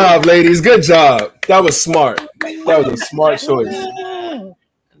 Good job, ladies. Good job. That was smart. That was a smart choice.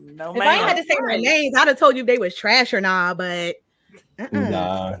 No, if I had to say their names, I'd have told you if they was trash or not, but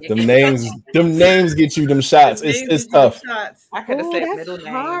nah, them names get you them shots. It's tough. I could have said middle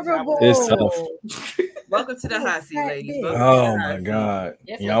names. It's tough. Welcome to the hot seat, ladies. Oh my god.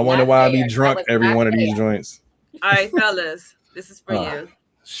 Y'all wonder why I be drunk every one of these joints. All right, fellas, this is for you.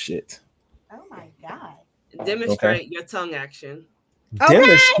 Shit. Oh my god. Demonstrate your tongue action. Okay.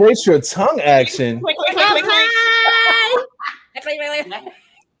 Demonstrate your tongue action.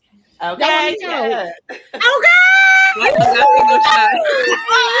 Okay.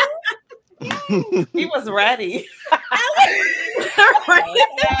 He was ready.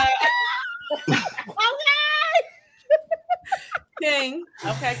 King.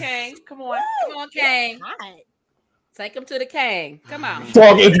 Okay, King. Come on, King. Take him to the King. Come on.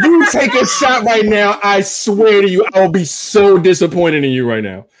 Dog, if you take a shot right now, I swear to you, I will be so disappointed in you right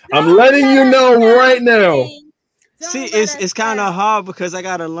now. I'm letting you know right now. See, it's kind of hard because I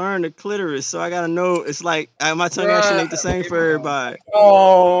gotta learn the clitoris, so I gotta know. It's like my tongue action ain't the same for everybody.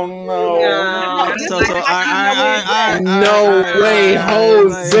 Oh no! No way,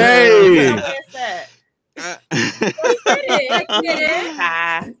 Jose.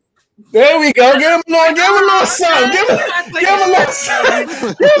 There we go. Give him a little something. Give him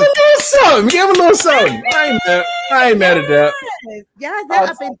a little something. I ain't mad at that. Yes, that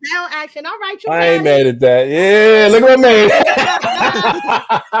up and down action. All right, I ain't mad at that. Yeah, look at me.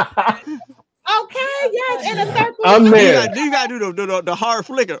 Okay, yes, in a circle. I'm mad. You gotta do the hard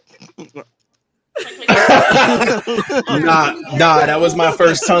flicker. Nah, that was my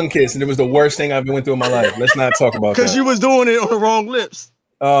first tongue kiss, and it was the worst thing I've been went through in my life. Let's not talk about that. Because you was doing it on the wrong lips.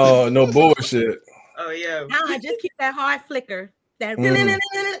 Oh, no bullshit. Oh yeah. Just keep that hard flicker. Just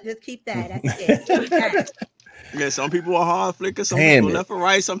keep that. That's it. Yeah, some people are hard flicker, some people left and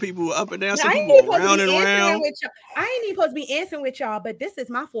right, some people up and down, some people round and round. I ain't even supposed to be answering with y'all, but this is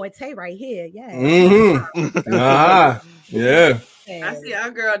my forte right here. Yeah. Yeah. I see our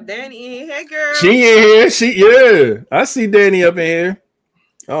girl Danny in here. Hey girl. She in here. I see Danny up in here.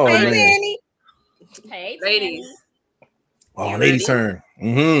 Oh, hey, man. Danny. Hey, ladies. Oh, ladies' turn.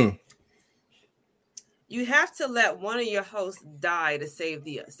 Mm-hmm. You have to let one of your hosts die to save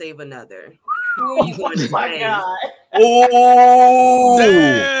another. Who are you going to God. Oh,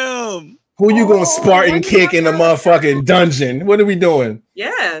 damn. Who you going to Spartan kick in the motherfucking dungeon? What are we doing?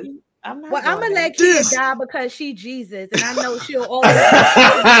 Yeah. I'm not. Well, I'm gonna let Kia die because she Jesus, and I know she'll always.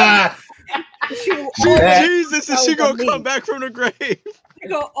 She's Jesus, and she gonna come back from the grave. She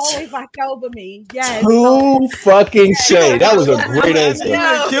gonna always watch over me. Yes. Too fucking shade. That was a great answer. You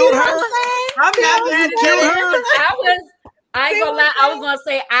killed her. I'm not mad at her. I ain't gonna lie. I was gonna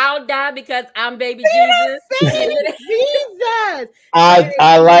say I'll die because I'm baby Jesus. Jesus.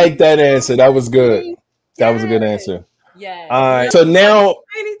 I like that answer. That was good. That was a good answer. Yeah. All right. So now,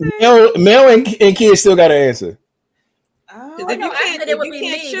 Mel and Kia still got an answer. If you can't, it would be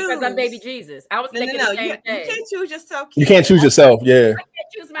me because I'm baby Jesus. I was thinking the same thing. You can't choose yourself. You can't choose yourself. Yeah. I can't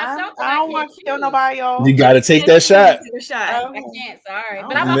choose myself. I don't want to kill nobody, y'all. You got to take that shot. I can't. Sorry,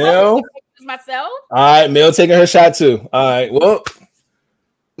 but I'm Mel. choose myself. All right, Mel taking her shot too. All right. Well.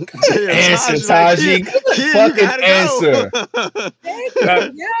 Answer, Taji. Fucking answer.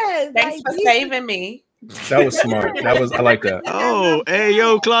 Yes. Thanks for saving me. That was smart. I like that. Oh, hey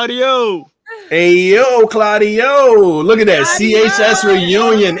yo, Claudio. Hey yo, Claudio. Look at that. CHS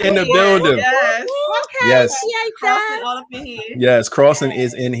reunion in the building. Yes. Okay, Yes. Crossing all up in here. Yes, Crossing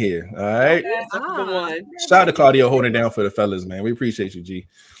is in here. All right. Shout out to Claudio holding it down for the fellas, man. We appreciate you, G.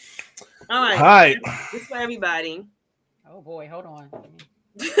 All right. Hi. This for everybody. Oh boy, hold on.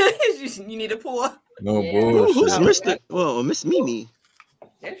 You need a pour. No bullshit. Who's Mr. Well, Miss Mimi?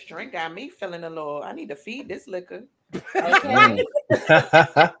 This drink got me feeling a little. I need to feed this liquor. Okay.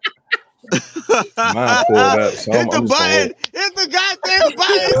 Mine pulled up, so hit the button. Hit the goddamn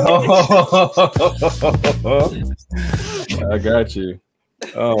button. I got you.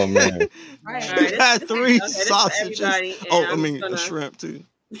 Oh man. Right, got three sausages. A shrimp too.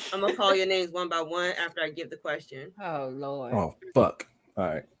 I'm gonna call your names one by one after I give the question. Oh Lord. Oh fuck. All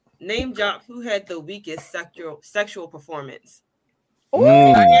right. Name drop who had the weakest sexual performance. Who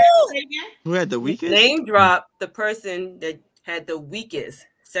had the weakest? Name drop the person that had the weakest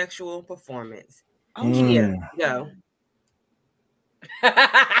sexual performance. Here, go.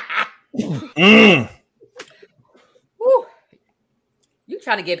 You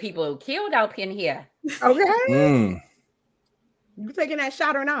trying to get people killed out in here? Okay. You taking that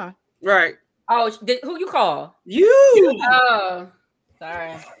shot or not? Right. Oh, who you call? You. Oh,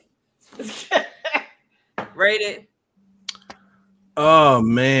 sorry. Rate it. Oh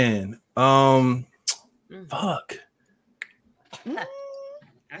man. Fuck.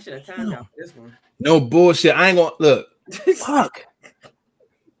 I should have timed out this one. No bullshit. I ain't gonna look. Fuck.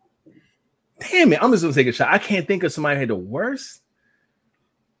 Damn it. I'm just gonna take a shot. I can't think of somebody who had the worst.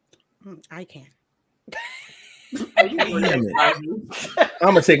 I can. Damn it. I'm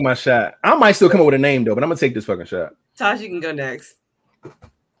gonna take my shot. I might still come up with a name though, but I'm gonna take this fucking shot. Tasha can go next.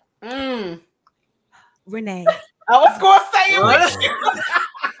 Renee. I was gonna say it with you.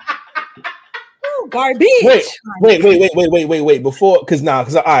 Garbage. Wait. Before, because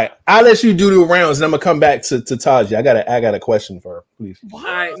all right, I'll let you do the rounds, and I'm gonna come back to Taji. I got a question for her, please. All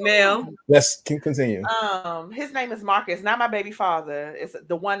right, Mel. Let's continue. His name is Marcus, not my baby father. It's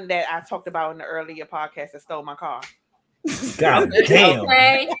the one that I talked about in the earlier podcast that stole my car. God damn.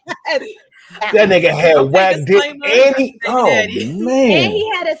 Okay. That nigga had whack dick and man. And he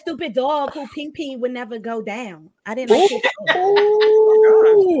had a stupid dog who Ping would never go down. I didn't like it.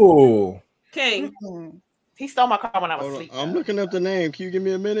 Oh. King. He stole my car when I was asleep. I'm looking up the name. Can you give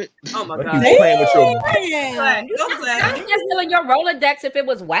me a minute? Oh my God. God. You playing with your I'm just doing your Rolodex if it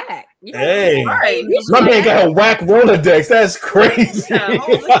was whack. Hey, right. My man got a whack Rolodex. That's crazy. All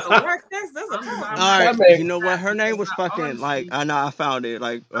right, you know what? Her name was fucking like I know I found it.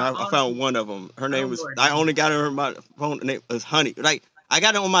 Like I found one of them. Her name was. I only got her on my phone. The name was Honey. Like I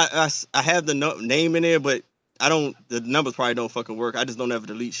got it on my. I have the name in there, but I don't. The numbers probably don't fucking work. I just don't ever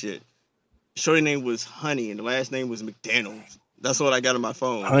delete shit. Shorty name was Honey, and the last name was McDaniels. That's what I got on my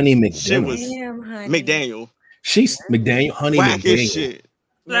phone. Honey McDaniel. Shit was McDaniel. She's McDaniel. Honey whack McDaniel. As shit.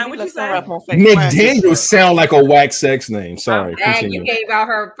 McDaniel sound like a whack sex name. Sorry. And you gave out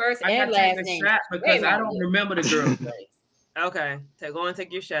her first and last name because I don't remember the girl's name. Okay, so go and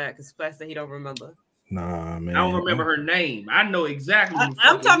take your shot because Flash said he don't remember. Nah, man. I don't remember her name. I know exactly.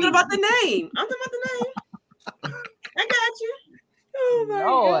 I'm talking about the name. I got you. Oh my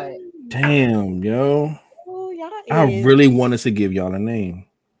God. Damn, yo. Oh, I really wanted to give y'all a name.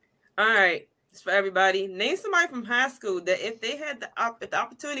 All right. It's for everybody. Name somebody from high school that if they had if the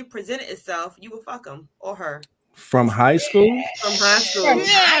opportunity presented itself, you would fuck him or her. From high school? From high school.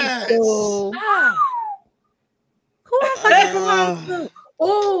 High school. Who else from high school?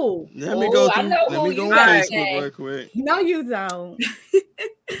 Oh. Let me go on Facebook real quick. No, you don't.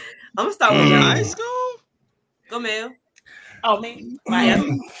 I'm gonna start with high school. Go, Mel. Oh, me. My ex.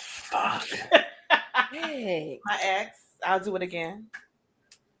 Fuck. My ex. I'll do it again.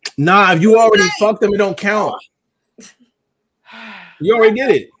 Nah, if you already fucked them, it don't count. You already did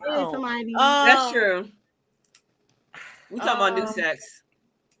it. That's true. We talking about new sex.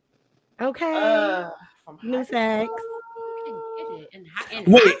 Okay. New sex.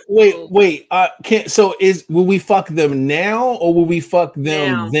 Wait. Will we fuck them now or will we fuck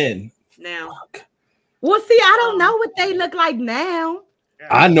them then? Now. Well, see, I don't know what they look like now.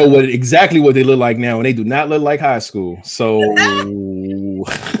 I know exactly what they look like now, and they do not look like high school. So see,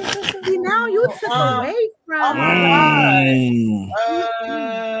 now you took away from. I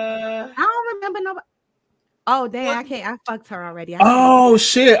don't remember nobody. Oh damn! I can't. I fucked her already.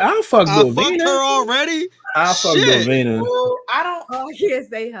 Shit! I fucked her already. I fucked Delvina. I don't. Oh, yes,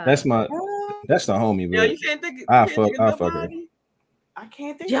 they have. That's the homie. Yo, you can't think. I fuck her. I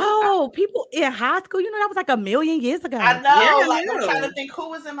can't think. Yo, people in high school, that was like a million years ago. I know. I'm trying to think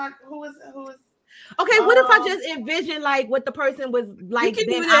who is. Okay, what if I just envision like what the person was like then?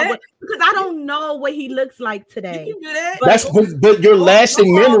 Because I don't know what he looks like today. You can do that. But your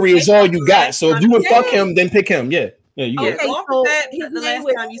lasting memory is all you got. So if you would fuck him, then pick him. Yeah. Yeah, you okay, so his name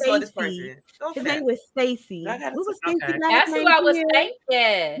was Stacey. His name was Stacey. Who was Stacey's last name? That's who I was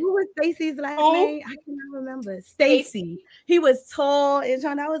thinking. Who was Stacey's last name? I cannot remember. Stacey. He was tall and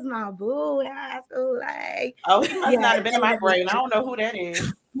that was my boo in high school. Like, he must not have been in my grade. I don't know who that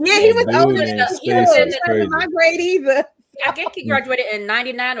is. Yeah, he was older than us. He wasn't in my grade either. I think he graduated in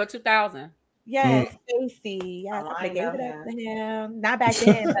 99 or 2000. Yes, Stacey. Yes, I gave it up to him. Not back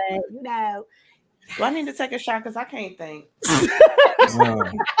then, but Do I need to take a shot? Because I can't think.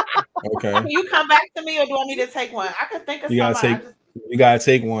 Okay. Can you come back to me or do I need to take one? I could think of something. You gotta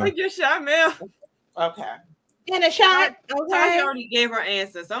take one. Take your shot, man. Okay. In a shot. Okay. I already gave her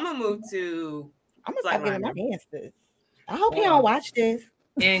answer, so I'm gonna move to. I'm gonna start giving my answers. I hope you don't watch this.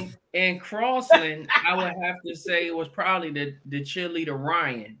 In Crossland, I would have to say it was probably the cheerleader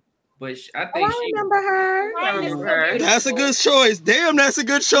Ryan. But I think I remember her. That's a good choice. Damn, that's a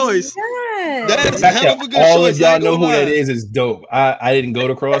good choice. Yes. That's a hell of a good choice. All of y'all know who that is dope. I didn't go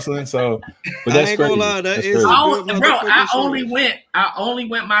to Crossland, so but that's crazy. I only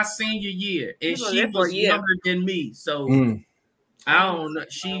went my senior year, and she was younger than me. So I don't know.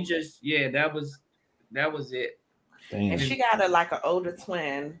 She just that was it. Damn. And she got an older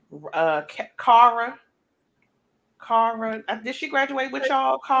twin, Cara. Did she graduate with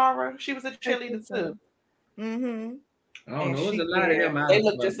y'all, Cara? She was a cheerleader too. Mm-hmm. I don't know. There's a lot of them. They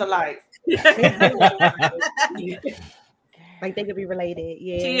look just alike. Like they could be related.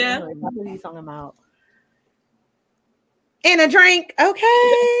 Yeah. What are you talking about? And a drink.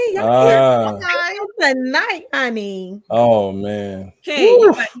 Okay. Tonight, honey. Oh man.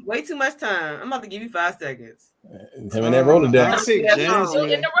 King, way too much time. I'm about to give you 5 seconds. Him and that Rolodex. I see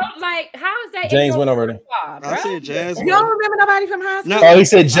Jasmine. How is that? James went already. I said Jasmine. You don't remember nobody from high school? No. Oh, he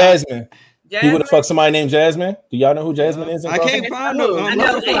said Jasmine. He would have fucked somebody named Jasmine. Do y'all know who Jasmine is? I can't find him. I'm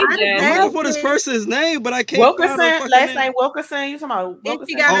looking for this person's name, but I can't Wilkerson, find him. Last name Wilkerson. You talking about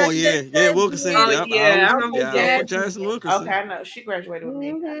Wilkerson? Oh yeah, Wilkerson. I remember Jasmine Wilkerson. Okay, I know she graduated with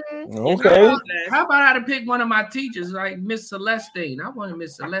me. Okay. How about I to pick one of my teachers like Miss Celestine? I wanted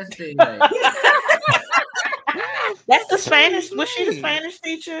Miss Celestine. That's the Spanish. Was she the Spanish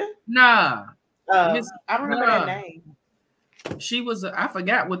teacher? Nah. I remember that name. She was. I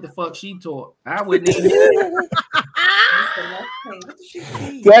forgot what the fuck she taught. I wouldn't even.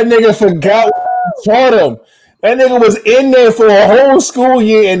 That nigga forgot what he taught him. That nigga was in there for a whole school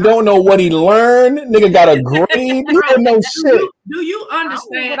year and don't know what he learned. Nigga got a grade. He don't know shit. Do you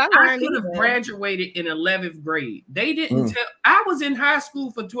understand? I could have graduated in 11th grade. They didn't tell. I was in high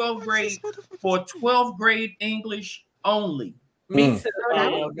school for 12th grade for 12th grade English only. Me too.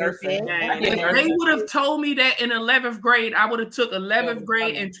 If they would have told me that in 11th grade, I would have took 11th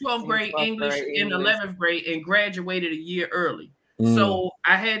grade and 12th grade English in 11th grade and graduated a year early. So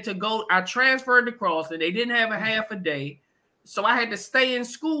I had to go. I transferred to Crossland. They didn't have a half a day, so I had to stay in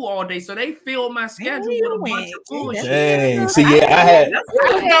school all day. So they filled my schedule with a bunch of bullshit. Dang. See, I had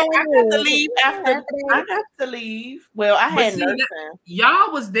to leave after. I have to leave. Well, I had nursing.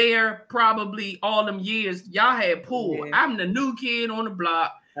 Y'all was there probably all them years. Y'all had pool. Yeah. I'm the new kid on the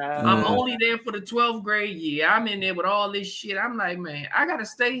block. I'm only there for the 12th grade year. I'm in there with all this shit. I'm like, man, I gotta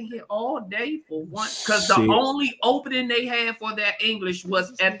stay here all day for one, because the only opening they had for that English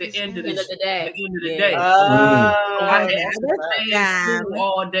was at the end of the day. So I had to stay in school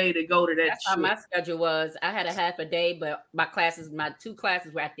all day to go to that. That's how my schedule was. I had a half a day, but my 2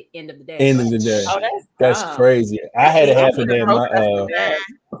 classes were at the end of the day. End of the day. Oh, that's crazy. I had a half a day.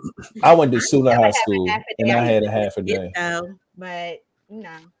 I went to Sula High School, and I had a half a day. But no,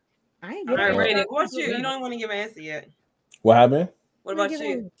 I ain't getting it. What about you? You don't want to give an answer yet. What happened? What about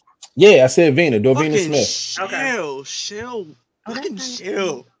you? Yeah, I said Vina. Dovina Smith. Shell. Fucking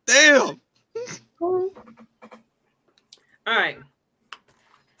Shell. Damn. All right.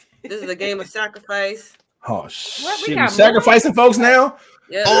 This is a game of sacrifice. Oh shit! You sacrificing folks now?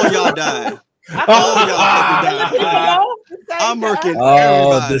 Yeah. Oh, y'all died. I'm working.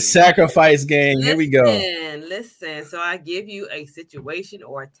 Oh, the sacrifice game. Here we go. Listen. So I give you a situation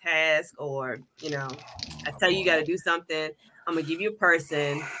or a task, or I tell you got to do something. I'm gonna give you a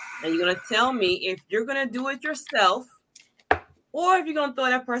person, and you're gonna tell me if you're gonna do it yourself, or if you're gonna throw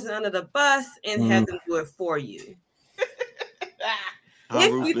that person under the bus and have them do it for you.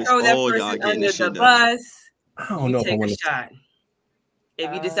 If you throw that person under the bus, I don't know if I want a shot.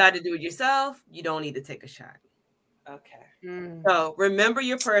 If you decide to do it yourself, you don't need to take a shot. Okay. So remember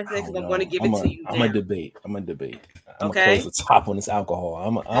your person, because I'm going to give it to you. I'm gonna debate. I'm gonna close the top on this alcohol.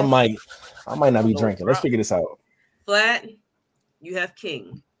 I might not be drinking. Let's figure this out. Flat, you have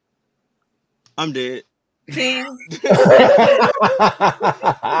King. I'm dead. King.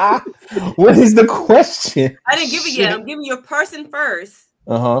 What is the question? I didn't give it yet. I'm giving you a person first,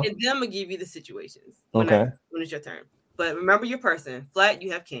 and then I'm gonna give you the situations. When it's your turn. But remember your person. Flat,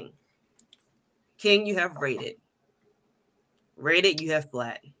 you have King. King, you have Rated. Rated, you have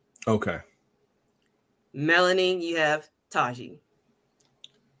Flat. Okay. Melanie, you have Taji.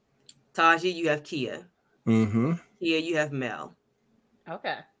 Taji, you have Kia. Mm-hmm. Kia, you have Mel.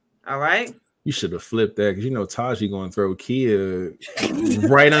 Okay. All right. You should have flipped that, because Taji going to throw Kia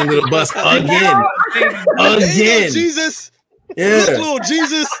right under the bus again. Again. Jesus. Yeah. Little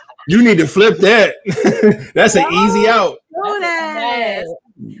Jesus. You need to flip that. That's an easy out.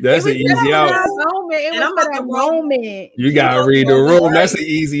 That's an easy out. It was for that moment. You gotta read the room. That's an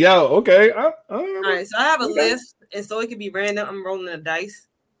easy out. Okay. All right. So I have a list, and so it can be random. I'm rolling the dice.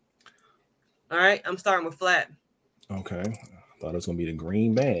 All right. I'm starting with Flat. Okay. Thought it was gonna be the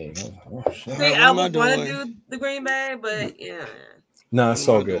green bag. Oh shit. See, I was going to do the green bag, but yeah. No, it's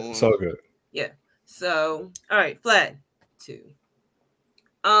so good. So good. Yeah. So, all right, Flat 2.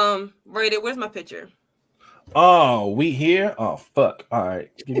 Rated, where's my picture? Oh, we here? Oh fuck. All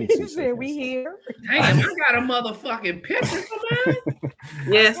right. Give me 2 seconds. We here. Damn, I got a motherfucking picture for mine.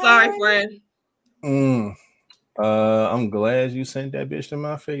 Yeah, sorry, friend. I'm glad you sent that bitch to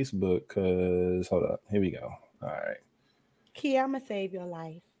my Facebook, cause hold up. Here we go. All right. Kia, I'm gonna save your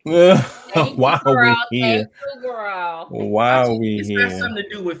life. Why are we here? Why are we here? It's got something to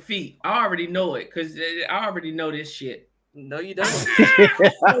do with feet. I already know it, because I already know this shit. No, you don't.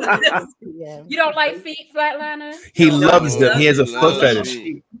 You don't like feet, Flatliner? He loves them. He has a foot fetish.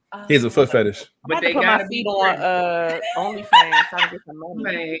 He has a foot fetish. But they got my feet on OnlyFans. Trying to get some money.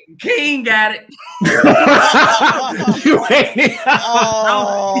 Man, King got it. You ain't.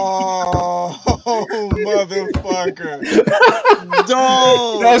 Oh, motherfucker!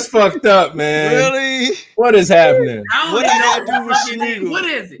 Dog. That's fucked up, man. Really? What is happening? What did I do with Schmiegel? What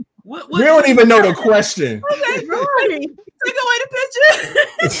is it? What we don't even know the question. Okay, take away the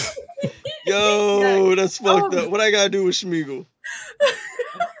picture. Yo, that's fucked up. What I gotta do with Schmiegel?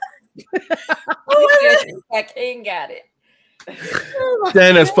 King got it.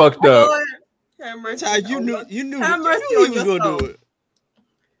 Damn, that's fucked up. Ty, you knew he was gonna do it.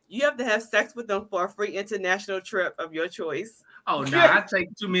 You have to have sex with them for a free international trip of your choice. Oh no, I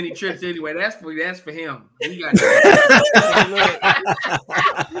take too many trips anyway. That's for him. He got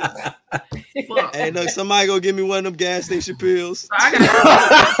Hey, look, somebody go give me one of them gas station pills. I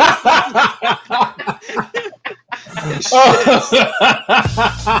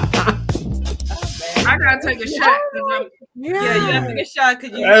gotta take a shot. Yeah, you gotta take a shot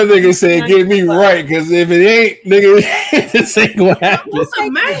because you. That nigga said, "Get me right," because if it ain't, nigga, this ain't gonna happen. I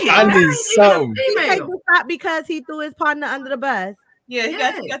need something. He take the shot because he threw his partner under the bus. Yeah, he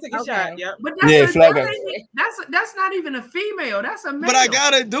got to take a shot. Yep. But that's not even a female. That's a male. But I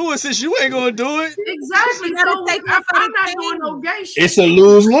gotta do it since you ain't gonna do it. Exactly. So I'm not doing no gay shit. It's a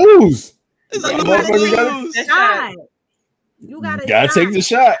lose-lose. It's a lose-lose. You gotta take the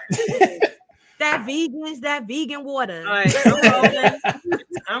shot. That vegan water. All right,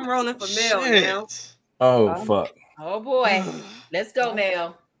 I'm rolling for Mel now. Oh fuck. Oh boy. Let's go,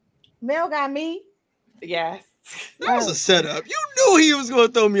 Mel. Mel got me. Yes. That was a setup. You knew he was gonna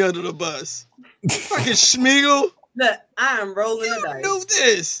throw me under the bus. Fucking Schmiegel. Look, I am rolling the dice. You knew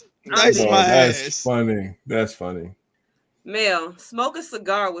this. Dice my ass. That's funny. Mel, smoke a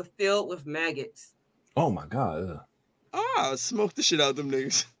cigar filled with maggots. Oh my god. Smoke the shit out of them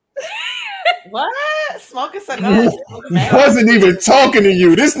niggas. What? Smoke a cigar? Wasn't even talking to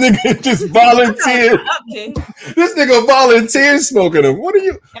you. This nigga just volunteered. This nigga volunteered smoking them. What are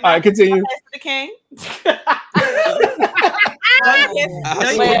you? All right, continue. The king.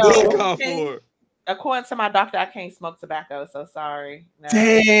 According to my doctor, I can't smoke tobacco, so sorry. No.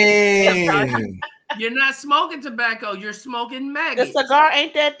 Dang. You're not smoking tobacco. You're smoking maggots. The cigar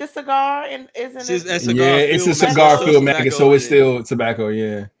ain't that the cigar? And isn't it? Yeah, it's a cigar-filled maggot, so it's still tobacco.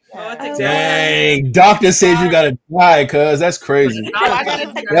 Yeah. Oh, dang, doctor says you gotta die, cuz that's crazy.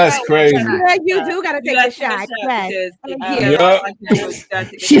 That's crazy. Yeah, you do gotta take a shot.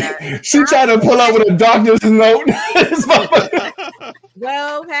 She tried to pull up with a doctor's note.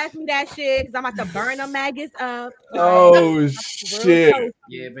 Well, pass me that shit because I'm about to burn them maggots up. Oh shit!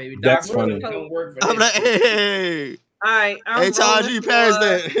 Yeah, baby, that's funny. I'm like, hey, all right, hey, Taj, you passed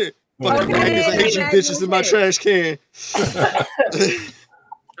that. Fucking maggots, I hate you bitches in my trash can.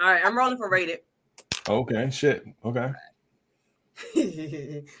 All right, I'm rolling for rated. Okay, shit. Okay.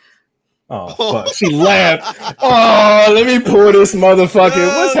 Oh, fuck. She laughed. Oh, let me pull this motherfucker.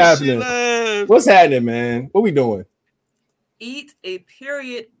 What's happening? What's happening, man? What we doing? Eat a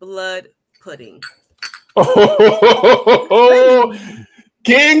period blood pudding. Oh,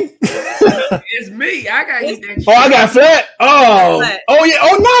 King? It's me. I got to eat that shit. Oh, I got fat. Oh, yeah.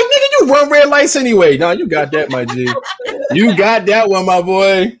 Oh, no, nigga, you run red lights anyway. No, you got that, my G. You got that one, my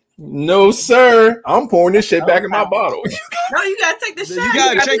boy. No, sir. I'm pouring this shit back in my bottle. No, you gotta take the shot. You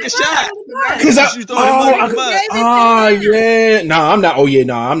gotta take the shot. Yeah. No, I'm not. Oh yeah,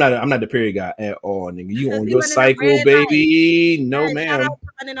 no, I'm not the period guy at all, nigga. You on your cycle, baby? No, ma'am.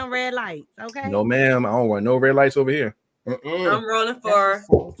 Running on red lights, okay? No, ma'am. I don't want no red lights over here. I'm rolling for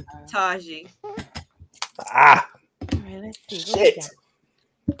Taji. Ah. All right, let's see. Shit.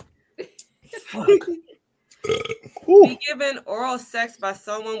 Be given oral sex by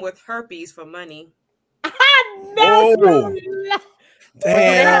someone with herpes for money. No. Oh.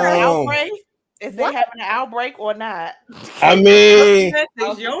 Damn. Is they having an outbreak or not? I mean,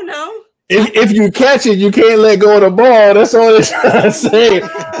 you don't know. If you catch it, you can't let go of the ball. That's all it's trying to say.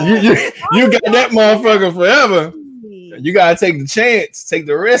 You got that motherfucker forever. You gotta take the chance, take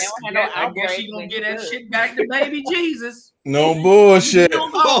the risk. I guess she gonna get that shit back to baby Jesus. No bullshit.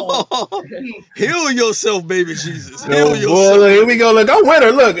 Heal yourself, baby Jesus. No bullshit. Here we go. Look, I'm with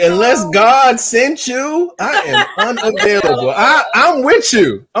her. Look, unless God sent you, I am unavailable. I'm with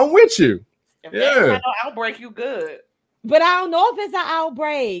you. I'm with you. If there's no outbreak, you good. But I don't know if it's an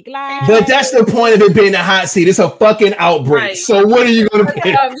outbreak. Like, but that's the point of it being a hot seat. It's a fucking outbreak. Right. So what are you gonna put?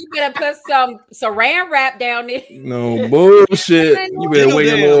 You better put some saran wrap down there. No bullshit. You better wait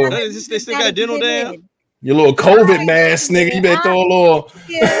a little. They still got dental down. Your little COVID mask, nigga. You better throw a little.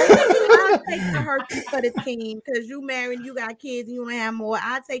 Yeah, I'll take the herpes for the team because you married, you got kids, and you want to have more.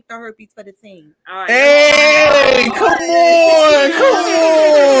 I'll take the herpes for the team. All right. Hey, come on.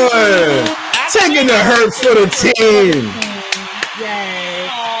 Taking the herpes for the team.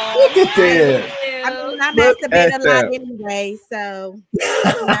 Yes. Look at that. I'm masturbating a lot anyway, so.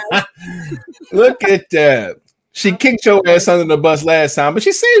 Look at that. She kicked your ass under the bus last time, but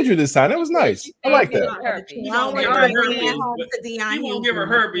she saved you this time. That was nice. I like that. You won't give her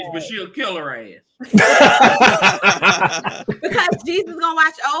herpes, but she'll kill her ass. Because Jesus gonna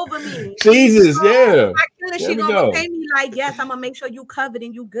watch over me. Jesus, yeah. She gonna pay me like, yes, I'm gonna make sure you covered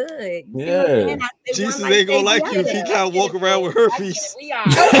and you good. Yeah. Jesus ain't gonna like you if he can't walk around with herpes.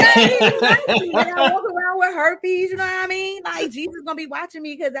 Okay, I walk around with herpes, you know what I mean? Like Jesus gonna be watching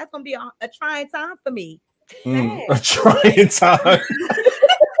me because that's gonna be a trying time for me. A trying time.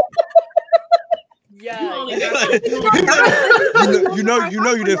 Yeah. You know you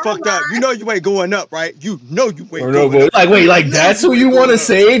done fucked up. You know you ain't going up, right? You know you ain't going up. Like, wait, like that's who you want to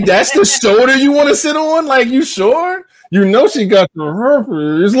save? That's the shoulder you want to sit on? Like, you sure? You know she got the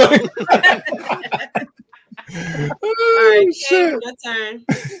herpes. Like, all right, shit. Your turn.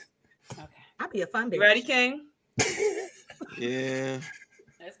 Okay. I'll be a fun bitch. You ready, King? Yeah.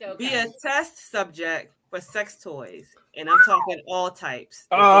 Let's go. Be a test subject for sex toys, and I'm talking all types.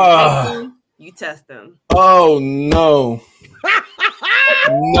 You test them. Oh no.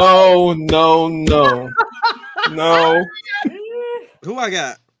 No. Who I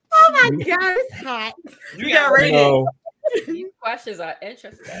got? Oh my God, it's hot. You got rated. No. These questions are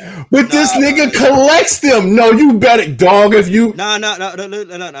interesting. But this nigga collects them. No, you better, dog. If you No.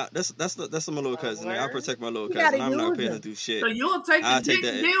 That's my little cousin. I'll protect my little cousin. I'm not paying to do shit. So you'll take the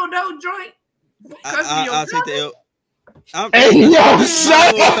dildo joint? I'll take the L. Hey yo,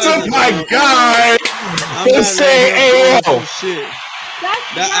 shout out to my guy. He said, "Hey yo, shit."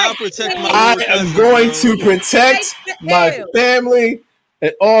 I'll protect my. I am going to protect my family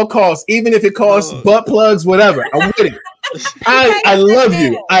at all costs, even if it costs butt plugs, whatever. I'm with it. I love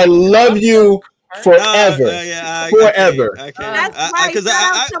you. I love you. forever. Forever. I can't. Because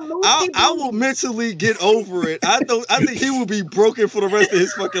I will mentally get over it. I think he will be broken for the rest of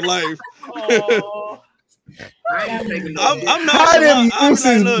his fucking life. I'm not. How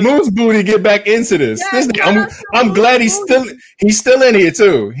did Moose Booty get back into this? I'm glad he's still in here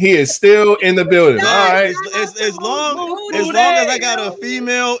too. He is still in the building. All right. As long as I got a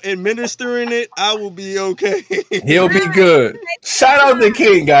female administering it, I will be okay. He'll be good. Shout out to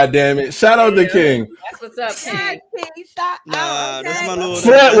King, goddammit. Shout out to King. That's what's up, King. Nah, that's my little.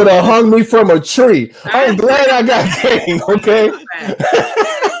 Fred would have hung me from a tree. I'm glad I got King. Okay.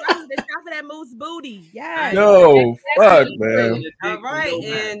 That Moose Booty. Yeah. No, fuck, man. All right,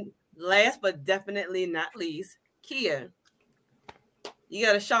 and last but definitely not least, Kia. You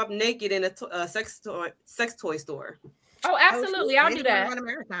got to shop naked in a sex toy store. Oh, absolutely. I'll do that. On a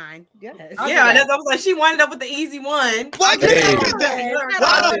marathon. Yes. Yeah, I was like, she winded up with the easy one. Why couldn't I get that?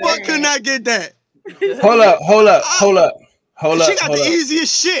 Why the fuck couldn't I get that? Hold up. She got the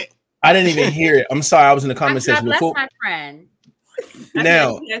easiest shit. I didn't even hear it. I'm sorry. I was in the comment section before. My friend.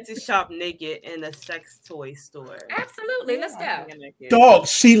 Now, you had to shop naked in a sex toy store. Absolutely, let's go. Dog,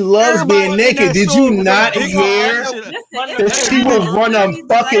 she loves being naked. Did you not hear that she would run a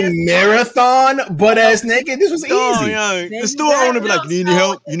fucking marathon butt ass naked? This was easy. The store owner be like, "You need any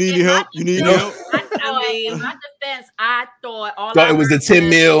help? You need any help? You need any help?" In my defense, I thought it was the 10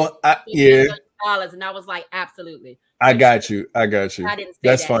 mil. Yeah. $10, and I was like, absolutely. I got you. I didn't say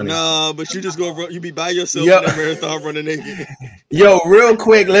That's that. funny. No, but you just go run. You be by yourself in that marathon running naked. Yo, real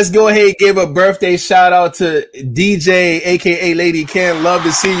quick, let's go ahead and give a birthday shout out to DJ, aka Lady Ken. Love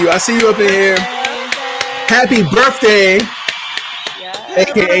to see you. I see you up in here. Happy birthday,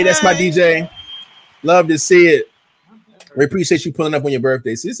 aka that's my DJ. Love to see it. We appreciate you pulling up on your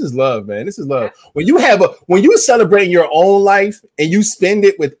birthday. See, this is love, man. This is love. When you're celebrating your own life and you spend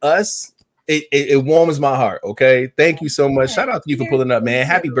it with us. It warms my heart. Okay, thank you so much. Shout out to you for pulling up, man.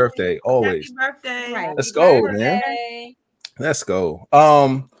 Happy birthday, always. Happy birthday. Let's go, man. Let's go.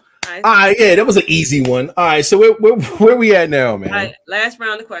 All right, yeah, that was an easy one. All right, so where we at now, man? All right, last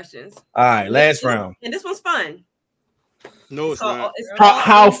round of questions. All right, last round. And this one's fun. No, it's not.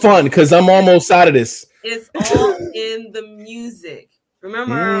 How fun? Because I'm almost out of this. It's all in the music.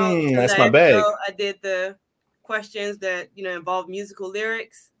 Remember, that's my bag. I did the questions that involve musical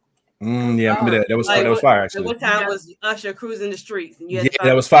lyrics. Yeah, I remember that. That was fire. Actually, what time was Usher cruising the streets? And you had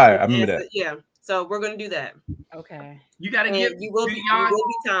that was fire. I remember that. Yeah, so we're gonna do that. Okay, you gotta get. You will be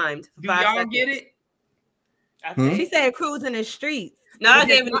timed. Do y'all get it? She said cruising the streets. No, I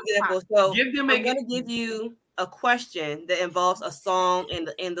gave an example. So I'm gonna give you a question that involves a song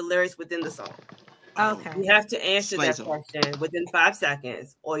and the lyrics within the song. Okay. You have to answer that question within 5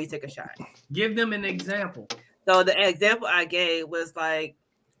 seconds, or you take a shot. Give them an example. So the example I gave was like.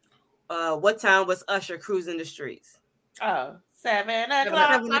 What time was Usher cruising the streets? 7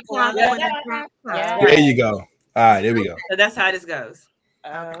 o'clock. There you go. All right, there we go. So that's how this goes.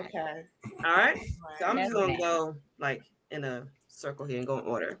 Okay. All right. So I'm just gonna go like in a circle here and go in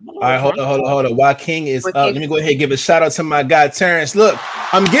order. All right, hold on. While King is up, let me go ahead and give a shout out to my guy Terrence. Look,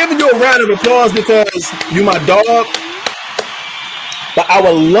 I'm giving you a round of applause because you my dog. But I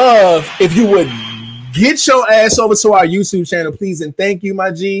would love if you would get your ass over to our YouTube channel, please, and thank you,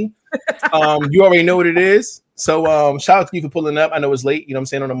 my G. You already know what it is. So shout out to you for pulling up. I know it's late, on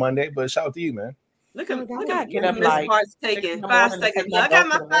a Monday, but shout out to you, man. Look at get up like part's taking 5 seconds. I got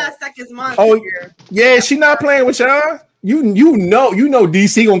my 5 seconds month. Here. Yeah, she not playing with y'all. You know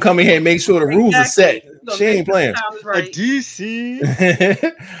DC gonna come in here and make sure the rules are set. She ain't playing. Right. DC.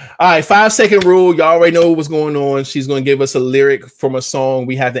 All right, 5 second rule. Y'all already know what's going on. She's gonna give us a lyric from a song.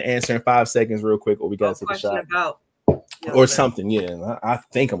 We have to answer in 5 seconds, real quick, or we gotta take a shot. Or something, yeah. I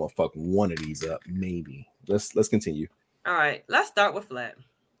think I'm gonna fuck one of these up, maybe. Let's continue. All right, let's start with Flat.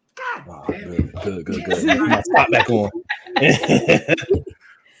 Oh, good. Stop back on.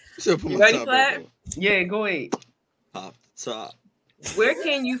 You ready, Flat? Yeah, go ahead. Top. Where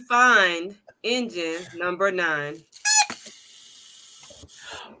can you find engine number 9?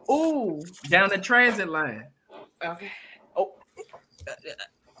 Ooh, down the transit line. Okay.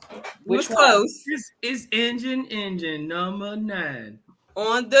 Which close? Is engine number 9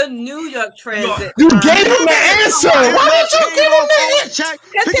 on the New York Transit? You gave him the answer. Why did you give him the answer?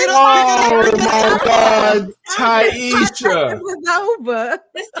 Oh my God, Taisha. It was over.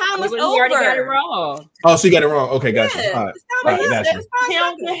 This time was over. You already got it wrong. Oh, so you got it wrong. Okay, gotcha. Yeah, All right, gotcha.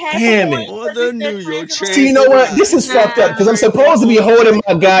 Damn it. On the New York Transit. See, you know what? This is fucked up because I'm supposed to be holding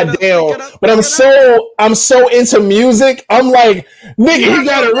my guy down, but I'm so into music. I'm like, nigga, he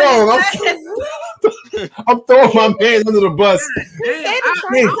got it wrong. I'm throwing my man's under the bus. Damn, I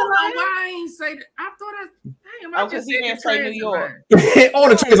don't know why I ain't say that. I thought that. Damn, I just didn't say New York. On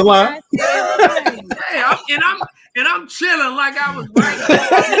the transit line. And I'm chilling like I was right.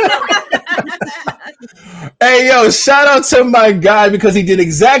 Hey, yo, shout out to my guy because he did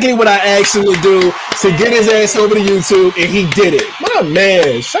exactly what I asked him to do to get his ass over to YouTube, and he did it. My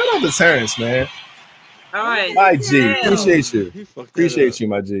man, shout out to Terrence, man. All right. My G, appreciate you. Appreciate you,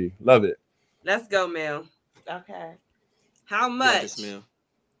 my G. Love it. Let's go, Mel. Okay. How much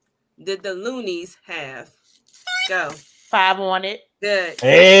did the Loonies have? Go. 5 on it. Good.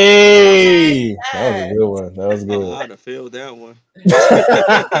 Hey, that was a good one. That was good. I'd have failed that one.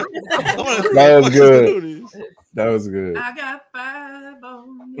 That was good. That was good. I got 5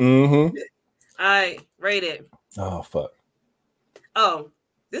 on it. Mm-hmm. All right, rate it. Oh, fuck. Oh,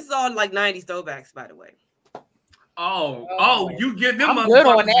 this is all like 90s throwbacks, by the way. You give them I'm good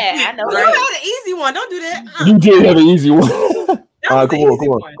on that. I know. You had an easy one. Don't do that. You did have an easy one. All right, come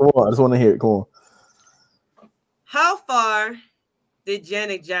on. I just want to hear it. Come on. How far did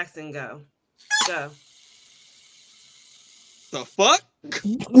Janet Jackson go? Go. The fuck?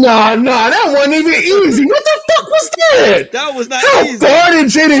 Nah, that wasn't even easy. What the fuck was that? That was not easy. How far did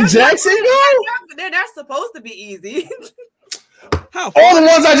Janet Jackson go? They're supposed to be easy. All the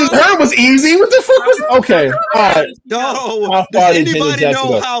ones I just heard was easy. What the fuck was? Okay, all right. No, does anybody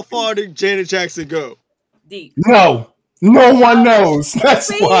know how far did Janet Jackson go? Deep. No one knows.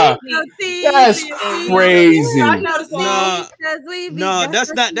 That's why. That's crazy. No,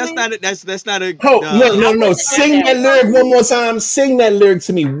 that's not a. Oh, no. Sing that lyric one more time. Sing that lyric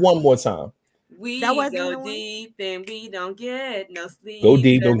to me one more time. We go deep and we don't get no sleep. Go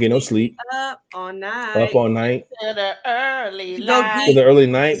deep, don't get no sleep. Up all night. To the early night. To the early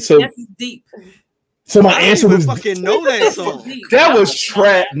night. So that's deep. So my answer was fucking know that song. That was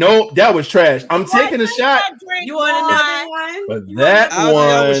trash. No, that was trash. I'm taking a shot. You want another one? But that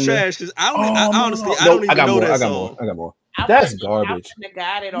one was trash because I honestly don't even know that song. I got more. That's garbage.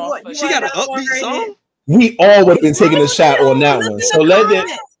 Got it off. She got an upbeat song. We all would have been taking a shot on that one. So let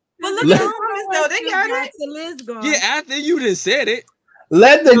it. But look at the comments though. They got it. Yeah, after you done said it.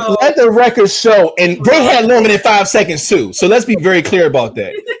 Let the record show, and they had longer than 5 seconds too. So let's be very clear about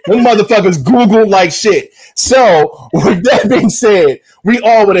that. Them motherfuckers Googled like shit. So with that being said, we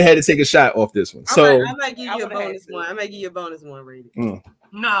all would have had to take a shot off this one. So I might give you a bonus one. I might give you a bonus one, rating.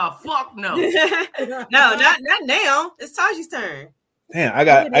 Nah, fuck no. No, not now. It's Taji's turn. Damn, I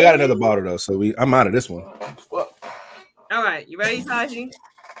got another bottle though, so I'm out of this one. All right, you ready, Taji?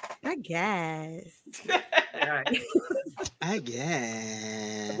 I guess. All right. I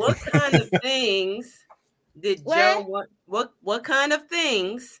guess. What kind of things did Joe want? What kind of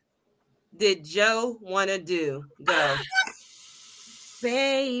things did Joe want to do? Go.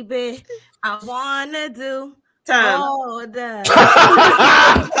 Baby, I wanna do time. all the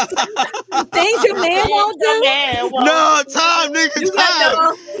things your man won't do. No, time, nigga,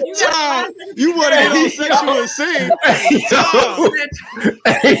 time. Time. You want to get sexual and sing?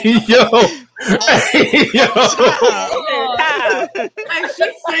 Hey, yo. Like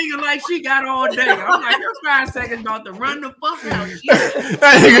she's singing like she got all day. I'm like, her 5 seconds about to run the fuck out.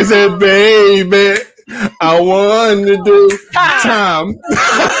 That nigga said, baby, I want to do time.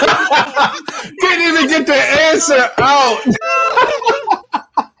 Didn't even get the answer out.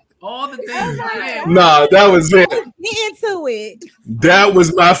 All the things. Nah, that was it. Get into it. That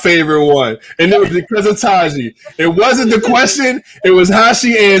was my favorite one. And it was because of Taji. It wasn't the question, it was how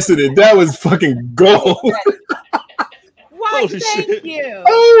she answered it. That was fucking gold. Why, thank you.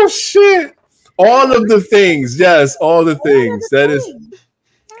 Oh, shit. All of the things. Yes, all the things. That is.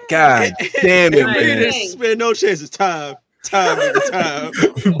 God damn it, man. Spare no chance of time. Time.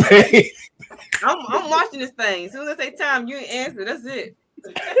 I'm watching this thing. As soon as I say time, you ain't answer. That's it.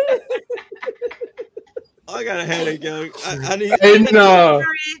 I got a headache, yo. I need.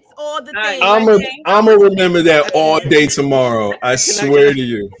 All the things. I'm gonna remember that all day tomorrow. I swear to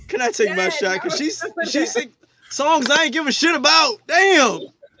you. Can I take my shot? Because she sing songs I ain't give a shit about. Damn.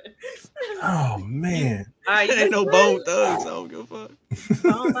 Oh man. All right, ain't no Bone Thugs. I don't give a fuck.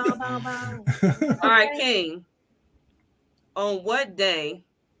 All right, King. On what day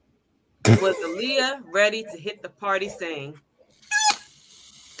was Aaliyah ready to hit the party sing?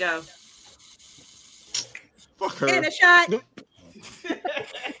 Go. Fuck her. And a shot. It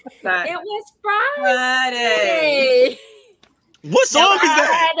was Friday. Friday. What song is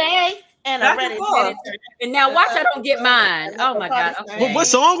that? And I'm ready. And now watch I don't get mine. Oh my God. Okay. What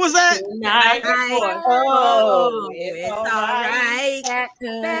song was that? Oh, it's all right.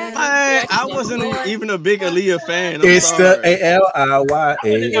 I wasn't even a big Aaliyah fan. It's the ALIYA.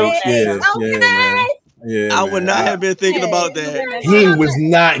 Yeah, I would not have been thinking about that. He was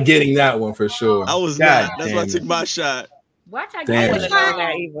not getting that one for sure. I was not. That's why I took my shot. Watch I get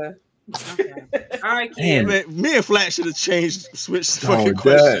either. Okay. All right, Ken. Man, me and Flat should have switched fucking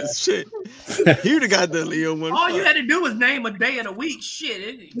questions. Shit. He would have got the Leo one. All you had to do was name a day of the week.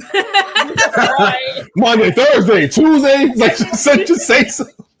 Shit. Monday, Thursday, Tuesday. Like, just say so.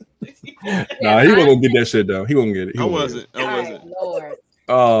 Nah, he wasn't gonna get that shit though. He won't get it. I wasn't. Lord.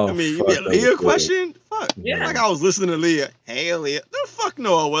 Oh, I mean, Leah question? Fuck. Yeah. Like I was listening to Leah. Hey, Leah. The fuck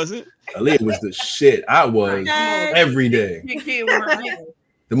no, I wasn't. Aaliyah was the shit. I was every day.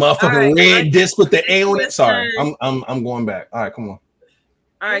 The motherfucking red disc with the A on it. Sorry, I'm going back. All right, come on.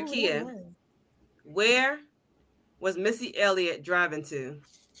 All right, Kia. Where was Missy Elliott driving to?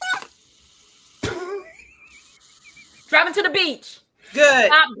 Driving to the beach.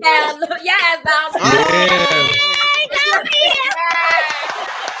 Good. Yes,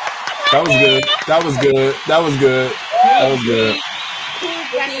 that was good. That was good.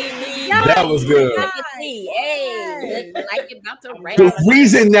 The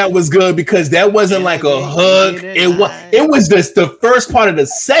reason that was good because that wasn't like a hug. It was just the first part of the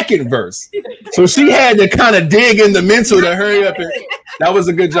second verse. So she had to kind of dig in the mental to hurry up. And that was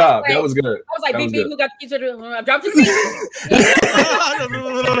a good job. That was good. I was like, BB, who got the keys to the drop to the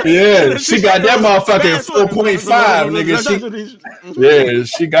Yeah, she got that motherfucking 4.5, nigga.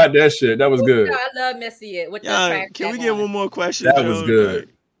 She got that shit. That was good. I love Missy. Can we get one more question? That was good.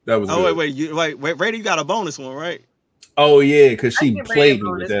 That was good. Wait, Brady got a bonus one, right? Oh yeah, because she played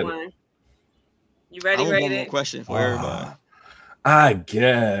me with that one. You ready? One more question for everybody. I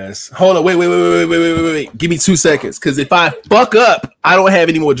guess. Hold on. Wait. Give me 2 seconds. Because if I fuck up, I don't have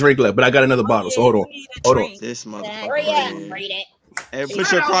any more drink left. But I got another bottle. So hold on. This motherfucker. Hey, put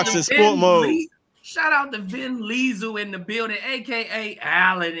your Crocs in sport mode. Shout out to Vin Liesel in the building, aka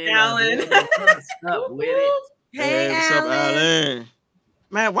Alan. Up with it. Hey, what's up, Alan?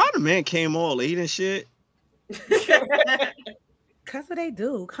 Man, why the man came all late and shit? Because what they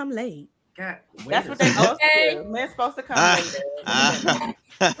do, come late. God, that's what they're supposed to do. Men's supposed to come later.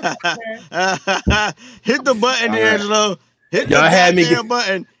 Hit the button, Angelo. Hit the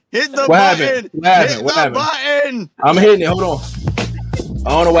button. Hit the button. What happened? I'm hitting it. Hold on. I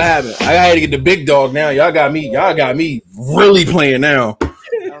don't know what happened. I had to get the big dog now. Y'all got me really playing now.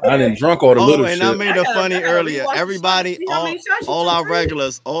 I done drunk all the little shit. And I made a funny earlier. Everybody, all our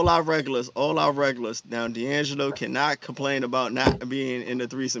regulars. Now, D'Angelo cannot complain about not being in the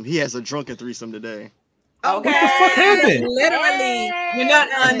threesome. He has a drunken threesome today. Okay. What the fuck happened? Literally, you're not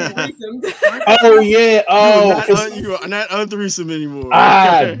un-threesome. Oh yeah. Oh, you are not un-threesome anymore.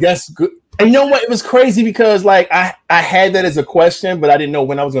 That's good. And you know what? It was crazy because like I had that as a question, but I didn't know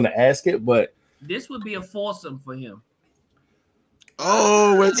when I was going to ask it. But this would be a foursome for him.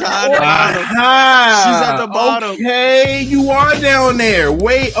 Oh, we're tied. She's at the bottom. Okay, you are down there.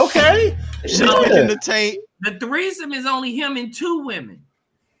 Wait, okay. She's in the tank. The threesome is only him and 2 women.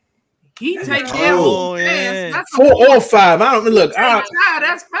 He takes care of it. 4 or 5. I don't look.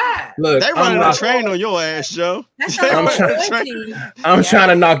 That's 5. Look, they running a train on your ass, Joe. I'm trying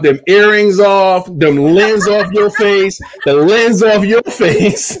to knock them earrings off, them lens off your face, the lens off your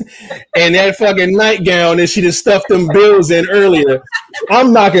face, and that fucking nightgown that she just stuffed them bills in earlier.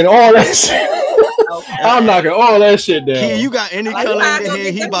 I'm knocking all that shit. I'm knocking all that shit down. Kid, you got any color in your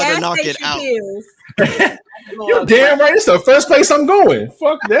hair, he about to knock it out. You're damn right. It's the first place I'm going.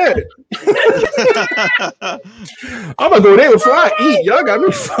 Fuck that. I'm gonna go there before I eat. Y'all got me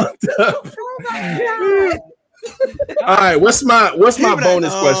fucked up. All right, what's my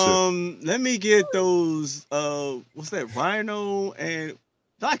bonus question? Let me get those. What's that? Rhino and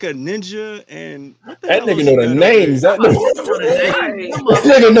like a ninja and that nigga know the names. That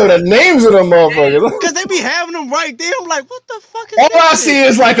nigga know the names of them motherfuckers. Because they be having them right there. I'm like, what the fuck is all I see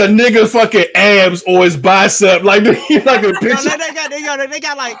is like a nigga fucking abs or his bicep, like a picture. They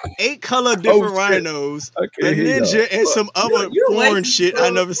got like 8 color different rhinos, a ninja, and some other foreign shit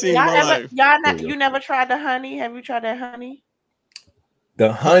I never seen in my life. You never tried the honey? Have you tried that honey?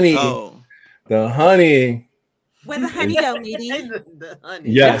 The honey. The honey. Where the honey go, Needy?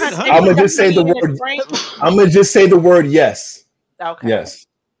 Yes. I'm gonna just say the word. I'm gonna just say the word yes. Okay. Yes.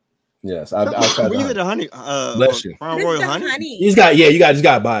 I'll try that. The honey. Bless you. Royal honey. You just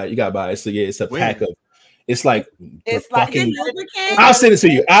gotta buy it. You gotta buy it. So yeah, it's a pack of It's like fucking. I'll send it to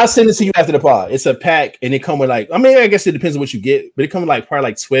you. I'll send it to you after the pod. It's a pack, and it come with like, I mean, I guess it depends on what you get, but it come with like probably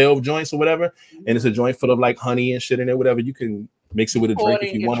like 12 joints or whatever, and it's a joint full of like honey and shit in there, whatever. You can mix it with a drink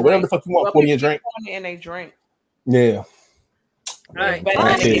if you want, or whatever the fuck you want. Pour in your drink. And they drink. Yeah. Right.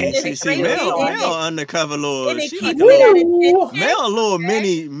 See, Mel undercover lord. Mel a little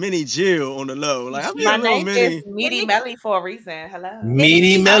mini Jill on the low. Like my name is Meaty Melly for a reason. Hello.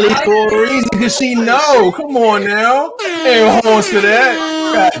 Meaty Melly for a reason, because she know. Come on now. Ain't horns to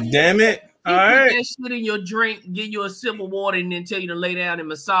that. God damn it. All right. Put that shit in your drink, give you a sip of water, and then tell you to lay down and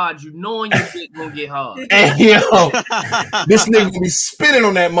massage you, knowing your dick gonna get hard. And yo, this nigga be spitting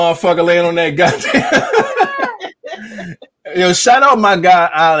on that motherfucker laying on that goddamn. Yo, shout out my guy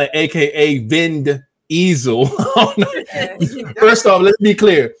Allen, aka Vind Easel. First off, let's be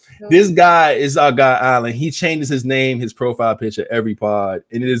clear. This guy is our guy Allen. He changes his name, his profile picture every pod,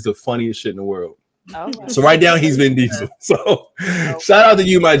 and it is the funniest shit in the world. Oh, so right now he's Vin Diesel. So shout out to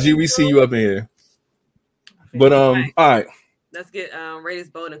you, my G. We see you up in here. But all right. Let's get Ray's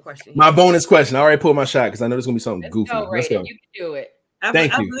bonus question. My bonus question. I already pulled my shot because I know there's gonna be something goofy. Let's go. You can do it.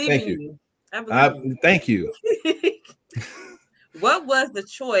 Thank you. Thank you. What was the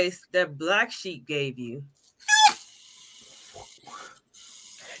choice that Black Sheep gave you?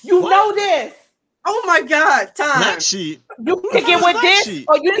 You know this. Oh my God, time. Black Sheep. You can get with this,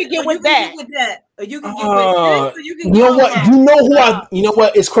 or you can get with that. Or you can get with this, or you can get you know what? that. You know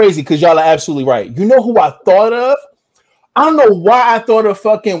what? It's crazy because y'all are absolutely right. You know who I thought of? I don't know why I thought of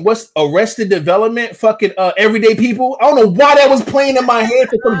fucking what's Arrested Development, fucking Everyday People. I don't know why that was playing in my head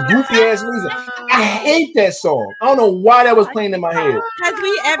for some goofy ass reason. I hate that song. I don't know why that was playing in my head. Because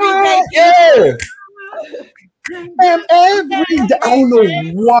we everyday. Yeah. And I don't know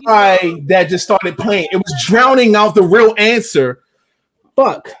why that just started playing. It was drowning out the real answer.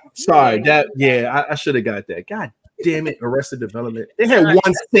 Fuck. Sorry. I should have got that. God damn it. Arrested Development. They had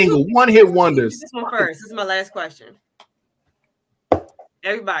one hit wonders. This one first. This is my last question.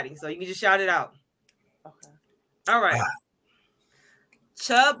 Everybody, so you can just shout it out. Okay. All right.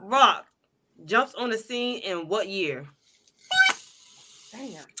 Chubb Rock jumps on the scene in what year?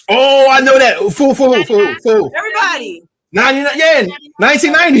 Damn. Oh, I know that. Fool. Everybody. 99. Yeah,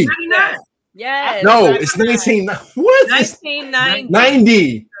 1990. 99. Yes. No, it's 19. What?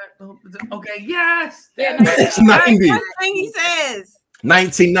 1990. Okay. Yes. It's 90. First thing he says.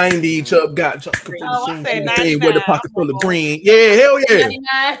 1990, Chubb got with the pocket full of before. green. Yeah, hell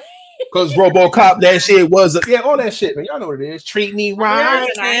yeah. Because RoboCop, that shit was all that shit, man. Y'all know what it is. Treat me right.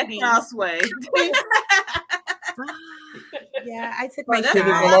 Yeah, I took my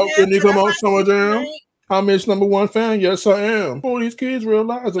Can you come out Summer Jam? I'm his number one fan. Yes, I am. All these kids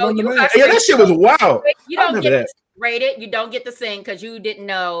realize I'm the man. Yeah, that shit was wild. You don't get to rate it. You don't get to sing because you didn't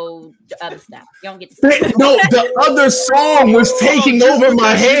know the other stuff. You don't get to sing. No, the other song was taking over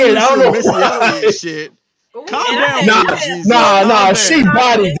my head. I don't know why. Shit. Calm down. Nah. She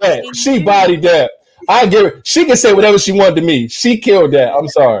bodied that. I give her. She can say whatever she wanted to me. She killed that. I'm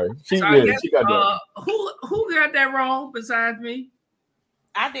sorry. She got that. Who got that wrong besides me?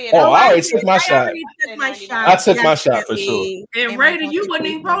 I did. Oh, I already took my shot. I took my shot for sure. And Raider, you wasn't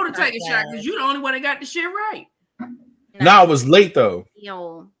even supposed to take a shot because you the only one that got the shit right. No, I was late though.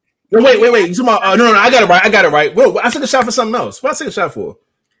 No, wait. No, I got it right. Well, I took a shot for something else. What I took a shot for?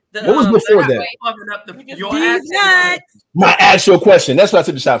 What was before that? My actual question. That's what I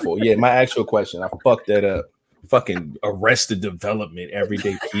took the shot for. Yeah, my actual question. I fucked that up. Fucking Arrested Development,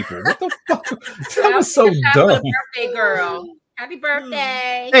 Everyday People. What the fuck? That was so dumb. Birthday girl. Happy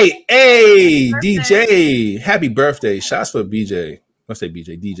birthday. Hey, DJ. Happy birthday. Shots for BJ. Let's say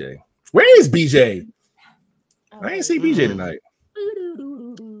BJ. DJ. Where is BJ? I ain't see BJ tonight.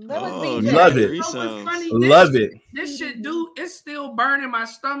 Love it. Love it. This shit, dude, it's still burning my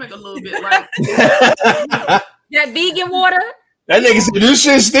stomach a little bit. Like that vegan water. That nigga said this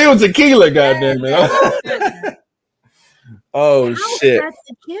shit still tequila, goddamn man. Oh shit. That's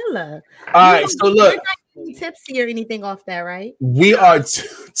tequila. All right, so look. You're not tipsy or anything off that, right? We are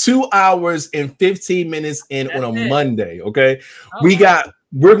 2 hours and 15 minutes in on a Monday. Okay.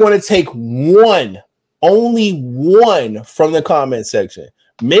 We're going to take only one from the comment section.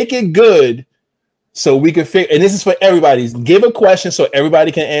 Make it good so we can figure. And this is for everybody. Give a question so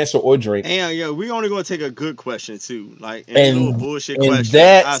everybody can answer or drink. And we're only going to take a good question too. Like and bullshit question.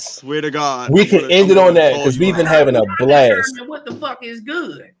 That, I swear to God, we can end it on that because we've been having a blast. What the fuck is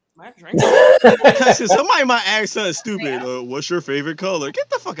good? Somebody might ask something stupid. What's your favorite color? Get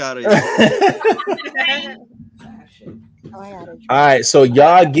the fuck out of here. All right, so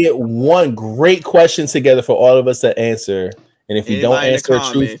y'all get one great question together for all of us to answer. And if you don't answer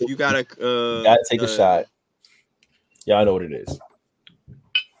truthfully, you gotta take a shot. Y'all know what it is.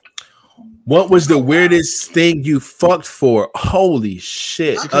 What was the weirdest thing you fucked for? Holy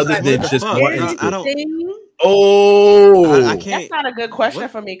shit! Other than just one. I don't. Oh, I can't. That's not a good question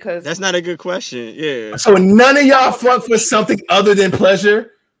for me because that's not a good question. Yeah. So none of y'all fuck for something other than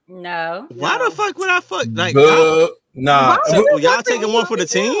pleasure? No. Why the fuck would I fuck? Like, nah. So, y'all taking one for the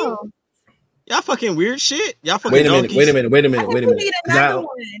team? Y'all fucking weird shit. Y'all fucking. Wait a minute.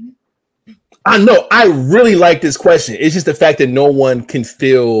 I know. I really like this question. It's just the fact that no one can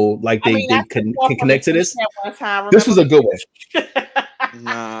feel like they can connect to this. This was a good one.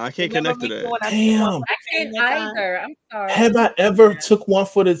 Nah, I can't connect to that. Damn. I can't either. I'm sorry. Have I ever took one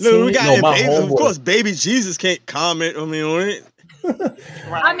for the team? We got of course, baby Jesus can't comment on it.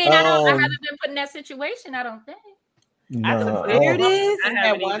 I mean, I haven't been put in that situation. I don't think. There it is.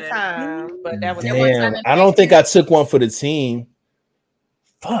 At one time, but that was damn. I don't think I took one for the team.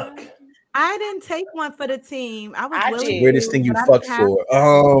 Fuck. I didn't take one for the team. I was willing. The weirdest thing you fucked for?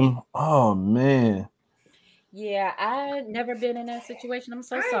 Oh man. Yeah, I've never been in that situation. I'm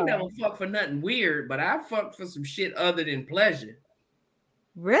so sorry. I ain't never fucked for nothing weird, but I fucked for some shit other than pleasure.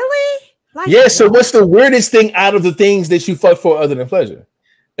 Really? Like, yeah. So what's the weirdest thing out of the things that you fucked for other than pleasure?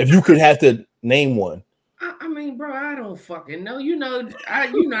 If you could have to name one. I mean, bro, I don't fucking know.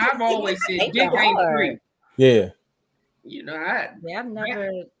 I've always said dick ain't free. Yeah. I've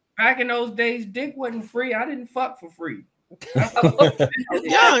never. Back in those days, dick wasn't free. I didn't fuck for free. Yeah,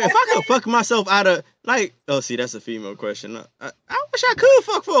 if I could fuck myself out of that's a female question. I wish I could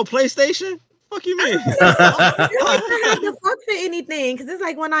fuck for a PlayStation. Fuck you, man. I don't have to fuck for anything because it's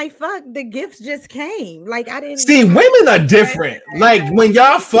like when I fuck, the gifts just came. Like I didn't see. Women are different. Like when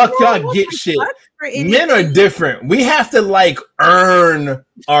y'all fuck, y'all get shit. Men are different. We have to earn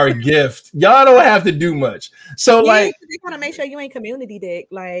our gift. Y'all don't have to do much. So they want to make sure you ain't community dick.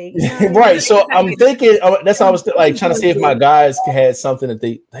 Like right. So I'm thinking that's how I was trying to see if my guys had something that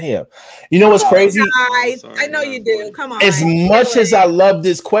they damn. You know what's crazy? Guys, I know you do. Come on. As much as I love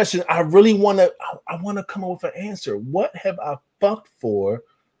this question, I really want to come up with an answer. What have I fucked for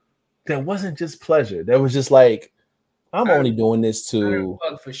that wasn't just pleasure? That was just like I'm only doing this to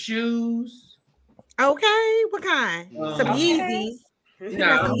fuck for shoes. Okay, what kind? Some Yeezys.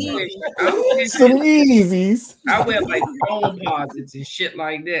 No, some Yeezys. I wear phone posits and shit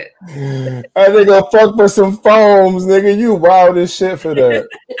like that. I think I'll fuck for some foams, nigga. You wild as shit for that.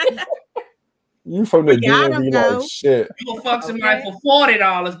 You from the DMV like shit. You gonna fuck somebody for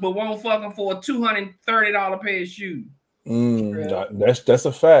 $40, but won't fuck them for a $230 pair of shoes. That's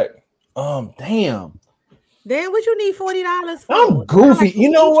a fact. Damn. Then what you need $40 for? I'm goofy. You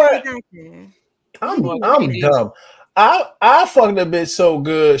know what? I'm dumb. I fucked a bitch so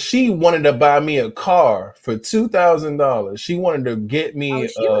good. She wanted to buy me a car for $2,000. She wanted to get me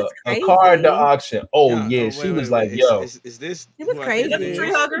a car at the auction. She was like, "Yo, is this?" It was crazy.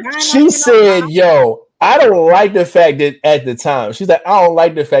 She said, "Yo, I don't like the fact that at the time she's like, I don't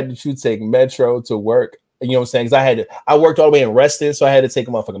like the fact that you take Metro to work." You know what I'm saying? Because I worked all the way in Reston, so I had to take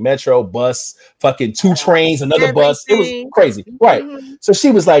a motherfucking Metro, bus, fucking 2 trains, another bus. It was crazy. Right. Mm-hmm. So she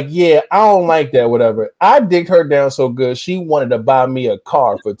was like, yeah, I don't like that, whatever. I digged her down so good, she wanted to buy me a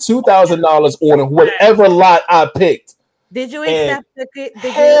car for $2,000 on whatever lot I picked. Did you accept the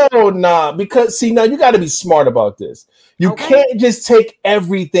hell nah, because see, now you got to be smart about this. You can't just take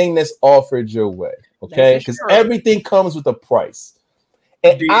everything that's offered your way, okay? Because everything comes with a price.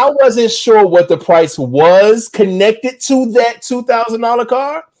 And I wasn't sure what the price was connected to that $2,000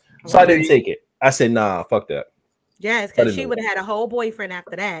 car, so I didn't take it. I said, "Nah, fuck that." Yes, because she would have had a whole boyfriend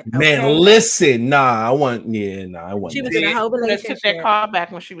after that. Okay? Man, listen, I want. She was in a whole relationship. Took that car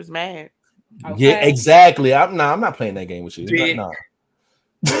back when she was mad. Okay. Yeah, exactly. I'm not playing that game with you. Nah.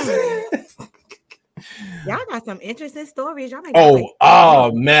 Y'all got some interesting stories. Y'all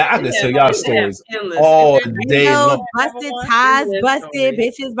man, I can tell y'all stories all day long. Busted ties, busted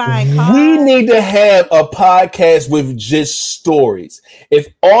bitches buying cars. We need to have a podcast with just stories. If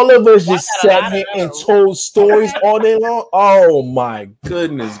all of us just sat here and told stories all day long, oh my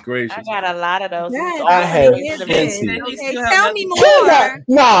goodness gracious! I got a lot of those. Yes, I have plenty. Okay, tell me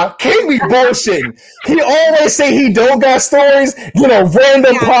more. Can't be bullshitting. He always say he don't got stories.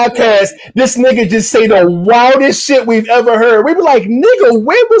 Random podcast. This nigga just say the wildest shit we've ever heard. We be like, nigga,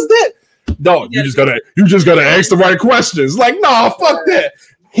 where was that? Dog, you just gotta ask the right questions. Like, nah, fuck that.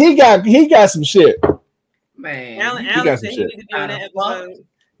 He got some shit. Man, he got some shit.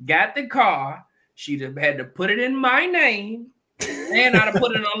 Got the car. She'd have had to put it in my name. And I'd have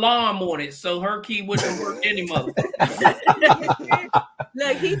put an alarm on it so her key wouldn't work any mother.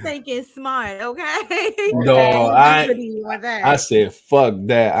 Look, he thinking smart, okay? No, I said fuck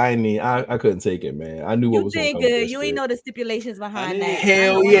that. I couldn't take it, man. I knew what was going to good. You ain't know the stipulations behind that.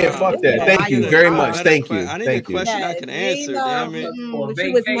 Hell yeah, fuck that. Thank you very much. Thank you. I need a question I can answer. Damn it.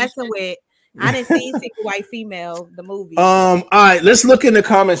 She was messing with. I didn't see Single White Female, the movie. All right, let's look in the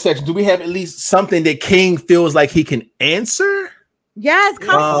comment section. Do we have at least something that King feels like he can answer? Yes,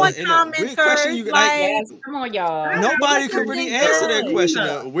 come on, commenters. Yes, come on, y'all. Nobody could really answer that question.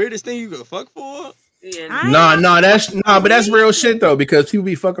 The weirdest thing you could fuck for? Nah, but that's real shit though, because people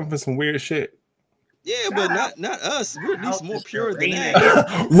be fucking for some weird shit. Yeah, but not us. We're at least more pure than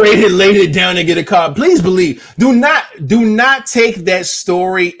that. Laid it down and get a card. Please believe. Do not take that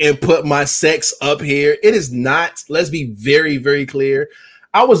story and put my sex up here. It is not. Let's be very, very clear.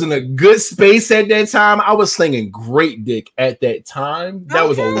 I was in a good space at that time. I was slinging great dick at that time. That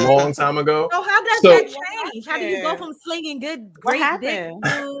was a long time ago. So how does that change? How do you go from slinging great dick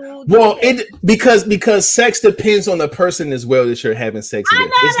to well, because sex depends on the person as well that you're having sex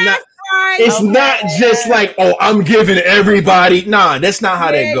with. It's not just like, oh, I'm giving everybody. Nah, that's not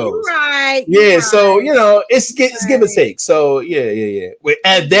how that goes. So it's give and take. So yeah.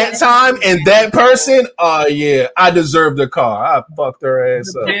 At that time and that person, I deserved the car. I fucked her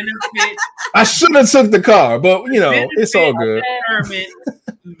ass up. I should have took the car, but it's all good.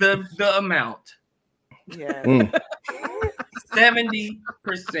 The amount. Yeah. 70%.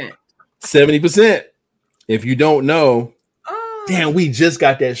 70%. If you don't know. Damn, we just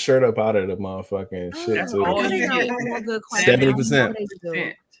got that shirt up out of the motherfucking shit too.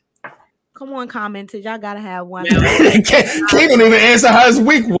 70%. Come on, commenters. Y'all gotta have one. Can't even answer how his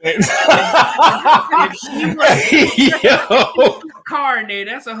week went. Car in there,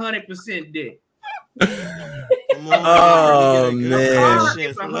 that's 100% dick. Oh man,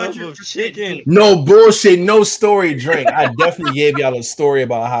 chicken. No bullshit, no story drink. I definitely gave y'all a story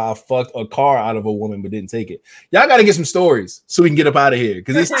about how I fucked a car out of a woman but didn't take it. Y'all gotta get some stories so we can get up out of here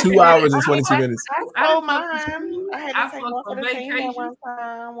because it's 2 hours and 22 minutes. I had to take one for the team at one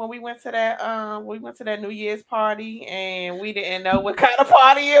time when we went to that New Year's party and we didn't know what kind of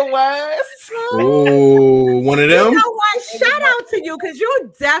party it was. Oh, one of them. You know what? Shout out to you because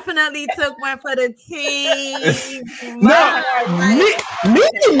you definitely took one for the team. No, me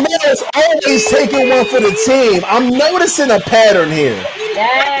and Mel's always taking one for the team. I'm noticing a pattern here.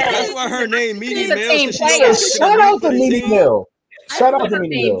 Yes. That's why her name Meaty Mel. Shout out to Meaty Mel. Shout out to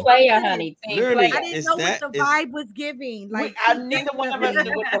Meaty Mel. Player, honey. I didn't know what the vibe was giving. Like neither one of us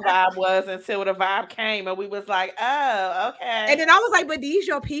knew what the vibe was until the vibe came, and we was like, "Oh, okay." And then I was like, "But these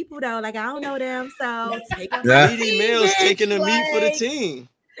your people, though. Like I don't know them, so take them." Meaty Mel's taking the meat for the team.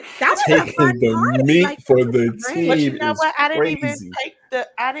 That was taking the meat for the team. But you know what? I didn't crazy.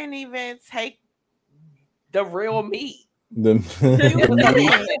 even take the real meat. You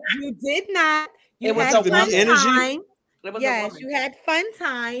did not. You was had the fun meat energy. Time. Yes, you had fun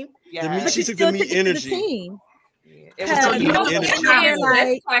time. Yeah, she took the meat energy. It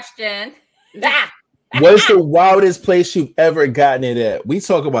was question. What's the wildest place you've ever gotten it at? We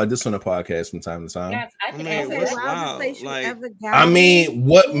talk about this on the podcast from time to time. Yes, I can answer what's wildest place you ever gotten I mean,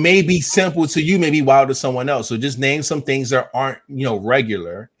 what may be simple to you may be wild to someone else. So just name some things that aren't,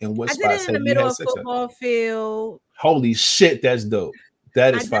 regular. And what spots I did it in the middle of football field. Holy shit, that's dope.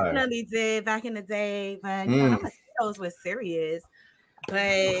 That is fire. I definitely did back in the day, but those was serious.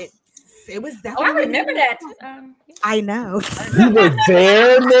 But it was definitely. I remember that. I know. You were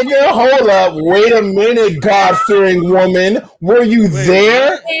there, nigga? Hold up. Wait a minute, God-fearing woman. Were you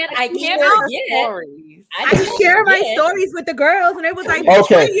there? I can't forget. I share my stories with the girls, and it was like, "Which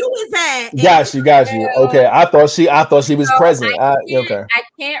where you was at?" Got you. Okay, I thought she was present. I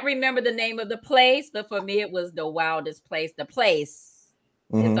can't remember the name of the place, but for me, it was the wildest place. The place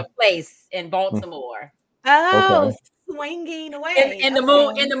is a place in Baltimore. Oh. Swinging away in the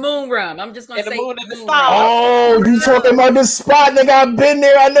moon room. I'm just gonna say the moon in the stars. Oh, you talking about this spot? Nigga, I've been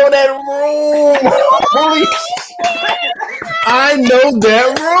there. I know that room. Holy I know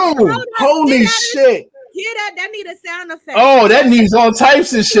that room. Holy shit. Yeah, that need a sound effect. Oh, that needs all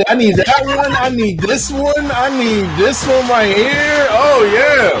types of shit. I need that one. I need this one. I need this one right here. Oh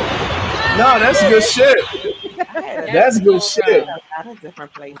yeah. No, that's good shit. That's good shit.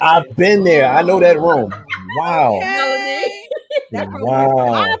 I've been there. I know that room. Wow.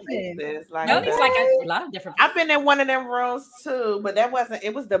 Wow. It's like a lot of different. I've been in one of them rooms too, but that wasn't.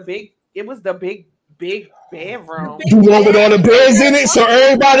 It was the big big bedroom. You want with all the beds in it so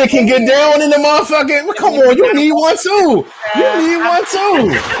everybody can get down in the motherfucking. Come on, you need one too. You need one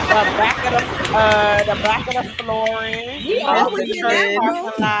too. The back of the flooring. We always in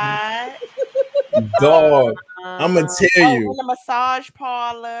that dog. I'm gonna tell you. In the massage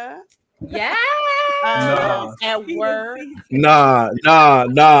parlor. Yeah. At work. Nah.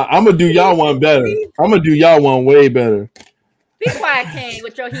 I'm gonna do y'all one better. I'm gonna do y'all one way better. Be quiet, King,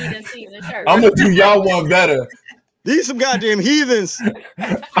 with your heathen season shirt. I'm gonna do y'all one better. These some goddamn heathens.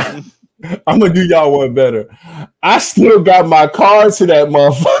 I'm gonna do y'all one better. I still got my card to that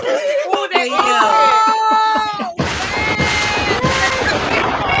motherfucker. Oh, there you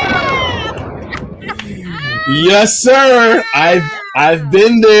go. Yes, sir. I've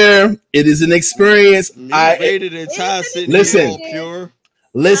been there. It is an experience.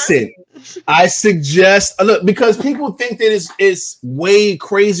 Listen. I suggest look because people think that it's way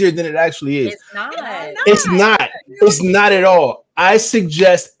crazier than it actually is. It's not at all. I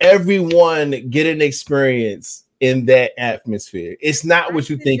suggest everyone get an experience in that atmosphere. It's not what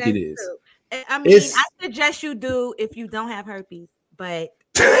you think it is. I mean, I suggest you do if you don't have herpes, but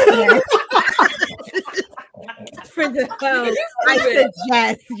for the phone, I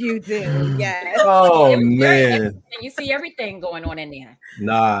suggest you do. Yes. Oh man. And you see everything going on in there.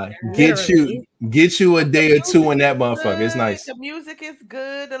 Nah, get you a day or two in that motherfucker. It's nice. The music is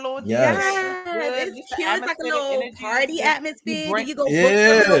good. The little it's cute. It's like a little party atmosphere. You go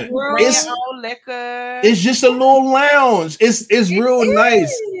liquor. It's just a little lounge. It's real nice.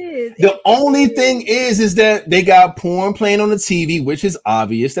 The only thing is that they got porn playing on the TV, which is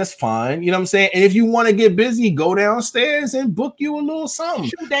obvious. That's fine. You know what I'm saying? And if you want to get busy, go downstairs and book you a little something.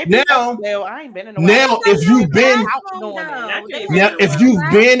 Now, I ain't been in a while. if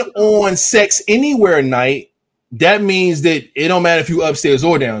you've been on Sex Anywhere night, that means that it don't matter if you upstairs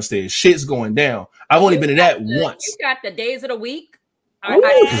or downstairs. Shit's going down. I've only been to that once. You got the days of the week.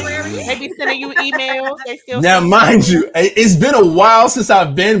 They be sending you emails. They still now, mind you, it's been a while since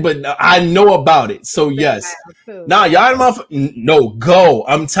I've been, but I know about it. So yes, y'all no go.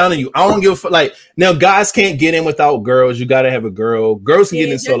 I'm telling you, I don't give a fuck. Like now, guys can't get in without girls. You gotta have a girl. Girls can get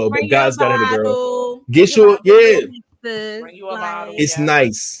in solo, but guys gotta have a girl. Get your It's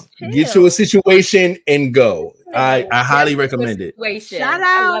nice. Get you a situation and go. I highly recommend it. Shout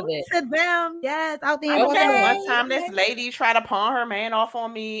out to them. Yes, out there. One time, this lady tried to pawn her man off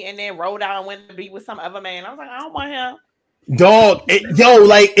on me, and then rolled out and went to be with some other man. I was like, I don't want him. Dog,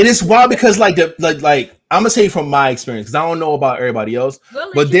 it is wild because like I'm gonna say from my experience because I don't know about everybody else,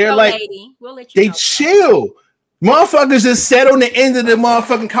 but they're like they chill. Motherfuckers just sat on the end of the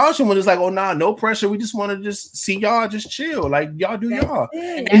motherfucking couch and was like, "Oh nah, no pressure. We just want to just see y'all just chill, like y'all do y'all."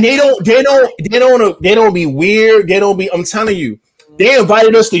 And they don't be weird. They don't be. I'm telling you, they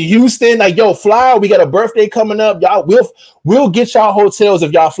invited us to Houston. Like, yo, fly out. We got a birthday coming up. Y'all, we'll get y'all hotels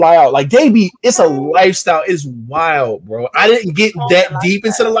if y'all fly out. Like, it's a lifestyle. It's wild, bro. I didn't get that deep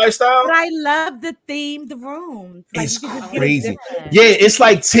into the lifestyle. But I love the themed rooms. Like, it's crazy. Yeah, it's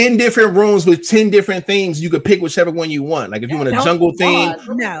like 10 different rooms with 10 different themes. You could pick whichever one you want. Like, if you want a jungle theme,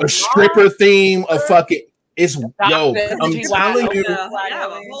 a stripper theme, a fucking. It's I'm telling you.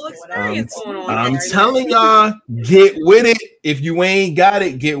 I'm telling y'all, get with it. If you ain't got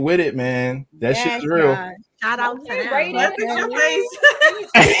it, get with it, man. That shit's real. Shout out to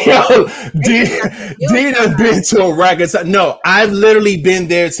Dina's been to a record. No, I've literally been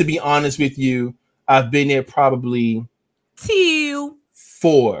there. To be honest with you, I've been there probably four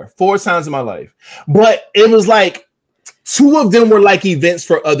times in my life. But it was like 2 of them were like events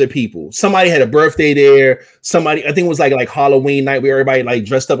for other people. Somebody had a birthday there. Somebody, I think it was like Halloween night where everybody like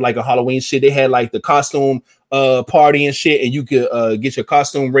dressed up like a Halloween shit. They had like the costume party and shit, and you could get your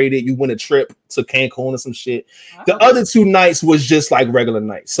costume rated. You win a trip to Cancun or some shit. The other 2 nights was just like regular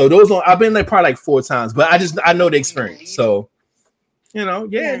nights. So I've been like probably like 4 times, but I know the experience. So I'm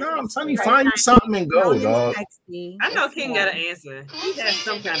telling you, find you something and go, dog. I know King got an answer. He has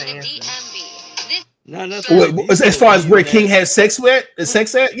some kind of answer. As far as where King has sex at?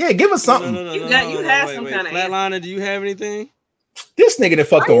 Yeah, give us something. You have some kind of Flatliner, do you have anything? This nigga that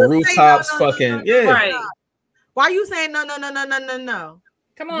fucked on rooftops, fucking yeah. Right. Why are you saying no?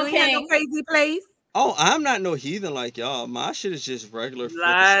 Come on, you ain't no crazy place. Oh, I'm not no heathen like y'all. My shit is just regular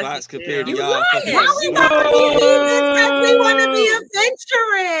spots compared to y'all. We want to be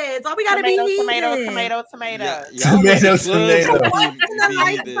adventurous. All we gotta be tomato.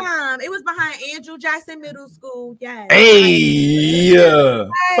 It was behind Andrew Jackson Middle School. Yes. Hey,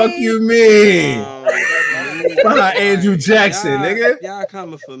 fuck you, man. Behind Andrew Jackson, nigga. Y'all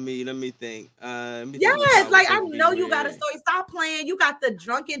coming for me. Let me think. Yes, like I know you got a story. Stop playing. You got the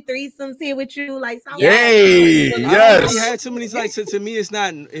drunken threesomes here with you. Like, yay, yes. You had too many. Like to me, it's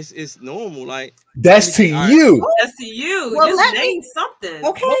not. It's normal. Like that's to you. That's to you. Well, just name something.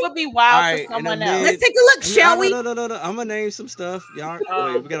 Okay, what would be wild for someone else? Let's take a look, shall we? No. I'm gonna name some stuff. Y'all,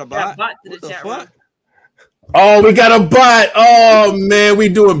 wait, we got a bot. What the fuck? Oh, we got a bot. Oh man, we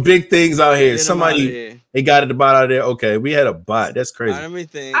doing big things out here. Somebody they got the bot out there. Okay, we had a bot. That's crazy. Let me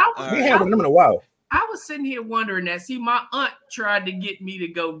think. We had one in a while. I was sitting here wondering that. See, my aunt tried to get me to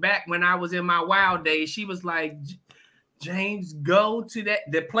go back when I was in my wild days. She was like, James, go to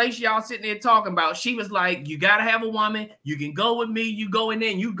the place y'all sitting there talking about. She was like, you gotta have a woman. You can go with me. You go in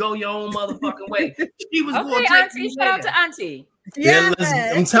there and you go your own motherfucking way. She was going to Auntie, shout out to Auntie. Yeah,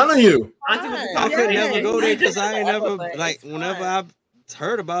 I'm telling you. I could never go there because I ain't never whenever I've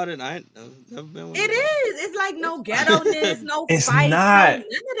heard about it, I ain't never been with it. It's like no ghetto-ness, no it's fight, not. none of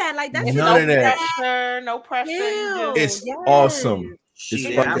that. Like that's none of that. No pressure. It's awesome.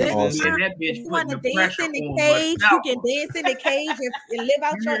 It's fucking awesome. You want to dance in the cage? You can dance in the cage and live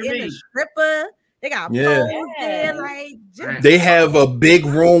out your inner stripper. They got there, like they have a big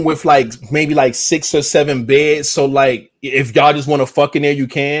room with like maybe like 6 or 7 beds. So like if y'all just want to fuck in there, you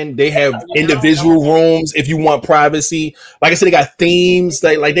can. They have individual rooms if you want privacy. Like I said, they got themes.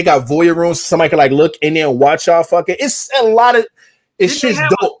 Like they got voyeur rooms. So somebody can like look in there and watch y'all fucking. It's a lot of. It's just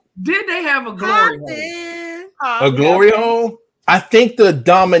dope. Did they have a glory hole? A glory hole? I think the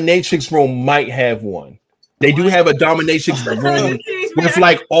dominatrix room might have one. They do have a dominatrix room with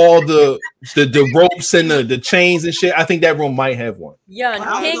like all the ropes and the chains and shit. I think that room might have one. Young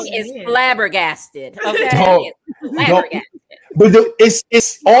King is flabbergasted. Okay, flabbergasted. But it's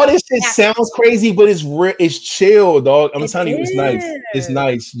all this shit sounds crazy, but it's real. It's chill, dog. I'm telling you, it's nice. It's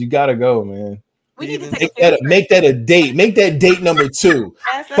nice. You gotta go, man. We need to take make that a date. Make that date number 2.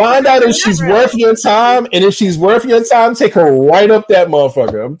 Find out if she's worth your time, and if she's worth your time, take her right up that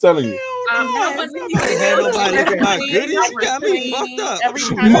motherfucker. I'm telling you. Every time you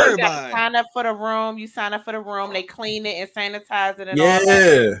sign up for the room, they clean it and sanitize it and all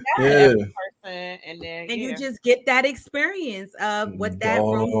that. And then you just get that experience of what that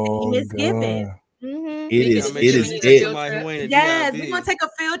room is giving. Mm-hmm. It is. Yes, we're gonna take a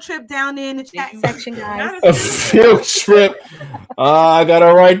field trip down there in the chat section, guys. A field trip. I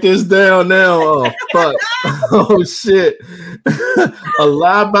gotta write this down now. Oh fuck. Oh shit. A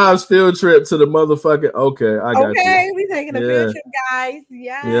live vibes field trip to the motherfucking. Okay, I got you. Okay, we taking a field trip, guys.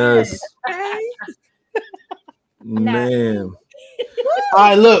 Yes. Okay. Man. All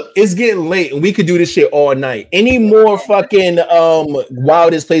right, look, it's getting late and we could do this shit all night. Any more fucking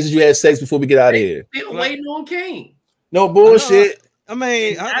wildest places you had sex before we get out of here? Still waiting on King. No bullshit. I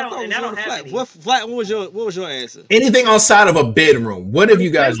mean, what was your answer? Anything outside of a bedroom. What have you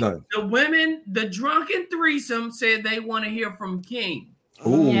guys done? The women, the drunken threesome said they want to hear from King.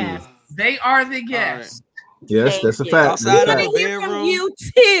 Ooh. Yes. They are the guests. Yes, that's a fact. Outside of the bedroom. From you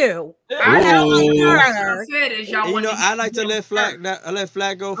too. I like to let Flat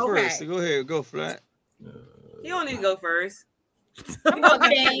go first. So go ahead, go Flat. You don't need to go first. All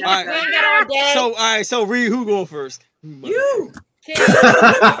right. So Reed, who going first? You. He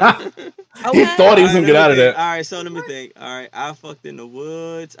thought he was gonna get out of that. All right, so let me think. All right, I fucked in the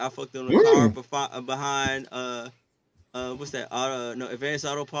woods. I fucked in the car behind what's that? Advanced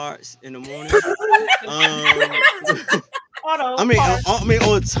Auto Parts in the morning. I mean,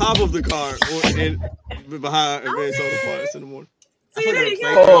 on top of the car or behind Advanced Auto Parts in the morning. I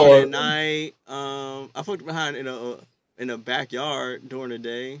fucked at night. I fucked behind in a backyard during the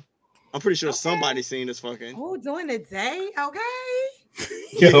day. I'm pretty sure somebody seen this fucking. Oh, during the day? Okay.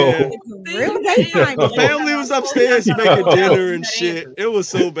 Yo. Real daytime. The family was upstairs making dinner and shit. It was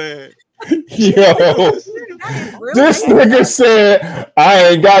so bad. Yo. This nigga said,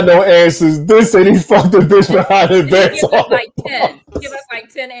 I ain't got no answers. This and he fucked the bitch behind Advanced Auto. Give us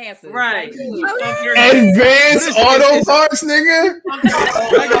like 10 answers. Right. Advanced Auto Parts, nigga?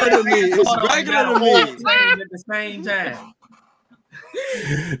 Regular to me. It's regular to me. At the same time.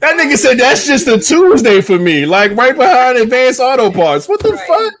 That nigga said that's just a Tuesday for me. Like right behind Advanced Auto Parts. What the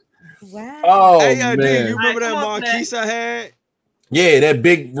fuck? Wow. Oh, hey, man. dude, you remember that Marquise I had? Yeah, that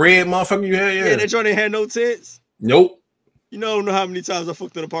big red motherfucker you had. Yeah, that joint ain't had no tits. Nope. You don't know how many times I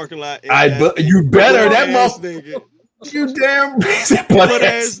fucked in the parking lot. You better. That motherfucker. You damn butt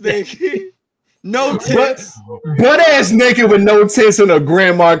ass nigga. No tits. Butt ass naked with no tits on a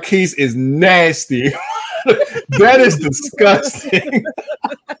Grand Marquise is nasty. That is disgusting.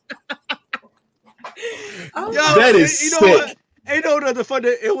 Yo, that is sick. Ain't know that the fun.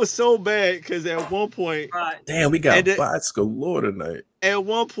 It was so bad because at one point, damn, we got bots galore tonight. At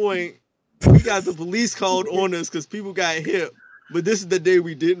one point, we got the police called on us because people got hit. But this is the day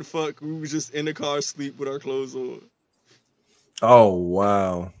we didn't fuck. We was just in the car asleep with our clothes on. Oh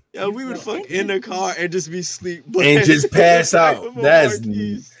wow. Yeah, we would fuck in the car and just be asleep and just pass out. That's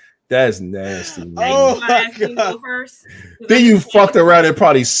nasty. Man. Oh my God. Then you fucked around and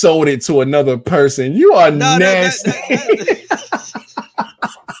probably sold it to another person. You are nasty.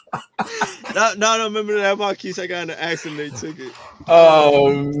 No, remember that Marquise? I got in an accident. They took it.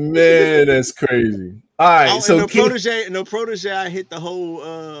 Oh man, that's crazy. All right, so the protege, I hit the whole.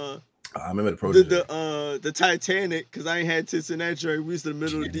 I remember the protege. The Titanic because I ain't had tits in that joint. We was in the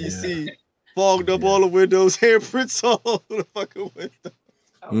middle of DC, fogged up all the windows, handprints all the fucking window.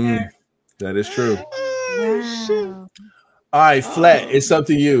 Okay. That is true. Oh, shit. All right, Flat, it's up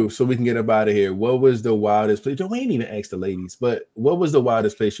to you so we can get up out of here. What was the wildest place? We ain't even asked the ladies, but what was the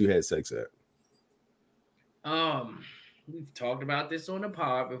wildest place you had sex at? We've talked about this on the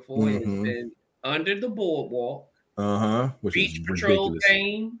pod before. It's been under the boardwalk. Which Beach Patrol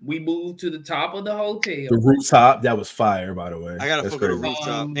came. We moved to the top of the hotel. The rooftop, that was fire, by the way. I gotta fuck a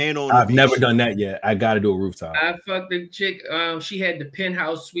rooftop. I've never done that yet. I gotta do a rooftop. I fucked the chick. She had the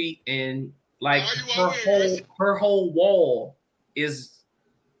penthouse suite, and like her whole wall is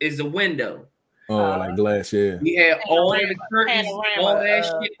a window. Oh, like glass, yeah. We had all the curtains, all that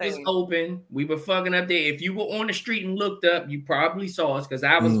shit was open. We were fucking up there. If you were on the street and looked up, you probably saw us because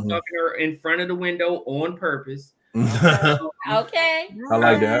I was fucking her in front of the window on purpose. Okay. I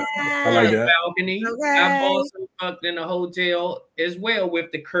like that. Balcony. Okay. I've also fucked in a hotel as well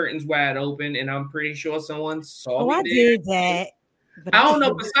with the curtains wide open, and I'm pretty sure someone saw me. I did that. I don't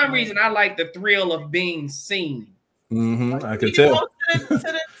know. For some reason, I like the thrill of being seen. I can tell. To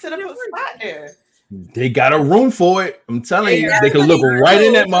the spot there. They got a room for it. I'm telling you, they can look right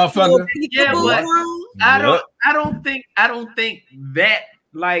in that motherfucker. Yeah, but I don't think that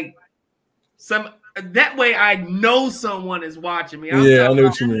like some. That way, I know someone is watching me. I know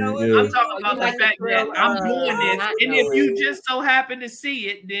what you mean. I'm talking about the fact that I'm doing this, and if you just so happen to see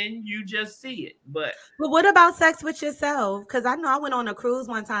it, then you just see it. But what about sex with yourself? Because I know I went on a cruise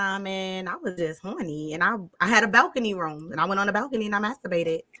one time and I was just horny, and I had a balcony room, and I went on a balcony and I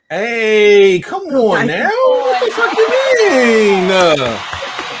masturbated. Hey, come on now! What the fuck you mean?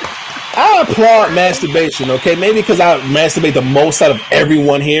 I applaud masturbation, okay? Maybe because I masturbate the most out of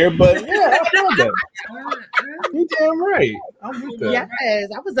everyone here, but yeah, I applaud that. You're damn right. I'm with that. Yes,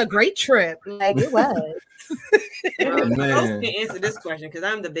 that was a great trip. Like it was. Man. I can answer this question because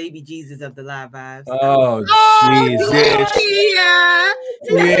I'm the baby Jesus of the live vibes. Oh, jeez.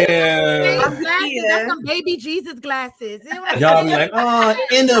 Yeah. That's some baby Jesus glasses. Y'all be like,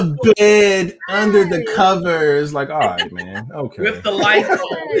 in the bed, under the covers. Like, all right, man. Okay. With the lights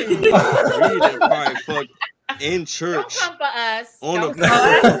on. In church. Don't come for us.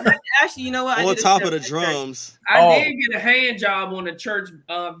 Actually, you know what? On top of the drums. I did get a hand job on the church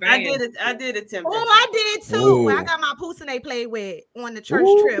van. I did attempt. Oh, I did too. Ooh. I got my pussy they played with on the church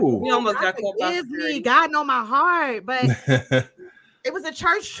trip. We almost got caught by me. God know my heart, but it was a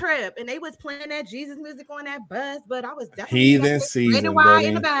church trip, and they was playing that Jesus music on that bus. But I was definitely heathen season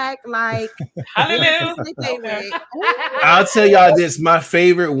in the back, like hallelujah. I'll tell y'all this: my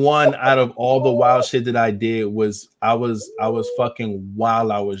favorite one out of all the wild shit that I did was I was fucking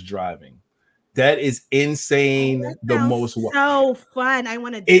while I was driving. That is insane. The most so fun. I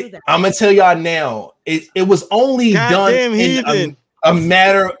want to do that. I'm gonna tell y'all now. It was only done in a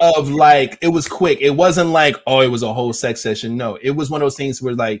matter of like, it was quick. It wasn't like, oh, it was a whole sex session. No, it was one of those things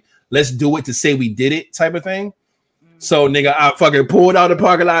where like, let's do it to say we did it type of thing. So nigga, I fucking pulled out the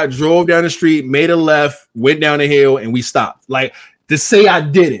parking lot, drove down the street, made a left, went down the hill, and we stopped. Like to say I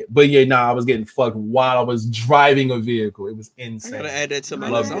did it, but yeah, I was getting fucked while I was driving a vehicle. It was insane. I gotta add that to my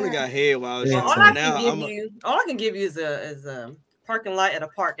list. I only got head while I was all I can give you is a parking lot at a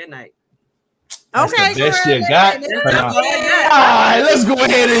park at night. That's the best you got. All right, let's go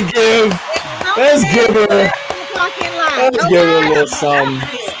ahead and let's give her a little something.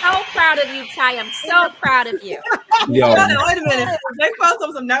 So proud of you, Ty. I'm so proud of you. Yo, wait a minute. They post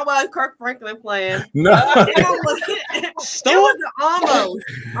up some Not Wild Kirk Franklin playing. No, it was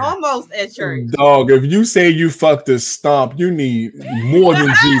almost at church. Dog, if you say you fucked a stomp, you need more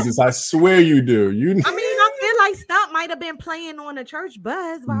than Jesus. I swear you do. I feel like Stump might have been playing on a church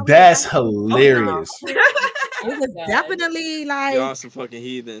bus. That's hilarious. It was definitely like y'all some fucking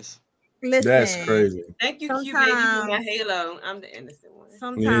heathens. Listen, that's crazy. Thank you, Q baby, for my halo. I'm the innocent one.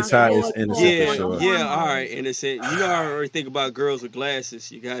 Sometimes innocent. Yeah, all right, innocent. You know, I already think about girls with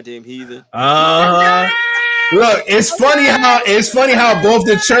glasses. You goddamn heathen. Look, it's funny how both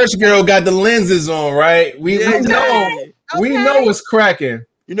the church girl got the lenses on, right? We know what's cracking.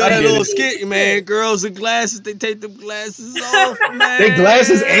 You know that little skit, man. Girls with glasses, they take them glasses off, man. They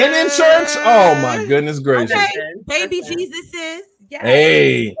glasses and in church? Oh my goodness gracious. Okay. Baby Jesus is. Yes.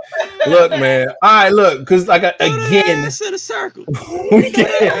 Hey, look, man. All right, look, because like again, in a circle.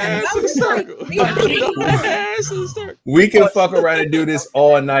 We can fuck around and do this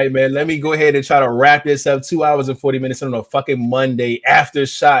all night, man. Let me go ahead and try to wrap this up. 2 hours and 40 minutes on a fucking Monday after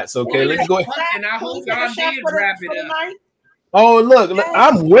shots. Okay, let's go ahead. And I hope y'all did wrap it up. Oh, look,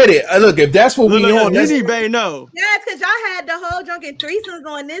 I'm with it. Look, if that's what we on, Dizzy Bay, no. Yes, because y'all had the whole drunken threesomes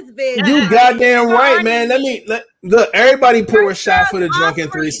on this video. You goddamn right, man. Look, everybody pour a shot for the drunken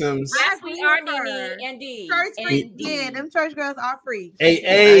threesomes. Yes, we are, Nene, indeed. Them church girls are free.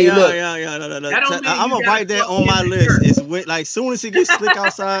 Hey, look. I'm gonna write that on my list. It's when, like, soon as it gets slick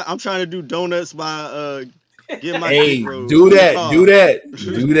outside, I'm trying to do donuts by get my. Hey, do that.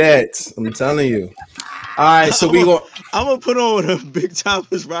 I'm telling you. All right, so I'm gonna put on the Big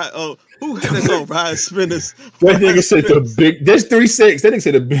Thomas ride. Oh, who got this on Ride Spinners? That nigga said the big. There's 3-6. That nigga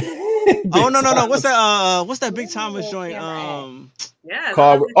said the big. Oh no! What's that Big Thomas joint? Yeah.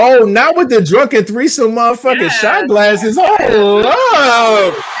 Oh, not with the drunken threesome motherfucking shot glasses. Oh,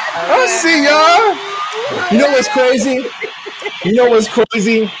 love. I see y'all. You know what's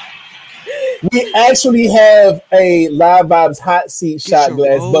crazy? We actually have a Live Vibes hot seat shot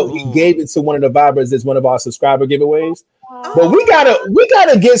glass, but we gave it to one of the vibers as one of our subscriber giveaways. But we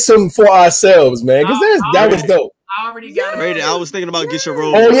gotta get some for ourselves, man, because that was dope. I already got it. I was thinking about get your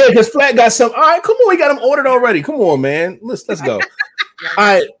roll. Oh yeah, because Flat got some. All right, come on, we got them ordered already. Come on, man. Let's go. All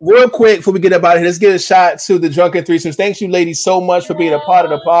right, real quick before we get up out of here, let's get a shot to the drunken threesomes. Thanks you, ladies, so much for being a part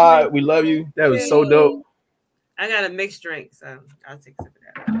of the pod. We love you. That was so dope. I got a mixed drink, so I'll take some of that.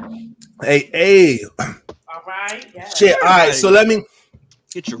 Hey. All right. Yeah. Shit. All right. So let me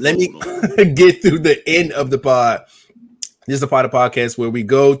get through the end of the pod. This is the part of the podcast where we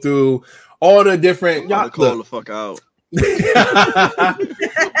go through all the different. Y'all call the fuck out.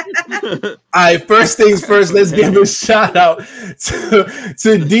 All right. First things first. Let's give a shout out to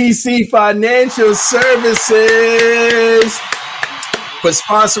DC Financial Services for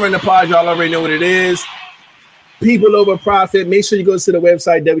sponsoring the pod. Y'all already know what it is. People over profit. Make sure you go to the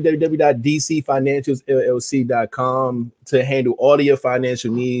website www.dcfinancialsllc.com to handle all of your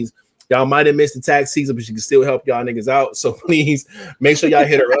financial needs. Y'all might have missed the tax season, but she can still help y'all niggas out. So please make sure y'all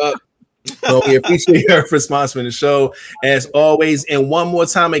hit her up. We appreciate her for sponsoring the show as always. And one more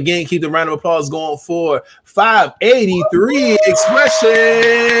time again, keep the round of applause going for 583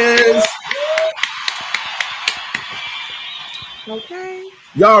 Expressions. Okay.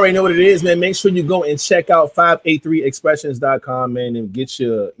 Y'all already know what it is, man. Make sure you go and check out 583expressions.com, man, and get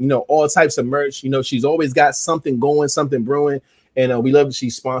your, all types of merch. She's always got something going, something brewing. And we love that she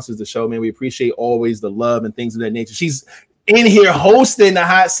sponsors the show, man. We appreciate always the love and things of that nature. She's in here hosting the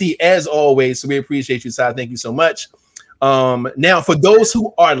hot seat as always. So we appreciate you, Sai. Thank you so much. Now, for those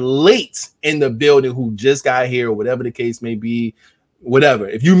who are late in the building, who just got here, or whatever the case may be, whatever.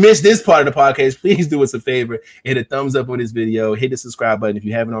 If you missed this part of the podcast, please do us a favor. Hit a thumbs up on this video. Hit the subscribe button if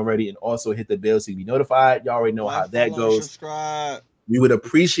you haven't already. And also hit the bell so you be notified. Y'all already know how that goes. Subscribe. We would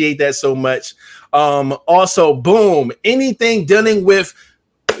appreciate that so much. Also, boom, anything dealing with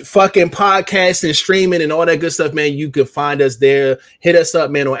fucking podcasting, streaming, and all that good stuff, man, you can find us there. Hit us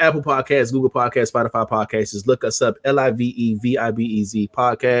up, man, on Apple Podcasts, Google Podcasts, Spotify Podcasts. Just look us up, LIVEVIBEZ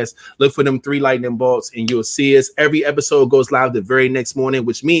Podcast. Look for them 3 lightning bolts, and you'll see us. Every episode goes live the very next morning,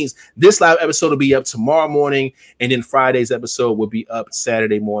 which means this live episode will be up tomorrow morning, and then Friday's episode will be up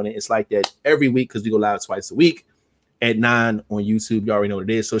Saturday morning. It's like that every week because we go live twice a week at 9 on YouTube. You already know what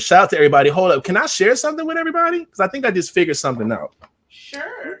it is. So shout out to everybody. Hold up. Can I share something with everybody? Because I think I just figured something out. Sure.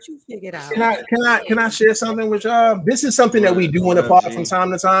 What you figured out? Can I share something with y'all? This is something that we do in the pod from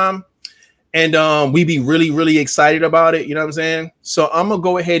time to time. And we be really, really excited about it. You know what I'm saying? So I'm going to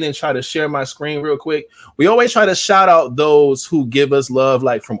go ahead and try to share my screen real quick. We always try to shout out those who give us love,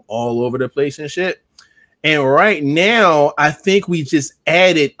 like from all over the place and shit. And right now, I think we just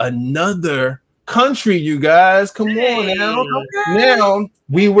added another country, you guys. Come on now. Okay. Now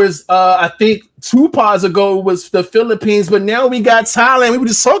we was I think 2 pods ago was the Philippines, but now we got Thailand. We were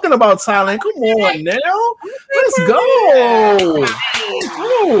just talking about Thailand. Come on now. Let's go.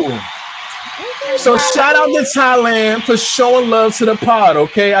 So shout out to Thailand for showing love to the pod.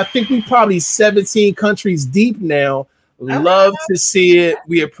 Okay. I think we probably 17 countries deep now. Love to see it.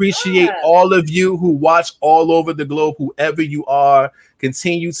 We appreciate all of you who watch all over the globe, whoever you are.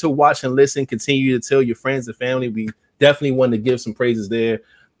 Continue to watch and listen. Continue to tell your friends and family. We definitely want to give some praises there.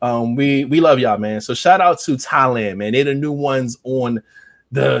 We love y'all, man. So shout out to Thailand, man. They're the new ones on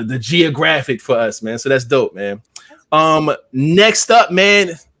the geographic for us, man. So that's dope, man. Next up,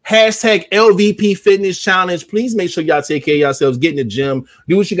 man, hashtag LVP Fitness Challenge. Please make sure y'all take care of yourselves. Get in the gym.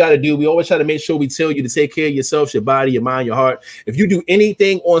 Do what you got to do. We always try to make sure we tell you to take care of yourself, your body, your mind, your heart. If you do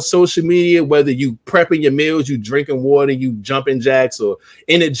anything on social media, whether you prepping your meals, you drinking water, you jumping jacks, or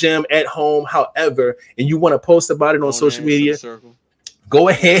in the gym, at home, however, and you want to post about it on social media, go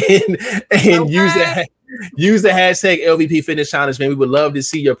ahead and use the hashtag LVP Fitness Challenge, man. We would love to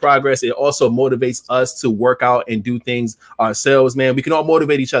see your progress. It also motivates us to work out and do things ourselves, man. We can all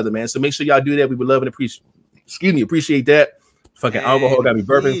motivate each other, man. So make sure y'all do that. We would love and appreciate that. Fucking alcohol got me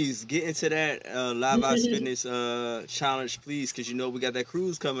burping. Please get into that Live Vibes Fitness challenge, please, because you know we got that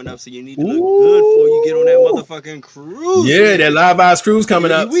cruise coming up, so you need to look good before you get on that motherfucking cruise. Yeah, man. That Live Vibes cruise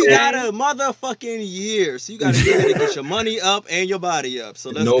coming up. We got a motherfucking year, so you got to get your money up and your body up.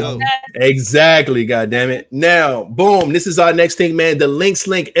 So let's go. Exactly, goddammit. Now, boom, this is our next thing, man. The links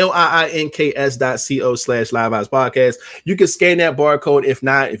link links.co/Live Vibes Podcast. You can scan that barcode. If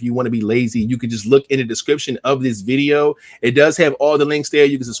not, if you want to be lazy, you can just look in the description of this video. It does have all the links there.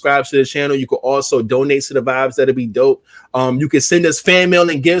 You can subscribe to the channel. You can also donate to the vibes. That'll be dope. You can send us fan mail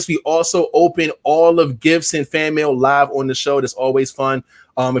and gifts. We also open all of gifts and fan mail live on the show. That's always fun.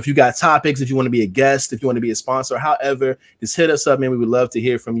 If you got topics, if you want to be a guest, if you want to be a sponsor, however, just hit us up, man. We would love to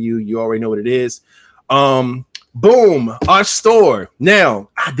hear from you. You already know what it is. Boom, our store. Now,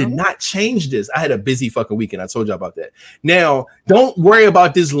 I did not change this. I had a busy fucking weekend. I told you about that. Now, don't worry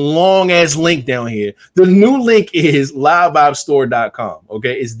about this long ass link down here. The new link is livevibestore.com.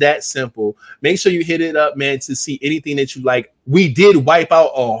 Okay, it's that simple. Make sure you hit it up, man, to see anything that you like. We did wipe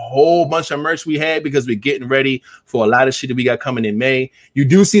out a whole bunch of merch we had because we're getting ready for a lot of shit that we got coming in May. You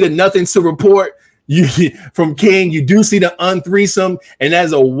do see the nothing to report. You from King, you do see the unthreesome, and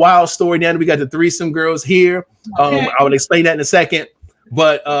that's a wild story. Now that we got the threesome girls here, I will explain that in a second.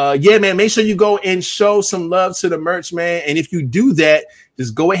 But yeah, man, make sure you go and show some love to the merch, man. And if you do that,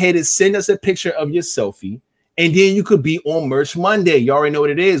 just go ahead and send us a picture of your selfie, and then you could be on Merch Monday. You already know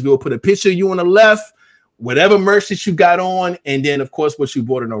what it is. We'll put a picture of you on the left, whatever merch that you got on, and then of course what you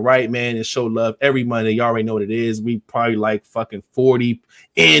bought on the right, man, and show love every Monday. You already know what it is. We probably like fucking 40,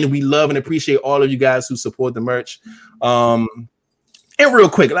 and we love and appreciate all of you guys who support the merch. And real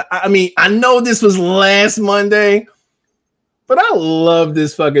quick, I mean, I know this was last Monday, but I love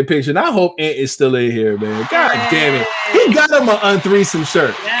this fucking picture, and I hope Ant is still in here, man. God damn it, he got him an unthreesome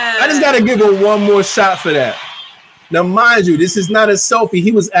shirt. I just gotta give him one more shot for that. Now, mind you, this is not a selfie.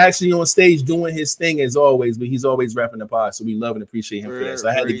 He was actually on stage doing his thing as always, but he's always rapping the pod, so we love and appreciate him for that. So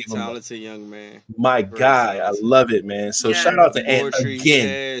I had to give him talented young man. My guy, I love it, man. So shout out to Ant again.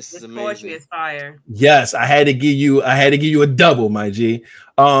 Yes, this poetry is fire. Yes, I had to give you a double, my G.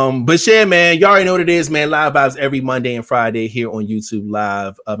 But yeah, man, y'all already know what it is, man. Live Vibes every Monday and Friday here on YouTube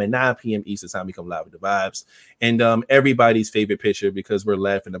Live at 9 p.m. Eastern Time. We come live with the vibes. And everybody's favorite picture because we're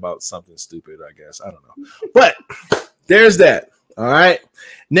laughing about something stupid, I guess. I don't know. But there's that. All right.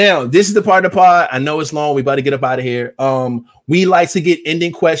 Now, this is the part of the pod. I know it's long. We about to get up out of here. We like to get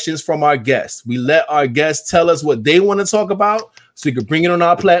ending questions from our guests. We let our guests tell us what they want to talk about so we can bring it on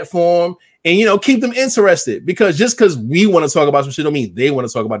our platform and, you know, keep them interested, because just because we want to talk about some shit don't mean they want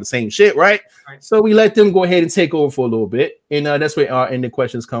to talk about the same shit, right? So we let them go ahead and take over for a little bit, and that's where our ending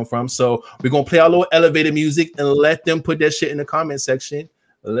questions come from. So we're going to play our little elevator music and let them put that shit in the comment section.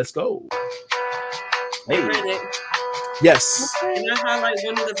 Let's go. Hey. Yes. Can I highlight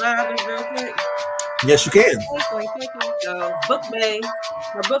one of the vibes real quick? Yes, you can. So, Book Bay,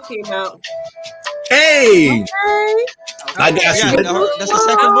 her book came out. Hey, I got you. That's the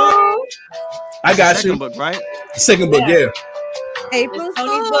second book. I got second you. Book, right? Second book, yeah. April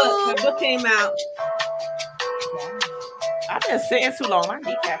Tony's book. Her book came out. I've been sitting too long. My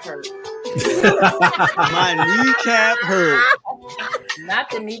kneecap hurt. My kneecap hurt. Not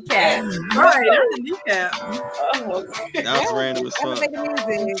the kneecap. Right, that's the kneecap. Oh, okay. That was random as fuck.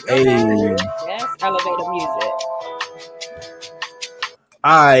 Elevator music. Hey. Yes, elevator music.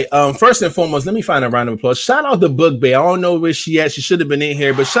 All right. First and foremost, let me find a round of applause. Shout out to Book Bay. I don't know where she at. She should have been in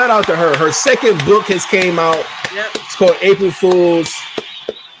here, but shout out to her. Her second book has came out. Yep. It's called April Fools.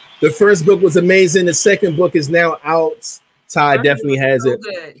 The first book was amazing. The second book is now out. Ty definitely has it.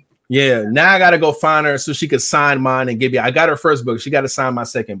 Good. Yeah. Now I gotta go find her so she could sign mine and give you. I got her first book. She got to sign my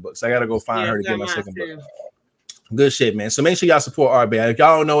second book, so I gotta go find her to get my second book. Good shit, man. So make sure y'all support Arbe. If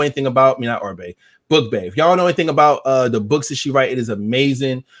y'all don't know anything about not Arbe, Book Bae. If y'all don't know anything about the books that she write, it is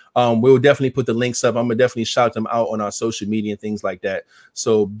amazing. We'll definitely put the links up. I'm gonna definitely shout them out on our social media and things like that.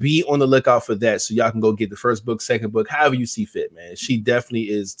 So be on the lookout for that, so y'all can go get the first book, second book, however you see fit, man. She definitely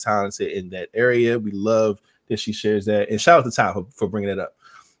is talented in that area. We love that she shares that, and shout out to Ty for bringing it up.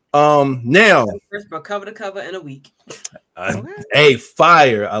 Now first book cover to cover in a week. Hey,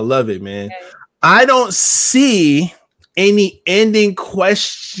 fire! I love it, man. Okay. I don't see any ending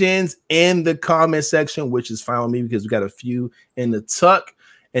questions in the comment section, which is fine with me because we got a few in the tuck,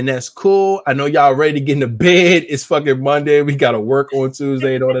 and that's cool. I know y'all ready to get into bed. It's fucking Monday. We got to work on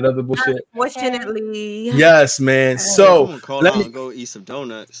Tuesday and all that other bullshit. Unfortunately. Yes, man. So let me go eat some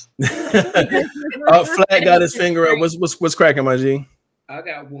donuts. Flat got his finger up. What's cracking, my G? I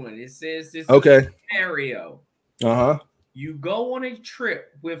got one. It says this okay. Scenario. You go on a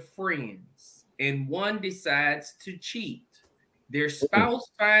trip with friends, and one decides to cheat. Their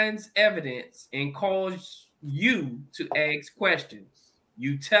spouse finds evidence and calls you to ask questions.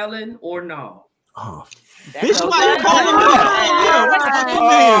 You telling or no? Oh, bitch, why you calling?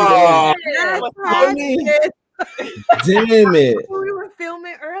 Damn it. We were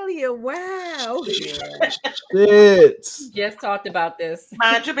filming earlier. Wow. Shit. Just talked about this.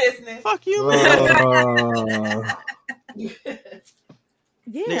 Mind your business. Fuck you.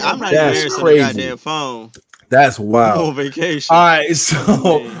 Yeah, nigga, I'm not even answering the goddamn phone. That's wild. On vacation. All right,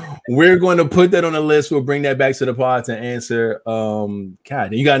 so we're going to put that on the list. We'll bring that back to the pod to answer.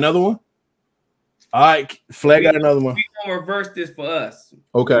 God, you got another one? All right, Flag got another one. We're gonna reverse this for us.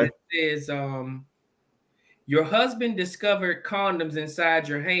 Okay. It says, your husband discovered condoms inside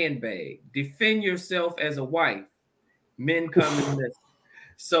your handbag. Defend yourself as a wife. Men come in this.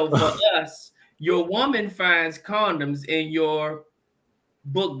 So for us, your woman finds condoms in your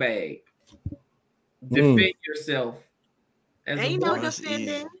book bag. Defend yourself. As ain't no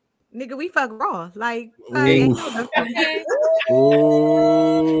defending. Nigga, we fuck raw. Like, Ooh.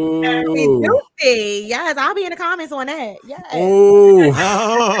 Yes, I'll be in the comments on that. Yes.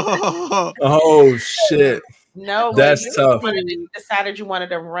 Oh shit. No, that's tough. You decided you wanted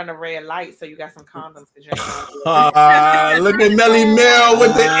to run a red light, so you got some condoms. Look at Melly Mel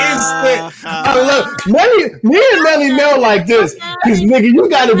with the instant. I love me and Melly Mel like this. Because nigga, you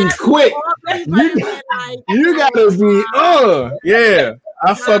gotta be quick. You gotta be yeah.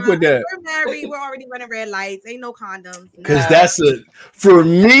 I fuck with that. We're married. We're already running red lights. Ain't no condoms. Because for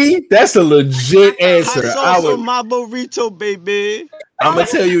me, that's a legit answer. I would my burrito, baby. I'm gonna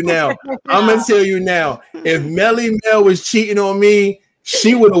tell you now. If Melly Mel was cheating on me,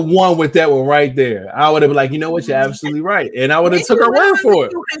 she would have won with that one right there. I would have been like, you know what, you're absolutely right, and I would have took her word for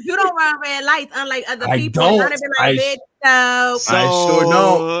it. Because you don't run red lights, unlike other people. I sure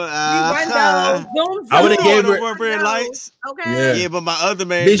don't. I would have gave her red lights. Okay. Yeah, but my other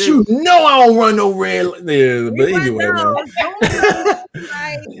man. Bitch, you know I don't run no red. Yeah, but anyway, man.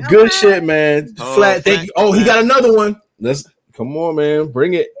 Good shit, man. Flat. Thank you. Oh, he got another one. Let's come on, man.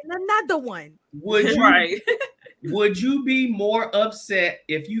 Bring it. Another one. Would you be more upset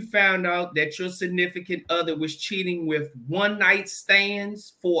if you found out that your significant other was cheating with one night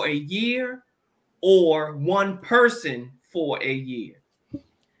stands for a year or one person for a year?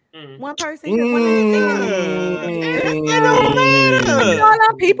 One person,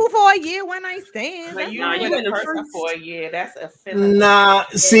 people for a year, one night stand. You with a person for a year. That's a feeling.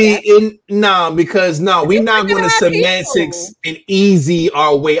 Because we're not going to semantics and easy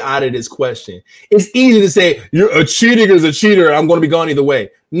our way out of this question. It's easy to say you're a cheater is a cheater. I'm going to be gone either way.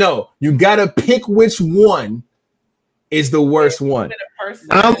 No, you got to pick which one is the worst one.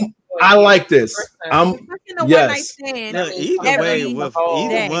 I like this. Yes. Either way, with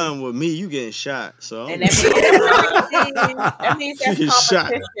either one with me, you getting shot. So and that means that's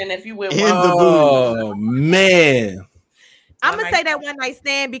competition. If you win, oh man. I'm gonna say that one night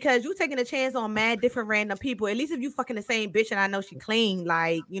stand because you taking a chance on mad different random people. At least if you fucking the same bitch and I know she clean,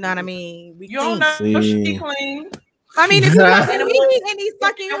 like you know what I mean. You don't know she clean. I mean, if you fucking me and he's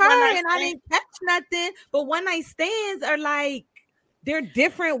fucking her and I didn't catch nothing, but one night stands are like. They're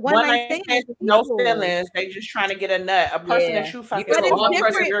different. One night stands. No feelings. They just trying to get a nut. A person that you fucking. But one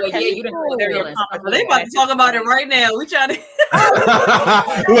person you're catching. They about to talk about it right now. We trying to.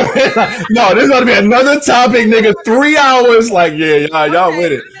 No, this is gonna be another topic, nigga. 3 hours. Like, yeah, y'all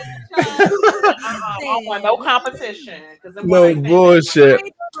with it. I want no competition. No bullshit.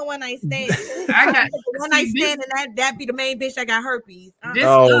 One night stand. I got one night stand, and that be the main bitch that got herpes.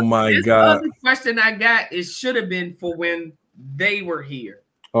 Oh my god. The question I got should have been for when they were here.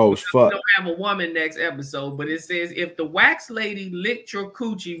 Oh fuck! We don't have a woman next episode, but it says if the wax lady licked your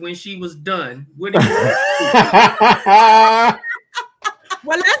coochie when she was done, what do you?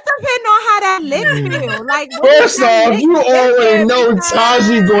 Well, let's depend on how that lick feel. Like, first off, you already know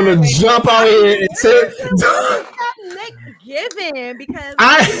Taji gonna jump out here and take that lick given because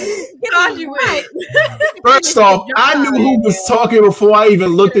first off, I knew who was talking before I even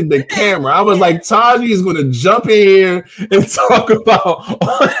looked at the camera. I was like, Taji is gonna jump in here and talk about.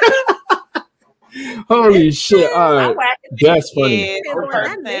 Holy shit! All right, that's funny.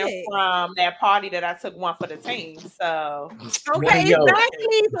 From that party that I took one for the team. So okay,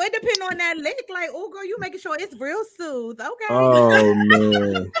 exactly. So it depends on that lick. Like, oh girl, you making sure it's real soothe. Okay. Oh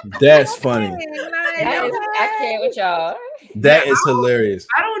man, that's funny. I can't with y'all. That is hilarious.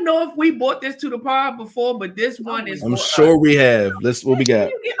 I don't know if we brought this to the pod before, but this one is. I'm sure we have. Let's. What we got?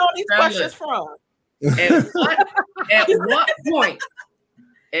 Where you getting all these questions from?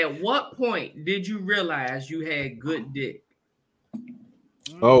 At what point did you realize you had good dick?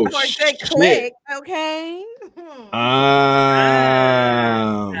 Oh shit! Click, okay. I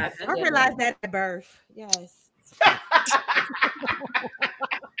realized that at birth. Yes.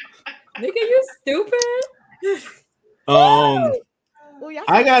 Nigga, you stupid. I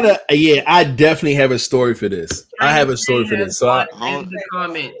definitely have a story for this. I have a story for this. So in the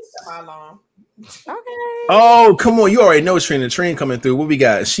comments. How long? Okay. Oh, come on. You already know Trina. Trina coming through. What we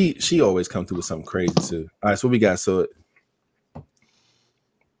got? She always come through with something crazy too. All right, so what we got? So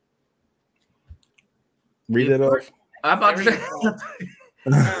read that off. I'm about to say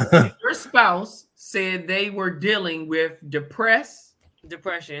your spouse said they were dealing with depression.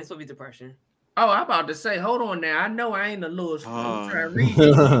 It's gonna be depression. Oh, I'm about to say, hold on now. I know I ain't a little. I'm trying to read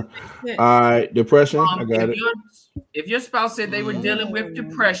this. All right, depression. I got it. If your spouse said they were dealing with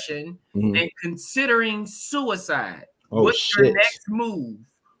depression and considering suicide, what's your next move?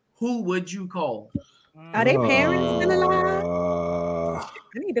 Who would you call? Are they parents still alive?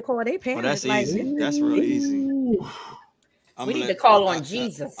 I need to call their parents. That's easy. That's real easy. We need to call on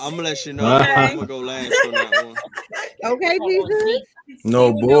Jesus. I'm gonna let you know. I'm gonna go last on that one. Okay, Jesus.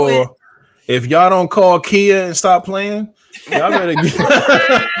 No, boy. If y'all don't call Kia and stop playing, y'all better get.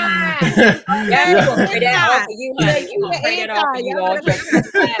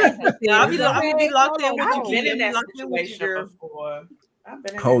 I'll be locked in with you. Been in that situation before.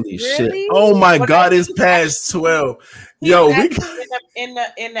 Holy shit! Oh my God, it's past 12. Yo, in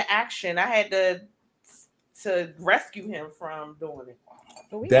the action, I had to rescue him from doing it.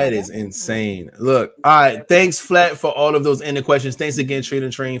 That is insane. Look, all right. Thanks, Flat, for all of those ending questions. Thanks again, Trina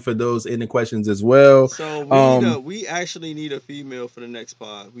Train, for those ending questions as well. So we actually need a female for the next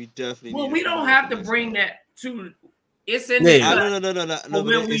pod. We definitely. Well, we don't have to bring that to. It's in No. But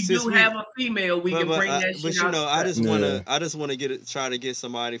when we do have a female, we can bring that shit out. But I just want to try to get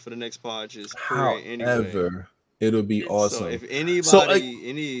somebody for the next pod. Just however. It'll be awesome. So if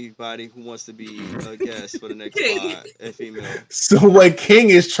anybody who wants to be a guest for the next pod, a female. So what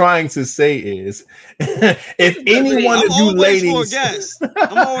King is trying to say is, if any one of you ladies,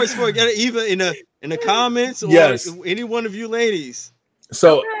 I'm always for a guest, either in the comments or any one of you ladies.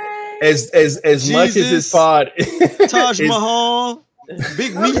 So as much as this pod, Taj Mahal,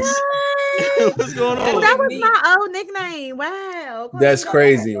 Big Meats. What's going on? That was my old nickname. Wow, that's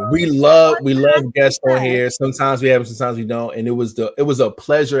crazy. We love guests on here. Sometimes we have them, sometimes we don't. And it was a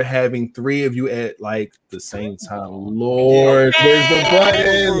pleasure having three of you at like the same time. Lord, there's the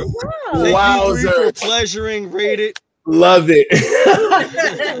button. Wowzer, for pleasuring, rated. Love it.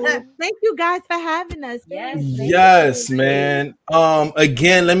 Thank you guys for having us. Yes, man.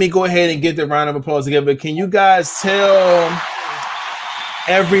 Again, let me go ahead and get the round of applause together. Can you guys tell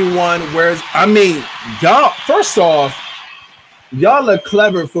everyone y'all, first off, y'all are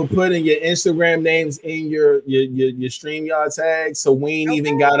clever for putting your Instagram names in your StreamYard tags, so we ain't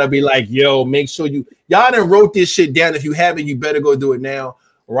even gotta be like, yo, make sure y'all done wrote this shit down. If you haven't, you better go do it now.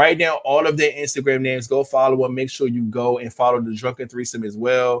 Right now, all of their Instagram names, go follow them. Make sure you go and follow the Drunken Threesome as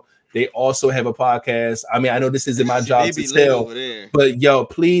well. They also have a podcast. I mean, I know this isn't my job to tell, but yo,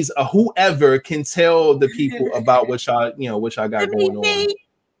 please, whoever can tell the people about what y'all got going on.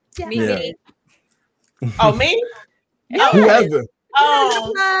 Me. Oh, me? Yes. Whoever.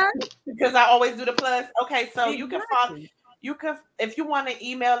 Oh, because I always do the plus. Okay, so you can follow. You can, if you want to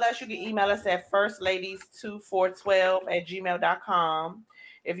email us, you can email us at firstladies2412@gmail.com.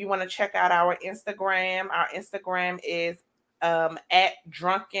 If you want to check out our Instagram is at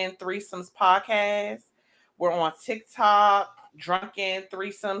Drunken Threesomes Podcast. We're on TikTok, Drunken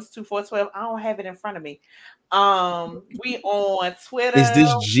Threesomes 2412. I don't have it in front of me. We on Twitter. Is this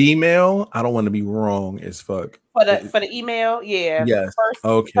Gmail? I don't want to be wrong as fuck. For the email, yeah. Yes.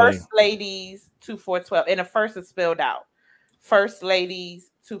 First ladies 2412, and the first is spelled out. First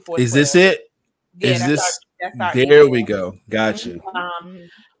ladies 2412. Is this it? Yeah, that's our there email. We go. Gotcha.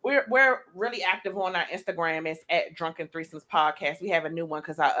 We're really active on our Instagram. It's at Drunken Threesomes Podcast. We have a new one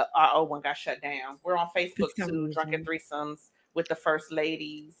because our old one got shut down. We're on Facebook too, Drunken Threesomes with the first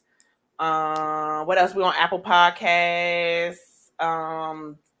ladies. What else? We're on Apple Podcasts,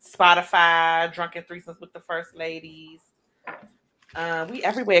 Spotify, Drunken Threesomes with the first ladies. We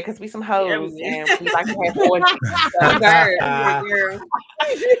everywhere because we some hoes and we like to have orgies.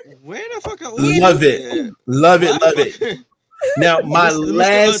 Where the fuck are we? Love it. Now, my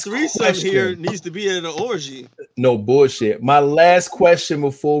last threesome here needs to be at an orgy. No bullshit. My last question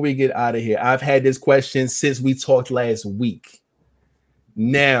before we get out of here. I've had this question since we talked last week.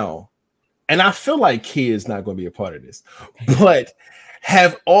 Now, and I feel like Kia is not going to be a part of this, but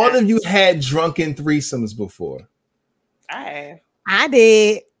have all of you had drunken threesomes before? I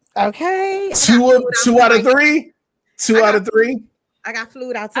did. Okay. Two out of three? Two out of three? I got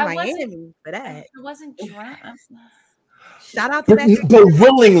flew out to Miami for that. I wasn't drunk. Shout out to that. But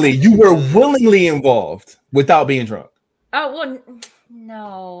willingly, you were willingly involved without being drunk. Oh, well,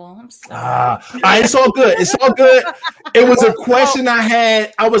 no. I'm sorry. It's all good. It's all good. It was a question I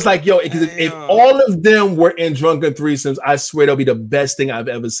had. I was like, yo, if all of them were in drunken threesomes, I swear that'll be the best thing I've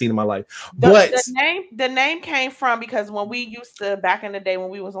ever seen in my life. But the name came from because when we used to, back in the day when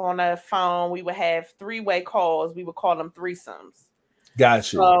we was on the phone, we would have three-way calls. We would call them threesomes.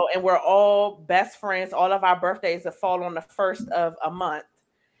 Gotcha. So, and we're all best friends. All of our birthdays that fall on the first of a month.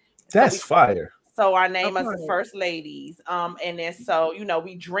 That's fire. So our name is the First Ladies. And then so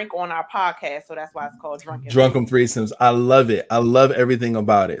we drink on our podcast. So that's why it's called Drunken Threesomes. I love it. I love everything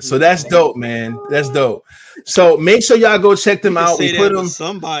about it. So that's dope, man. That's dope. So make sure y'all go check them out. We put them.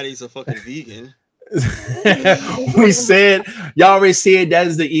 Somebody's a fucking vegan. We said y'all already said that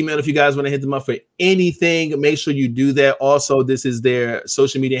is the email if you guys want to hit them up for anything. Make sure you do that. Also, this is their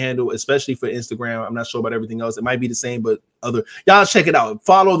social media handle, especially for Instagram. I'm not sure about everything else. It might be the same, but y'all check it out.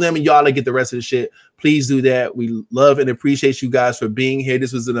 Follow them and y'all get the rest of the shit. Please do that. We love and appreciate you guys for being here.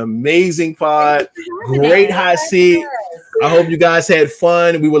 This was an amazing pod. Great hot seat. I hope you guys had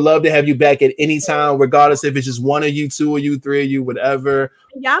fun. We would love to have you back at any time, regardless if it's just one of you, two of you, three of you, whatever.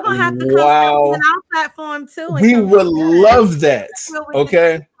 Y'all gonna have to come on our platform too. We would love that.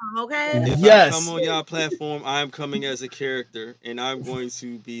 Okay. Okay. If I come on y'all platform, I'm coming as a character, and I'm going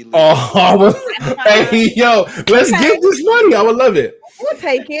to be. Hey yo, let's get this money. I would love it. We'll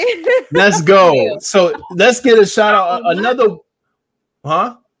take it. Let's go. So let's get a shout out. Another,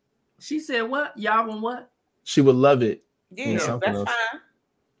 huh? She said what? Y'all want what? She would love it. Yeah, that's fine.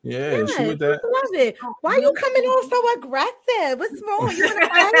 Yeah, she would that. Love it. Why are you coming on so aggressive? What's wrong? You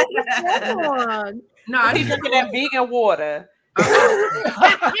want to No, I need to get that vegan water.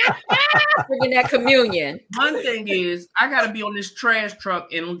 Bringing that communion. One thing is, I gotta be on this trash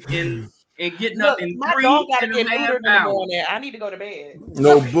truck and getting up in my 3 dog gotta and get a half in the hours. morning. I need to go to bed.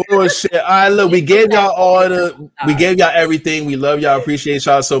 No bullshit. All right, look, we gave y'all we gave y'all everything. We love y'all. Appreciate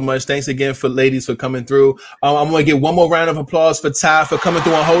y'all so much. Thanks again for ladies for coming through. I'm gonna give one more round of applause for Ty for coming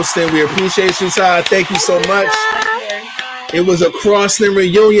through and hosting. We appreciate you, Ty. Thank you so much. It was a Crossland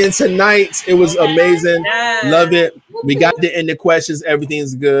reunion tonight. It was amazing. Love it. We got to end the questions.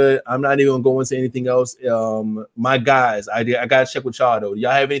 Everything's good. I'm not even gonna go into anything else. My guys, I gotta check with y'all though. Do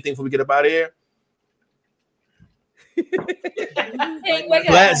y'all have anything before we get up out of here?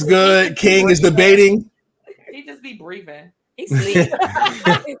 That's good. King is debating. He just be breathing. He sleep. He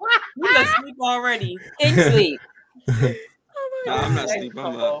sleep already. King sleep. No, I'm not asleep.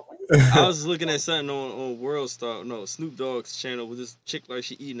 I was looking at something on World Star. No, Snoop Dogg's channel with this chick like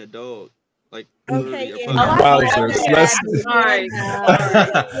she eating a dog. Like okay, anything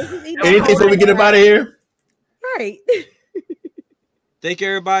before we get up out of here? Right. Thank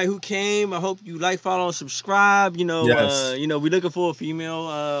everybody who came. I hope you like, follow, and subscribe. Yes. We're looking for a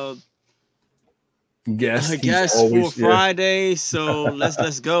female guest for Friday. So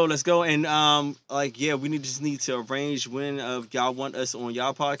let's go. And we just need to arrange when y'all want us on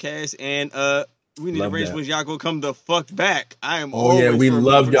y'all podcast, and we need to arrange when y'all gonna come the fuck back. I am. Oh yeah, we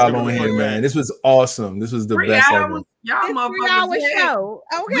love y'all on here, man. This was awesome. This was the best ever. Y'all motherfuckers show.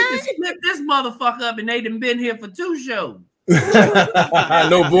 Okay. We can split this motherfucker up, and they done been here for 2 shows.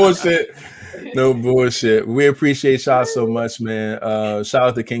 No bullshit. No bullshit. We appreciate y'all so much, man. Shout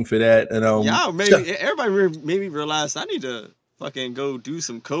out to King for that. And y'all everybody made me realize I need to fucking go do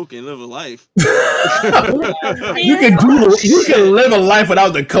some coke and live a life. You can live a life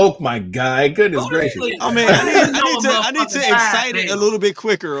without the coke, my guy. Goodness gracious. I mean, I need to excite it a little bit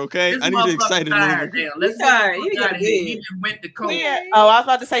quicker, okay? I need to excite it a little bit. Let's went to coke. Oh, I was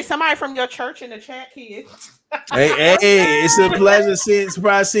about to say somebody from your church in the chat, kids. Hey, it's a pleasure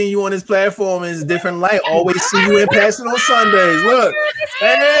seeing you on this platform in a different light. Always see you in passing on Sundays. Look,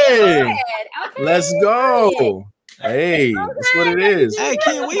 hey, let's go. Hey, that's what it is. Hey,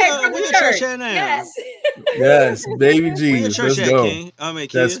 King, we a church at now. Yes, baby Jesus. Let's go. King.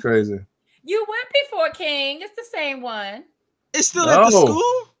 That's crazy. You went before, King. It's the same one. It's still at the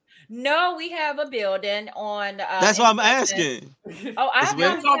school? No, we have a building on. That's why I'm asking. Oh,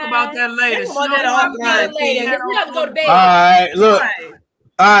 we'll talk about that later. We'll have to go to bed. All right, look.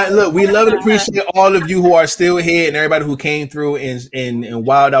 We love and appreciate all of you who are still here and everybody who came through and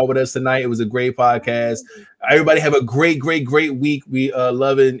wilded out with us tonight. It was a great podcast. Everybody have a great week. We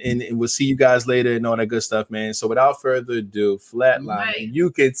love it and we'll see you guys later and all that good stuff, man. So without further ado, Flatline,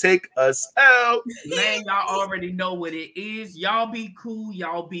 you can take us out. Man, y'all already know what it is. Y'all be cool.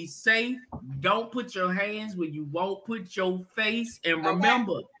 Y'all be safe. Don't put your hands where you won't put your face. And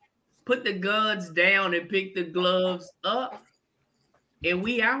remember, put the guns down and pick the gloves up. And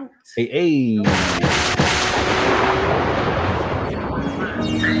we out. Hey.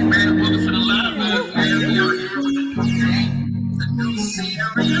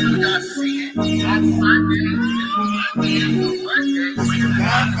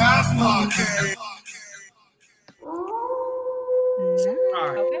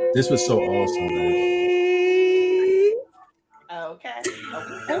 This was so awesome, man. Okay.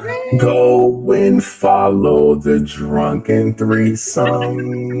 Go and follow the Drunken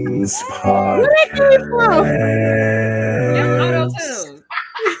Threesomes podcast.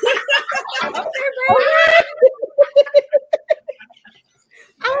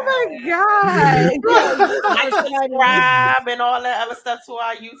 Oh my God. Subscribe and all that other stuff to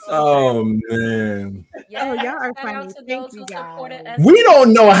our YouTube. Oh man. Yeah, y'all are funny. Thank you guys. We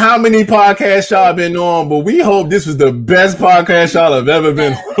don't know how many podcasts y'all been on, but we hope this was the best podcast y'all have ever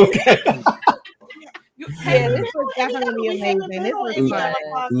been on. Okay. Yeah, this was definitely amazing. This was fun.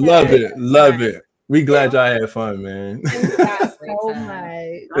 Love it. We glad y'all had fun, man. So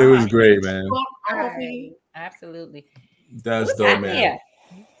much. It was great, man. Absolutely. That's dope, man.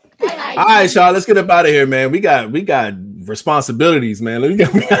 All right, y'all. Let's get up out of here, man. We got responsibilities, man. We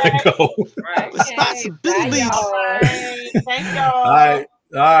gotta go. Right. Responsibilities. Thank y'all. All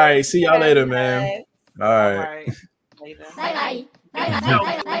right. See y'all later, man. All right. Bye.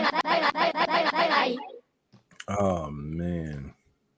 Oh man.